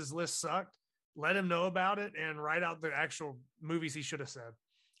Chaz's list sucked, let him know about it and write out the actual movies he should have said.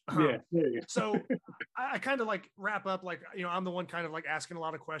 So I kind of like wrap up, like, I'm the one kind of like asking a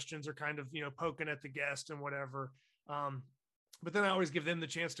lot of questions or kind of, poking at the guest and whatever. But then I always give them the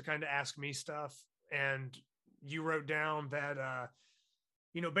chance to kind of ask me stuff. And you wrote down that,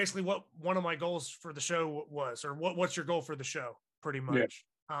 basically what one of my goals for the show was, or what's your goal for the show, pretty much.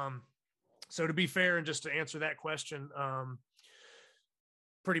 Yeah. So to be fair, and just to answer that question,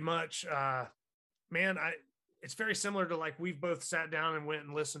 pretty much, man, it's very similar to like, we've both sat down and went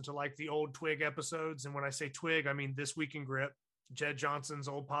and listened to like the old Twig episodes. And when I say Twig, I mean This Week in Grip, Jed Johnson's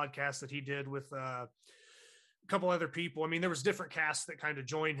old podcast that he did with a couple other people. I mean, there was different casts that kind of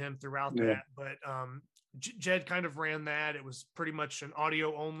joined him throughout that, but Jed kind of ran that. It was pretty much an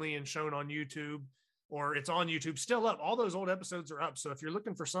audio only and shown on YouTube, or it's on YouTube, still up. All those old episodes are up. So if you're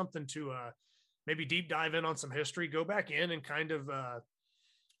looking for something to maybe deep dive in on some history, go back in and kind of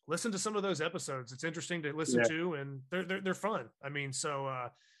listen to some of those episodes. It's interesting to listen to, and they're fun. I mean, so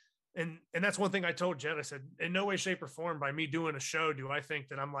and that's one thing I told Jed. I said, in no way, shape, or form by me doing a show do I think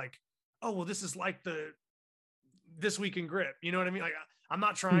that I'm like, oh, well, this is like This Week in Grip. You know what I mean? Like, I'm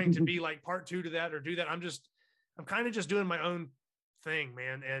not trying to be like part 2 to that or do that. I'm kind of just doing my own thing,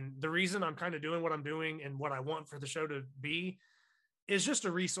 man. And the reason I'm kind of doing what I'm doing and what I want for the show to be is just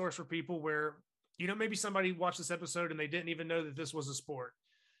a resource for people where, maybe somebody watched this episode and they didn't even know that this was a sport.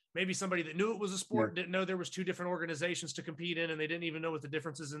 Maybe somebody that knew it was a sport didn't know there was 2 different organizations to compete in, and they didn't even know what the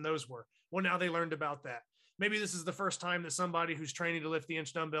differences in those were. Well, now they learned about that. Maybe this is the first time that somebody who's training to lift the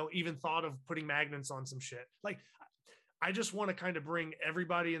inch dumbbell even thought of putting magnets on some shit. Like, I just want to kind of bring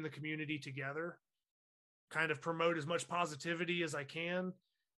everybody in the community together, kind of promote as much positivity as I can,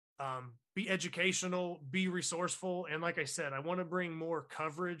 be educational, be resourceful. And like I said, I want to bring more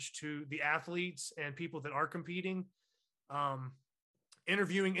coverage to the athletes and people that are competing,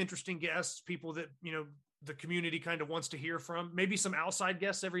 interviewing interesting guests, people that, the community kind of wants to hear from, maybe some outside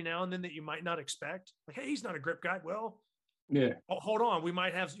guests every now and then that you might not expect. Like, hey, he's not a grip guy. Well, hold on. We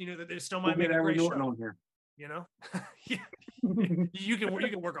might have, that it still might make a great show on here. Yeah, you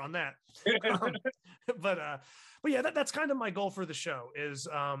can work on that. But yeah, that's kind of my goal for the show is,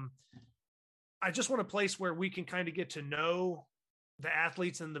 I just want a place where we can kind of get to know the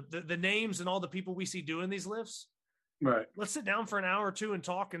athletes and the names and all the people we see doing these lifts. Right. Let's sit down for an hour or 2 and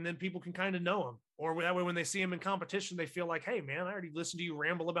talk, and then people can kind of know them. Or that way, when they see them in competition, they feel like, hey, man, I already listened to you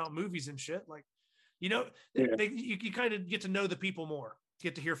ramble about movies and shit. Like, you kind of get to know the people more,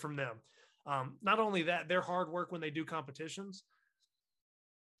 get to hear from them. Not only that, their hard work when they do competitions.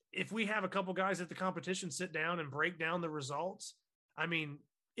 If we have a couple guys at the competition sit down and break down the results, I mean,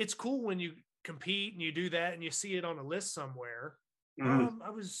 it's cool when you compete and you do that and you see it on a list somewhere. I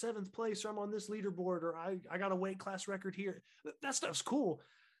was 7th place, or I'm on this leaderboard, or I got a weight class record here. That stuff's cool.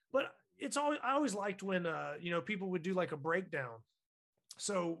 But I always liked when, people would do like a breakdown.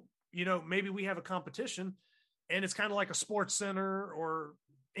 So, maybe we have a competition and it's kind of like a Sports Center or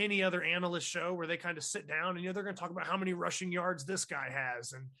any other analyst show where they kind of sit down and, they're going to talk about how many rushing yards this guy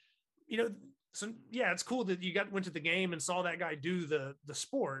has. And, so yeah, it's cool that you went to the game and saw that guy do the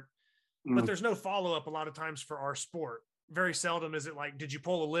sport, but there's no follow-up a lot of times for our sport. Very seldom is it like, did you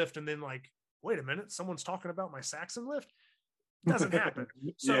pull a lift? And then like, wait a minute, someone's talking about my Saxon lift. Doesn't happen.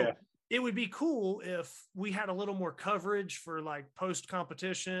 So it would be cool if we had a little more coverage for like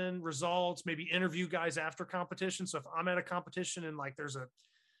post-competition results, maybe interview guys after competition. So if I'm at a competition and like there's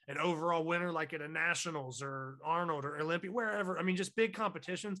an overall winner, like at a nationals or Arnold or Olympia, wherever, I mean, just big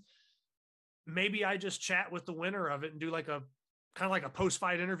competitions, maybe I just chat with the winner of it and do like a kind of like a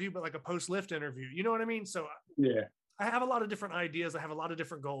post-fight interview, but like a post-lift interview. You know what I mean? So yeah, I have a lot of different ideas. I have a lot of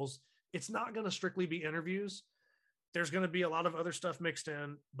different goals. It's not going to strictly be interviews. There's going to be a lot of other stuff mixed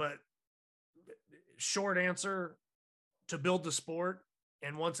in, but short answer, to build the sport.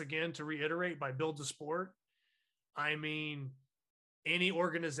 And once again, to reiterate, by build the sport, I mean, any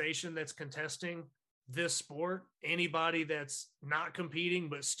organization that's contesting this sport, anybody that's not competing,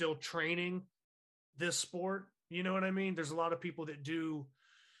 but still training this sport, you know what I mean? There's a lot of people that do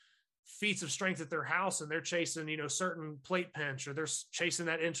feats of strength at their house and they're chasing, certain plate pinch, or they're chasing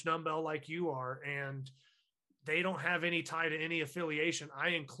that inch dumbbell like you are, and they don't have any tie to any affiliation. I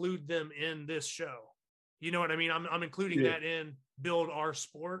include them in this show. You know what I mean? I'm including that in build our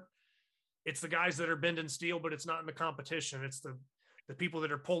sport. It's the guys that are bending steel, but it's not in the competition. It's the people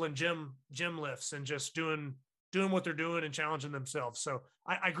that are pulling gym lifts and just doing what they're doing and challenging themselves. So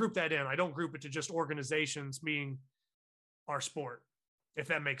I group that in. I don't group it to just organizations being our sport, if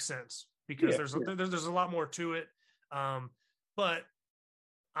that makes sense, because there's a lot more to it. But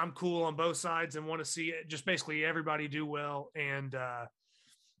I'm cool on both sides and want to see it, just basically everybody do well. And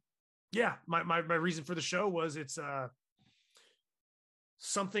my reason for the show was it's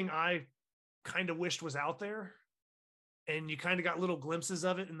something I kind of wished was out there. And you kind of got little glimpses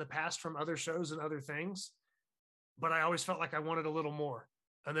of it in the past from other shows and other things. But I always felt like I wanted a little more.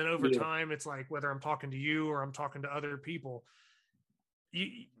 And then over time, it's like, whether I'm talking to you or I'm talking to other people,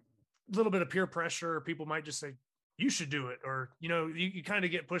 a little bit of peer pressure, people might just say, you should do it. Or, you kind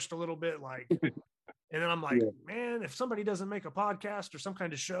of get pushed a little bit, like, and then I'm like, man, if somebody doesn't make a podcast or some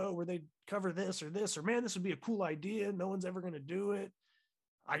kind of show where they cover this, or man, this would be a cool idea. No one's ever going to do it.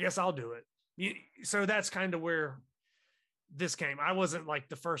 I guess I'll do it. So that's kind of where this came. I wasn't like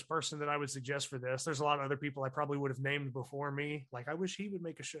the first person that I would suggest for this. There's a lot of other people I probably would have named before me. Like, I wish he would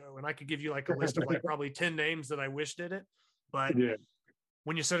make a show, and I could give you like a list of like probably 10 names that I wish did it. But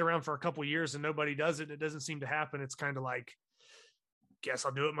when you sit around for a couple of years and nobody does it, it doesn't seem to happen. It's kind of like, guess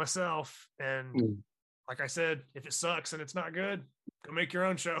I'll do it myself. And like I said, if it sucks and it's not good, go make your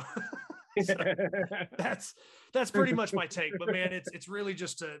own show. So that's pretty much my take. But man, it's really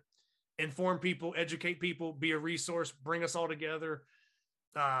just to inform people, educate people, be a resource, bring us all together,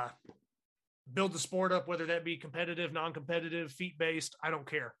 build the sport up, whether that be competitive, non-competitive, feat-based, I don't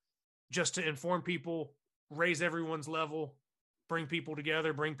care. Just to inform people, raise everyone's level, bring people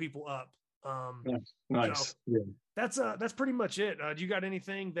together, bring people up. Nice. So that's pretty much it. Do you got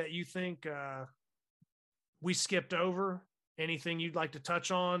anything that you think we skipped over? Anything you'd like to touch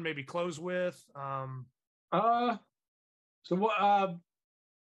on, maybe close with? So what,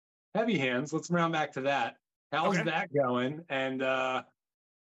 heavy hands, let's round back to that. How's that going? And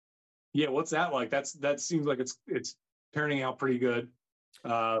what's that like? That seems like it's turning out pretty good.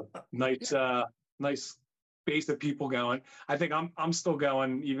 Nice base of people going. I think I'm still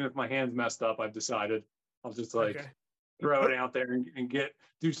going, even if my hand's messed up. I've decided I'll just throw it out there and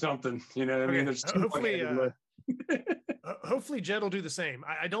do something. You know what I mean? There's hopefully Jed will do the same.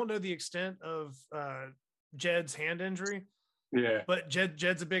 I don't know the extent of Jed's hand injury. Yeah, but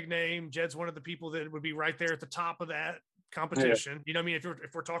Jed's a big name. Jed's one of the people that would be right there at the top of that competition. Yeah. You know what I mean?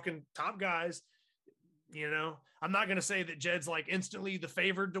 If we're talking top guys, I'm not going to say that Jed's like instantly the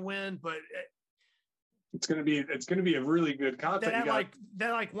favored to win, but it's going to be a really good contest.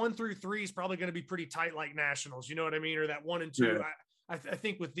 That 1 through 3 is probably going to be pretty tight, like nationals. You know what I mean? Or that 1 and 2. Yeah. I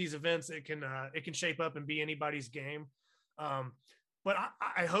think with these events, it can shape up and be anybody's game. But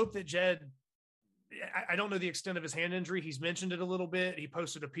I hope that Jed. I don't know the extent of his hand injury. He's mentioned it a little bit. He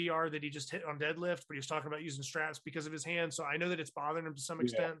posted a PR that he just hit on deadlift, but he was talking about using straps because of his hand. So I know that it's bothering him to some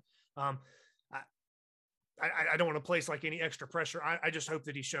extent. I don't want to place like any extra pressure. I just hope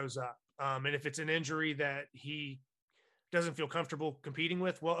that he shows up. And if it's an injury that he doesn't feel comfortable competing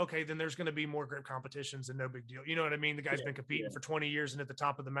with, well, okay, then there's going to be more grip competitions and no big deal. You know what I mean? The guy's been competing for 20 years and at the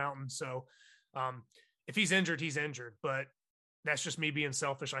top of the mountain. So if he's injured, he's injured, but that's just me being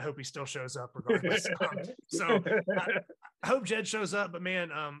selfish. I hope he still shows up regardless. So I hope Jed shows up, but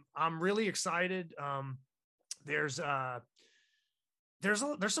man, I'm really excited. There's some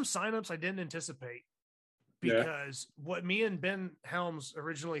signups I didn't anticipate because what me and Ben Helms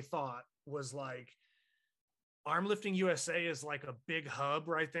originally thought was like Armlifting USA is like a big hub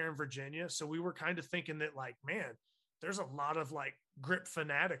right there in Virginia. So we were kind of thinking that like, man, there's a lot of like grip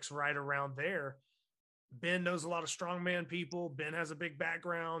fanatics right around there. Ben knows a lot of strongman people. Ben has a big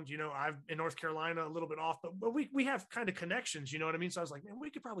background. I've in North Carolina a little bit off, but we have kind of connections, you know what I mean? So I was like, man, we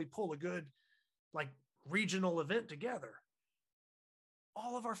could probably pull a good like regional event together.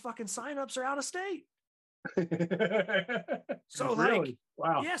 All of our fucking signups are out of state. So really? Like,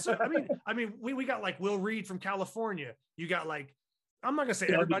 wow. Yeah. So I mean, we got like Will Reed from California. You got like, I'm not gonna say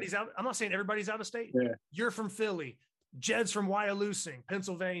everybody's out. I'm not saying everybody's out of state. Yeah. You're from Philly. Jed's from Wyalusing,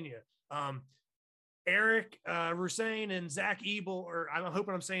 Pennsylvania. Eric Rusain and Zach Ebel, or I'm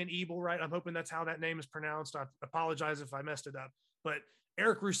hoping I'm saying Ebel right. I'm hoping that's how that name is pronounced. I apologize if I messed it up. But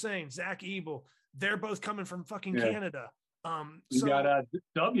Eric Rusain, Zach Ebel, they're both coming from fucking Canada. You got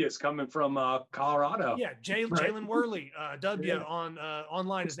W's coming from Colorado. Yeah, Jalen Worley, W on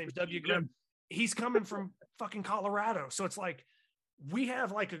online. His name's W. Grip. He's coming from fucking Colorado. So it's like we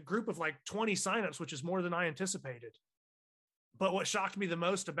have like a group of like 20 signups, which is more than I anticipated. But what shocked me the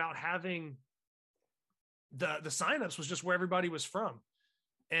most about having the signups was just where everybody was from.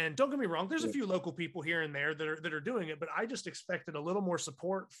 And don't get me wrong, there's a few local people here and there that are doing it, but I just expected a little more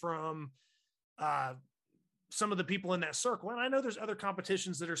support from some of the people in that circle. And I know there's other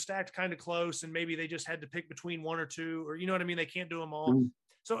competitions that are stacked kind of close, and maybe they just had to pick between 1 or 2, or you know what I mean? They can't do them all.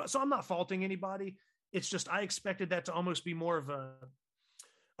 Mm-hmm. So I'm not faulting anybody. It's just, I expected that to almost be more of a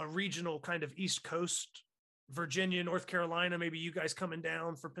regional kind of East Coast, Virginia, North Carolina, maybe you guys coming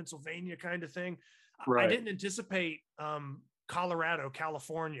down for Pennsylvania kind of thing. Right. I didn't anticipate Colorado,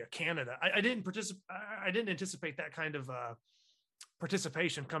 California, Canada. I didn't anticipate that kind of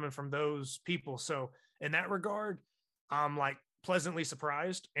participation coming from those people. So in that regard, I'm like pleasantly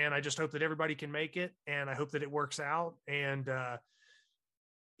surprised, and I just hope that everybody can make it, and I hope that it works out. And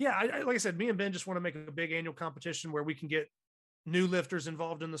yeah, I like I said, me and Ben just want to make a big annual competition where we can get new lifters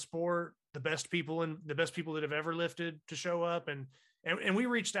involved in the sport, the best people that have ever lifted to show up. And we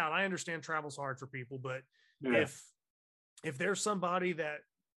reached out. I understand travel's hard for people, but Yeah. if there's somebody that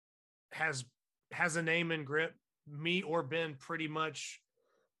has a name in grip, me or Ben pretty much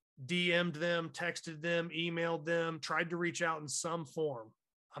DM'd them, texted them, emailed them, tried to reach out in some form.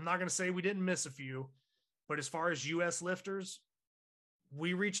 I'm not going to say we didn't miss a few, but as far as US lifters,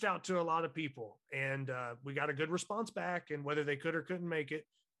 we reached out to a lot of people, and we got a good response back. And whether they could or couldn't make it,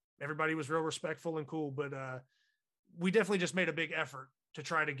 everybody was real respectful and cool. But we definitely just made a big effort to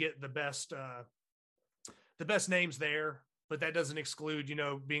try to get the best names there. But that doesn't exclude,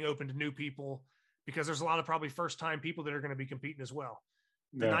 being open to new people, because there's a lot of probably first time people that are going to be competing as well.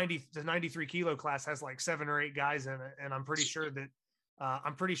 The 93 kilo class has like 7 or 8 guys in it, and I'm pretty sure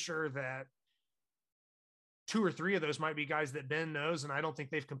that 2 or 3 of those might be guys that Ben knows, and I don't think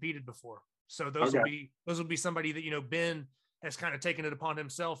they've competed befose So those will be somebody that, Ben has kind of taken it upon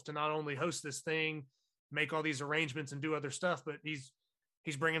himself to not only host this thing, make all these arrangements and do other stuff, but he's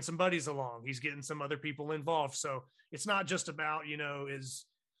bringing some buddies along. He's getting some other people involved. So it's not just about, is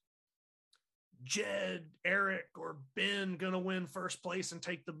Jed, Eric, or Ben going to win first place and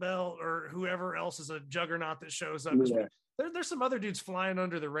take the belt, or whoever else is a juggernaut that shows up. Yeah. There's some other dudes flying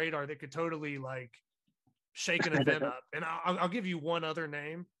under the radar that could totally like shake an event up. And I'll give you one other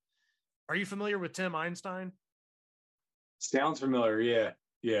name. Are you familiar with Tim Einstein? Sounds familiar.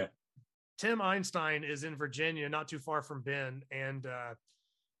 Yeah. Tim Einstein is in Virginia, not too far from Ben. And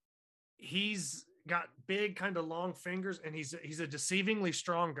he's got big kind of long fingers, and he's a deceivingly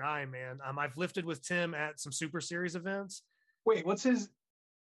strong guy, man. I've lifted with Tim at some Super Series events. Wait,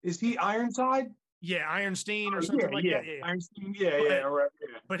 is he Ironside? Yeah, Ironstein or something like that. Yeah. Ironstein, yeah.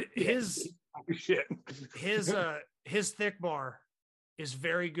 But his thick bar is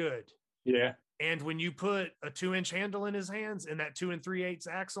very good. Yeah. And when you put a 2-inch handle in his hands and that 2 3/8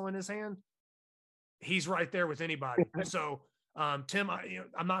 axle in his hand, he's right there with anybody. So Tim,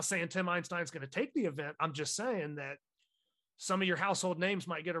 I'm not saying Tim Einstein's going to take the event. I'm just saying that some of your household names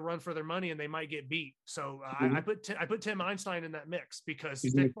might get a run for their money and they might get beat. So I put Tim Einstein in that mix because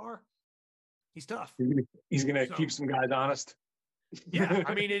thick bar, he's tough. He's going to keep some guys honest. Yeah,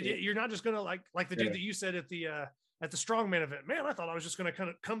 I mean, you're not just going to like the dude that you said at the strongman event. Man, I thought I was just going to kind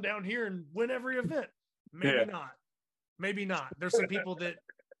of come down here and win every event. Maybe not. There's some people that,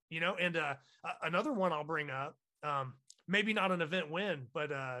 and another one I'll bring up. Maybe not an event win,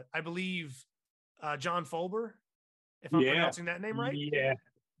 but I believe John Folber, if I'm pronouncing that name right. Yeah.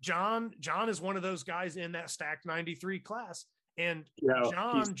 John is one of those guys in that stacked 93 class. And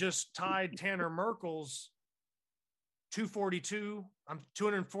John just tied Tanner Merkel's 242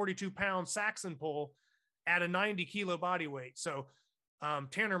 pound Saxon pull at a 90 kilo body weight. So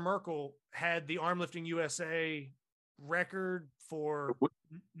Tanner Merkel had the Armlifting USA record for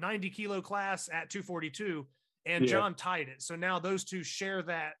 90 kilo class at 242, and John tied it. So now those two share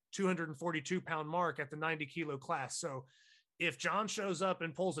that 242 pound mark at the 90 kilo class. So if John shows up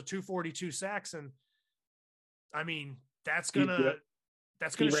and pulls a 242 Saxon, I mean, that's gonna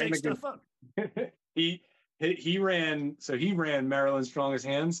shake stuff up. He ran Maryland's Strongest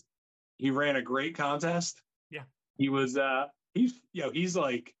Hands. He ran a great contest. Yeah. He was he's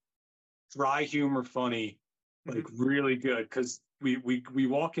like dry humor funny, like really good. Cause we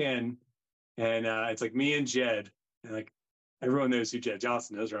walk in and it's like me and Jed, and like everyone knows who Jed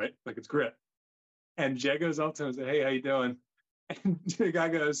Johnson is, right? Like it's Grip. And Jed goes up to him and says, "Hey, how you doing?" And the guy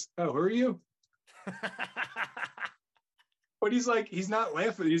goes, "Oh, who are you?" But he's not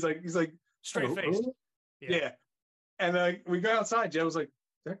laughing. He's like straight faced. Yeah. And we go outside. Jed was like,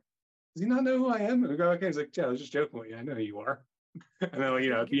 "Does he not know who I am?" And we go, "Okay." He's like, "Jed, I was just joking with you. I know who you are." And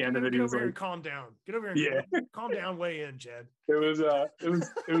then at the end of it, he was like, "Calm down. Get over here. And calm down. Weigh in, Jed." It was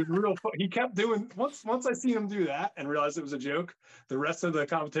real fun. He kept doing once I seen him do that and realized it was a joke. The rest of the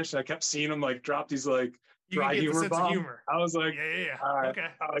competition, I kept seeing him like drop these like dry humor bombs. I was like, yeah. All right, okay,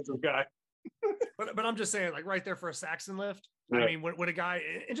 I like this guy. But I'm just saying, like right there for a Saxon lift. Yeah. I mean, when a guy,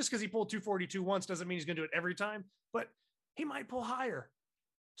 and just because he pulled 242 once doesn't mean he's going to do it every time, but he might pull higher.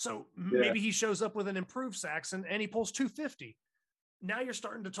 So maybe he shows up with an improved Saxon and he pulls 250. Now you're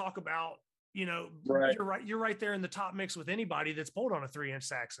starting to talk about, right. You're right there in the top mix with anybody that's pulled on a 3-inch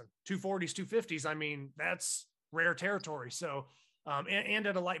Saxon. 240s, 250s. I mean, that's rare territory. So, and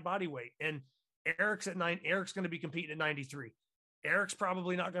at a light body weight. And Eric's at 9. Eric's going to be competing at 93. Eric's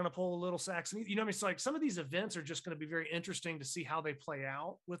probably not going to pull a little Saxon. You know what I mean? It's like some of these events are just going to be very interesting to see how they play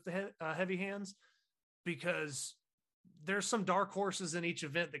out with the heavy hands, because there's some dark horses in each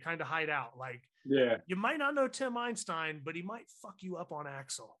event that kind of hide out. Like, you might not know Tim Einstein, but he might fuck you up on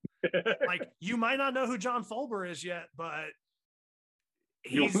Axel. Like, you might not know who John Fulber is yet, but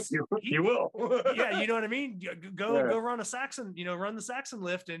you will. Yeah, you know what I mean? Go run a Saxon, run the Saxon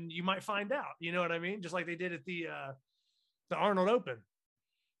lift, and you might find out. You know what I mean? Just like they did at the Arnold Open.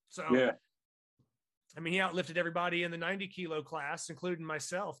 So yeah. I mean, he outlifted everybody in the 90 kilo class, including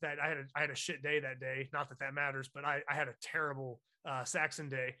myself. That I had a shit day that day. Not that that matters, but I had a terrible Saxon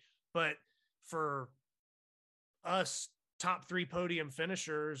day. But for us top 3 podium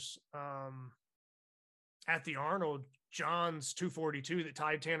finishers at the Arnold, John's 242 that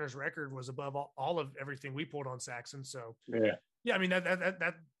tied Tanner's record was above all of everything we pulled on Saxon. So yeah, I mean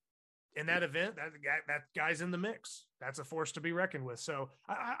that in that event, that guy's in the mix. That's a force to be reckoned with. So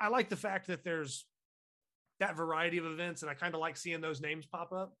I like the fact that there's that variety of events, and I kind of like seeing those names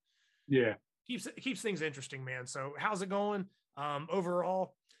pop up. Yeah, keeps things interesting, man. So how's it going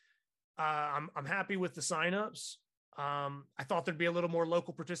overall? I'm happy with the signups. I thought there'd be a little more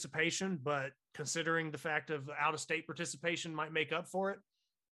local participation, but considering the fact of out of state participation might make up for it,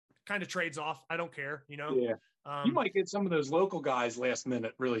 kind of trades off. I don't care, Yeah. You might get some of those local guys last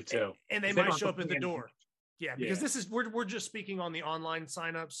minute, really, too. And they might show up at the door. Yeah, because this is we're just speaking on the online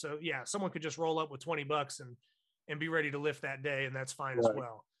signups. So yeah, someone could just roll up with $20 and be ready to lift that day, and that's fine as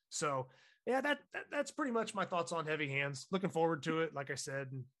well. So yeah, that's pretty much my thoughts on heavy hands. Looking forward to it, like I said.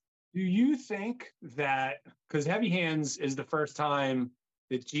 Do you think that, because heavy hands is the first time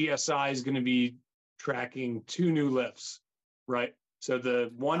that GSI is going to be tracking 2 new lifts, right? So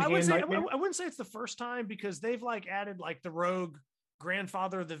the I wouldn't say it's the first time, because they've like added like the Rogue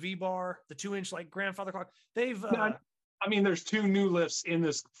grandfather of the V-bar, the 2-inch like grandfather clock. They've I mean, there's 2 new lifts in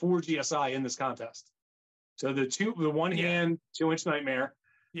this for GSI in this contest. So the one hand 2-inch nightmare,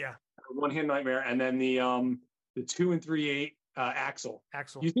 one hand nightmare, and then the 2 and 3/8 axle.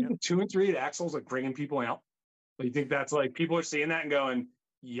 You think the 2 and 3/8 axle is like bringing people out? You think that's like people are seeing that and going,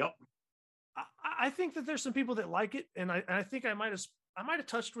 "Yep." I think that there's some people that like it, and I think I might have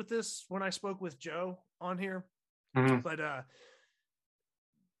touched with this when I spoke with Joe on here, but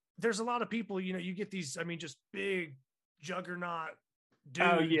there's a lot of people, you get these, I mean, just big juggernaut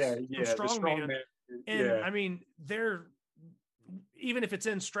dudes, strongman, and I mean, they're, even if it's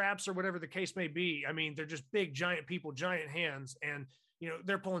in straps or whatever the case may be, I mean, they're just big, giant people, giant hands, and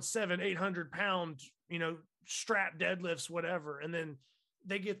they're pulling 700-800 pound, strap deadlifts, whatever, and then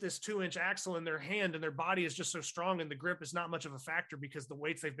they get this 2-inch axle in their hand, and their body is just so strong, and the grip is not much of a factor because the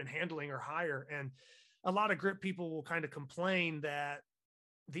weights they've been handling are higher. And a lot of grip people will kind of complain that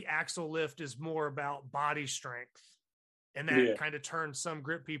the axle lift is more about body strength, and that kind of turns some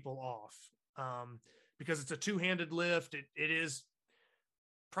grip people off because it's a 2-handed lift. It is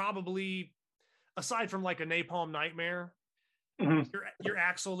probably, aside from like a napalm nightmare, your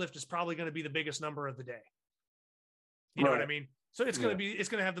axle lift is probably going to be the biggest number of the day. You know what I mean? So it's going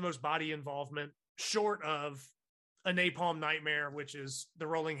to have the most body involvement, short of a napalm nightmare, which is the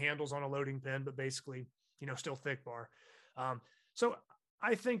rolling handles on a loading pin, but basically, still thick bar. So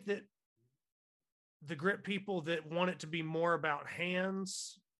I think that the grip people that want it to be more about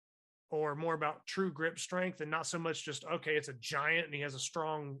hands or more about true grip strength and not so much just, okay, it's a giant and he has a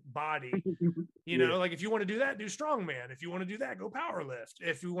strong body, like if you want to do that, do strongman. If you want to do that, go power lift.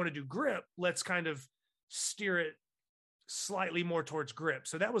 If you want to do grip, let's kind of steer it slightly more towards grip.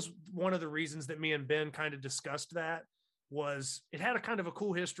 So that was one of the reasons that me and Ben kind of discussed that, was it had a kind of a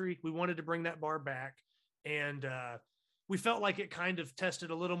cool history. We wanted to bring that bar back, and we felt like it kind of tested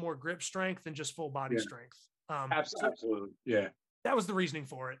a little more grip strength than just full body strength. Absolutely. Yeah. That was the reasoning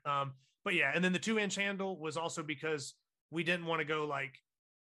for it. But yeah. And then the 2-inch handle was also because we didn't want to go like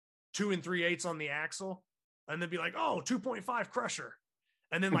 2 3/8 on the axle and then be like, 2.5 crusher.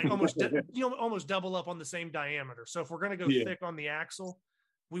 And then like almost double up on the same diameter. So if we're going to go thick on the axle,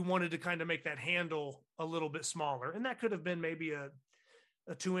 we wanted to kind of make that handle a little bit smaller. And that could have been maybe a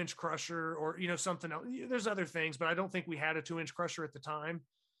 2-inch crusher or, something else. There's other things, but I don't think we had a 2-inch crusher at the time.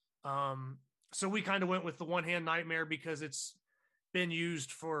 So we kind of went with the 1-hand nightmare because it's been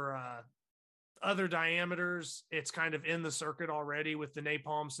used for other diameters. It's kind of in the circuit already with the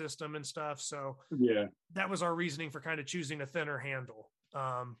napalm system and stuff. So that was our reasoning for kind of choosing a thinner handle.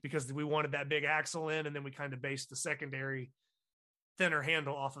 Because we wanted that big axle in, and then we kind of based the secondary thinner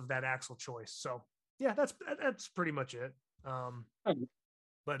handle off of that axle choice. So yeah, that's pretty much it.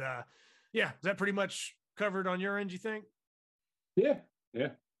 But is that pretty much covered on your end, you think? Yeah.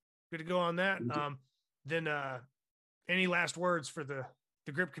 Good to go on that. Then Any last words for the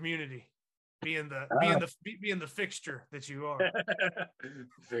grip community, being the fixture that you are?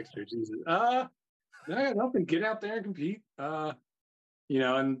 Fixture, Jesus. I got nothing. Get out there and compete. And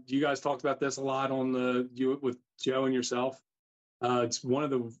you guys talked about this a lot on with Joe and yourself. It's one of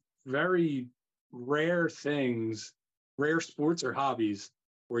the very rare sports or hobbies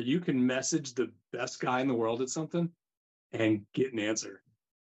where you can message the best guy in the world at something and get an answer.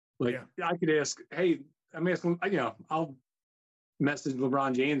 Like I could ask, hey, I'm asking, I'll message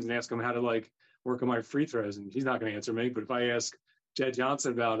LeBron James and ask him how to work on my free throws, and he's not going to answer me. But if I ask Jed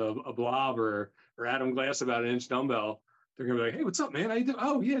Johnson about a blob or Adam Glass about an inch dumbbell, they're going to be like, hey, what's up, man? How you doing?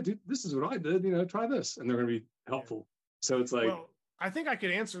 Oh yeah, dude, this is what I did. Try this, and they're going to be helpful. So it's like, well, I think I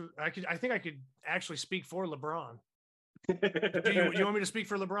could answer. I think I could actually speak for LeBron. Do you want me to speak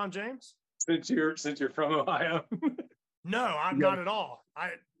for LeBron James? Since you're from Ohio. No, I'm not at all.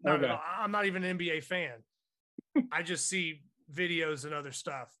 Not at all. I'm not even an NBA fan. I just see videos and other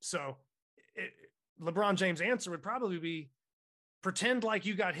stuff. So LeBron James' answer would probably be pretend like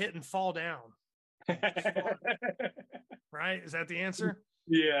you got hit and fall down. Right? Is that the answer?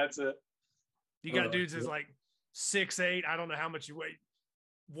 Yeah, that's it. You got dudes that's like 6'8". I don't know how much you weigh,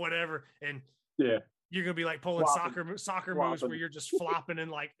 whatever. And yeah, you're going to be like pulling soccer moves where you're just flopping and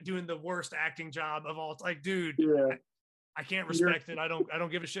like doing the worst acting job of all. Like, dude, yeah. I can't respect it. I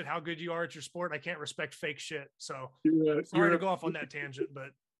don't give a shit how good you are at your sport. I can't respect fake shit. So sorry to go off on that tangent, but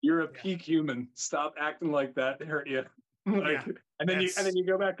you're a peak human. Stop acting like that. They hurt you. And then you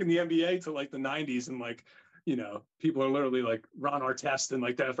go back in the NBA to like the 90s and people are literally like Ron Artest and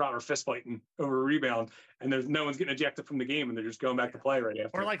like Dennis Rodman fist fighting over a rebound, and there's no one's getting ejected from the game, and they're just going back to play right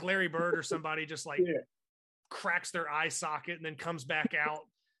after. Or like Larry Bird or somebody just cracks their eye socket and then comes back out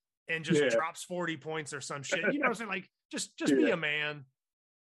and just drops 40 points or some shit. You know what I'm saying? Like just be a man.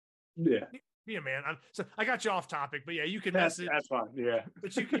 Yeah. Be a man. So I got you off topic, but you can message. That's fine. Yeah.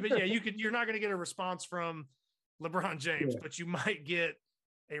 You're not going to get a response from LeBron James, but you might get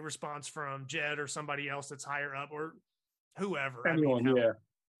a response from Jed or somebody else that's higher up or whoever. Anyone,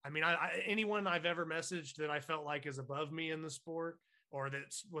 anyone I've ever messaged that I felt like is above me in the sport or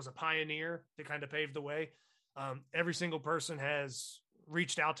that was a pioneer that kind of paved the way. Every single person has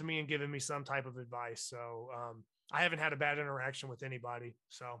reached out to me and given me some type of advice. So I haven't had a bad interaction with anybody.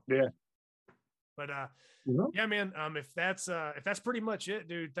 So but man, if that's pretty much it,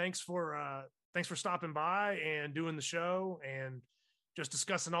 dude, thanks for stopping by and doing the show and just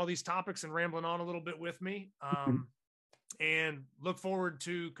discussing all these topics and rambling on a little bit with me. And look forward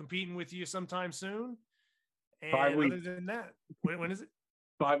to competing with you sometime soon. And 5 weeks. Other than that, when is it?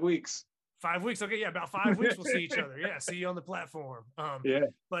 5 weeks. 5 weeks. Okay. Yeah. About 5 weeks. We'll see each other. Yeah. See you on the platform.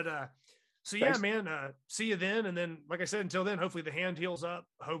 But, so yeah, man, see you then. And then, like I said, until then, hopefully the hand heals up.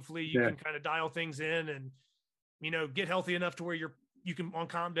 Hopefully you can kind of dial things in and, get healthy enough to where you can on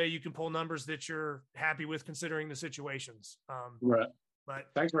comp day, you can pull numbers that you're happy with considering the situations. Right. But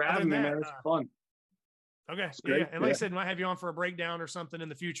thanks for having me, man. It's fun. Okay. Yeah. And like I said, I might have you on for a breakdown or something in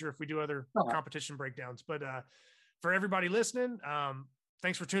the future if we do other competition breakdowns. But for everybody listening,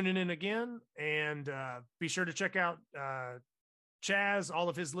 thanks for tuning in again. And be sure to check out Chaz, all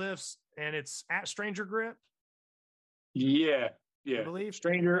of his lifts, and it's at Stranger Grip. Yeah. I believe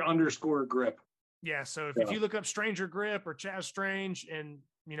Stranger_grip. Yeah. So if you look up Stranger Grip or Chaz Strange and,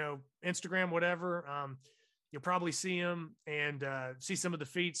 Instagram, whatever, you'll probably see him and see some of the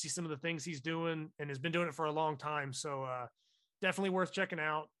feats, see some of the things he's doing and has been doing it for a long time. So definitely worth checking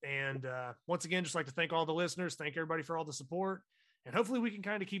out. And once again, just like to thank all the listeners. Thank everybody for all the support. And hopefully we can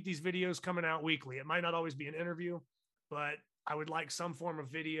kind of keep these videos coming out weekly. It might not always be an interview, but I would like some form of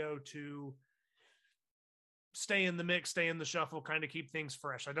video to stay in the mix, stay in the shuffle, kind of keep things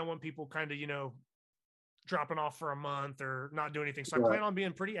fresh. I don't want people kind of, dropping off for a month or not doing anything. So I plan on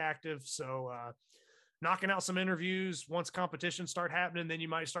being pretty active. So knocking out some interviews. Once competitions start happening, then you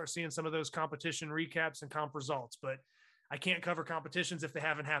might start seeing some of those competition recaps and comp results, but I can't cover competitions if they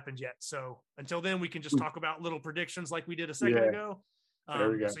haven't happened yet. So until then we can just talk about little predictions like we did a second ago.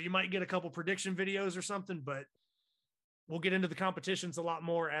 So you might get a couple prediction videos or something, but we'll get into the competitions a lot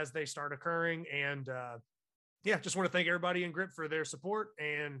more as they start occurring. And just want to thank everybody in Grip for their support,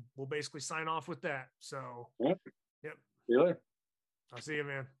 and we'll basically sign off with that. So, Yep. See you later. I'll see you,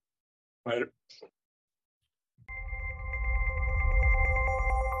 man. Later.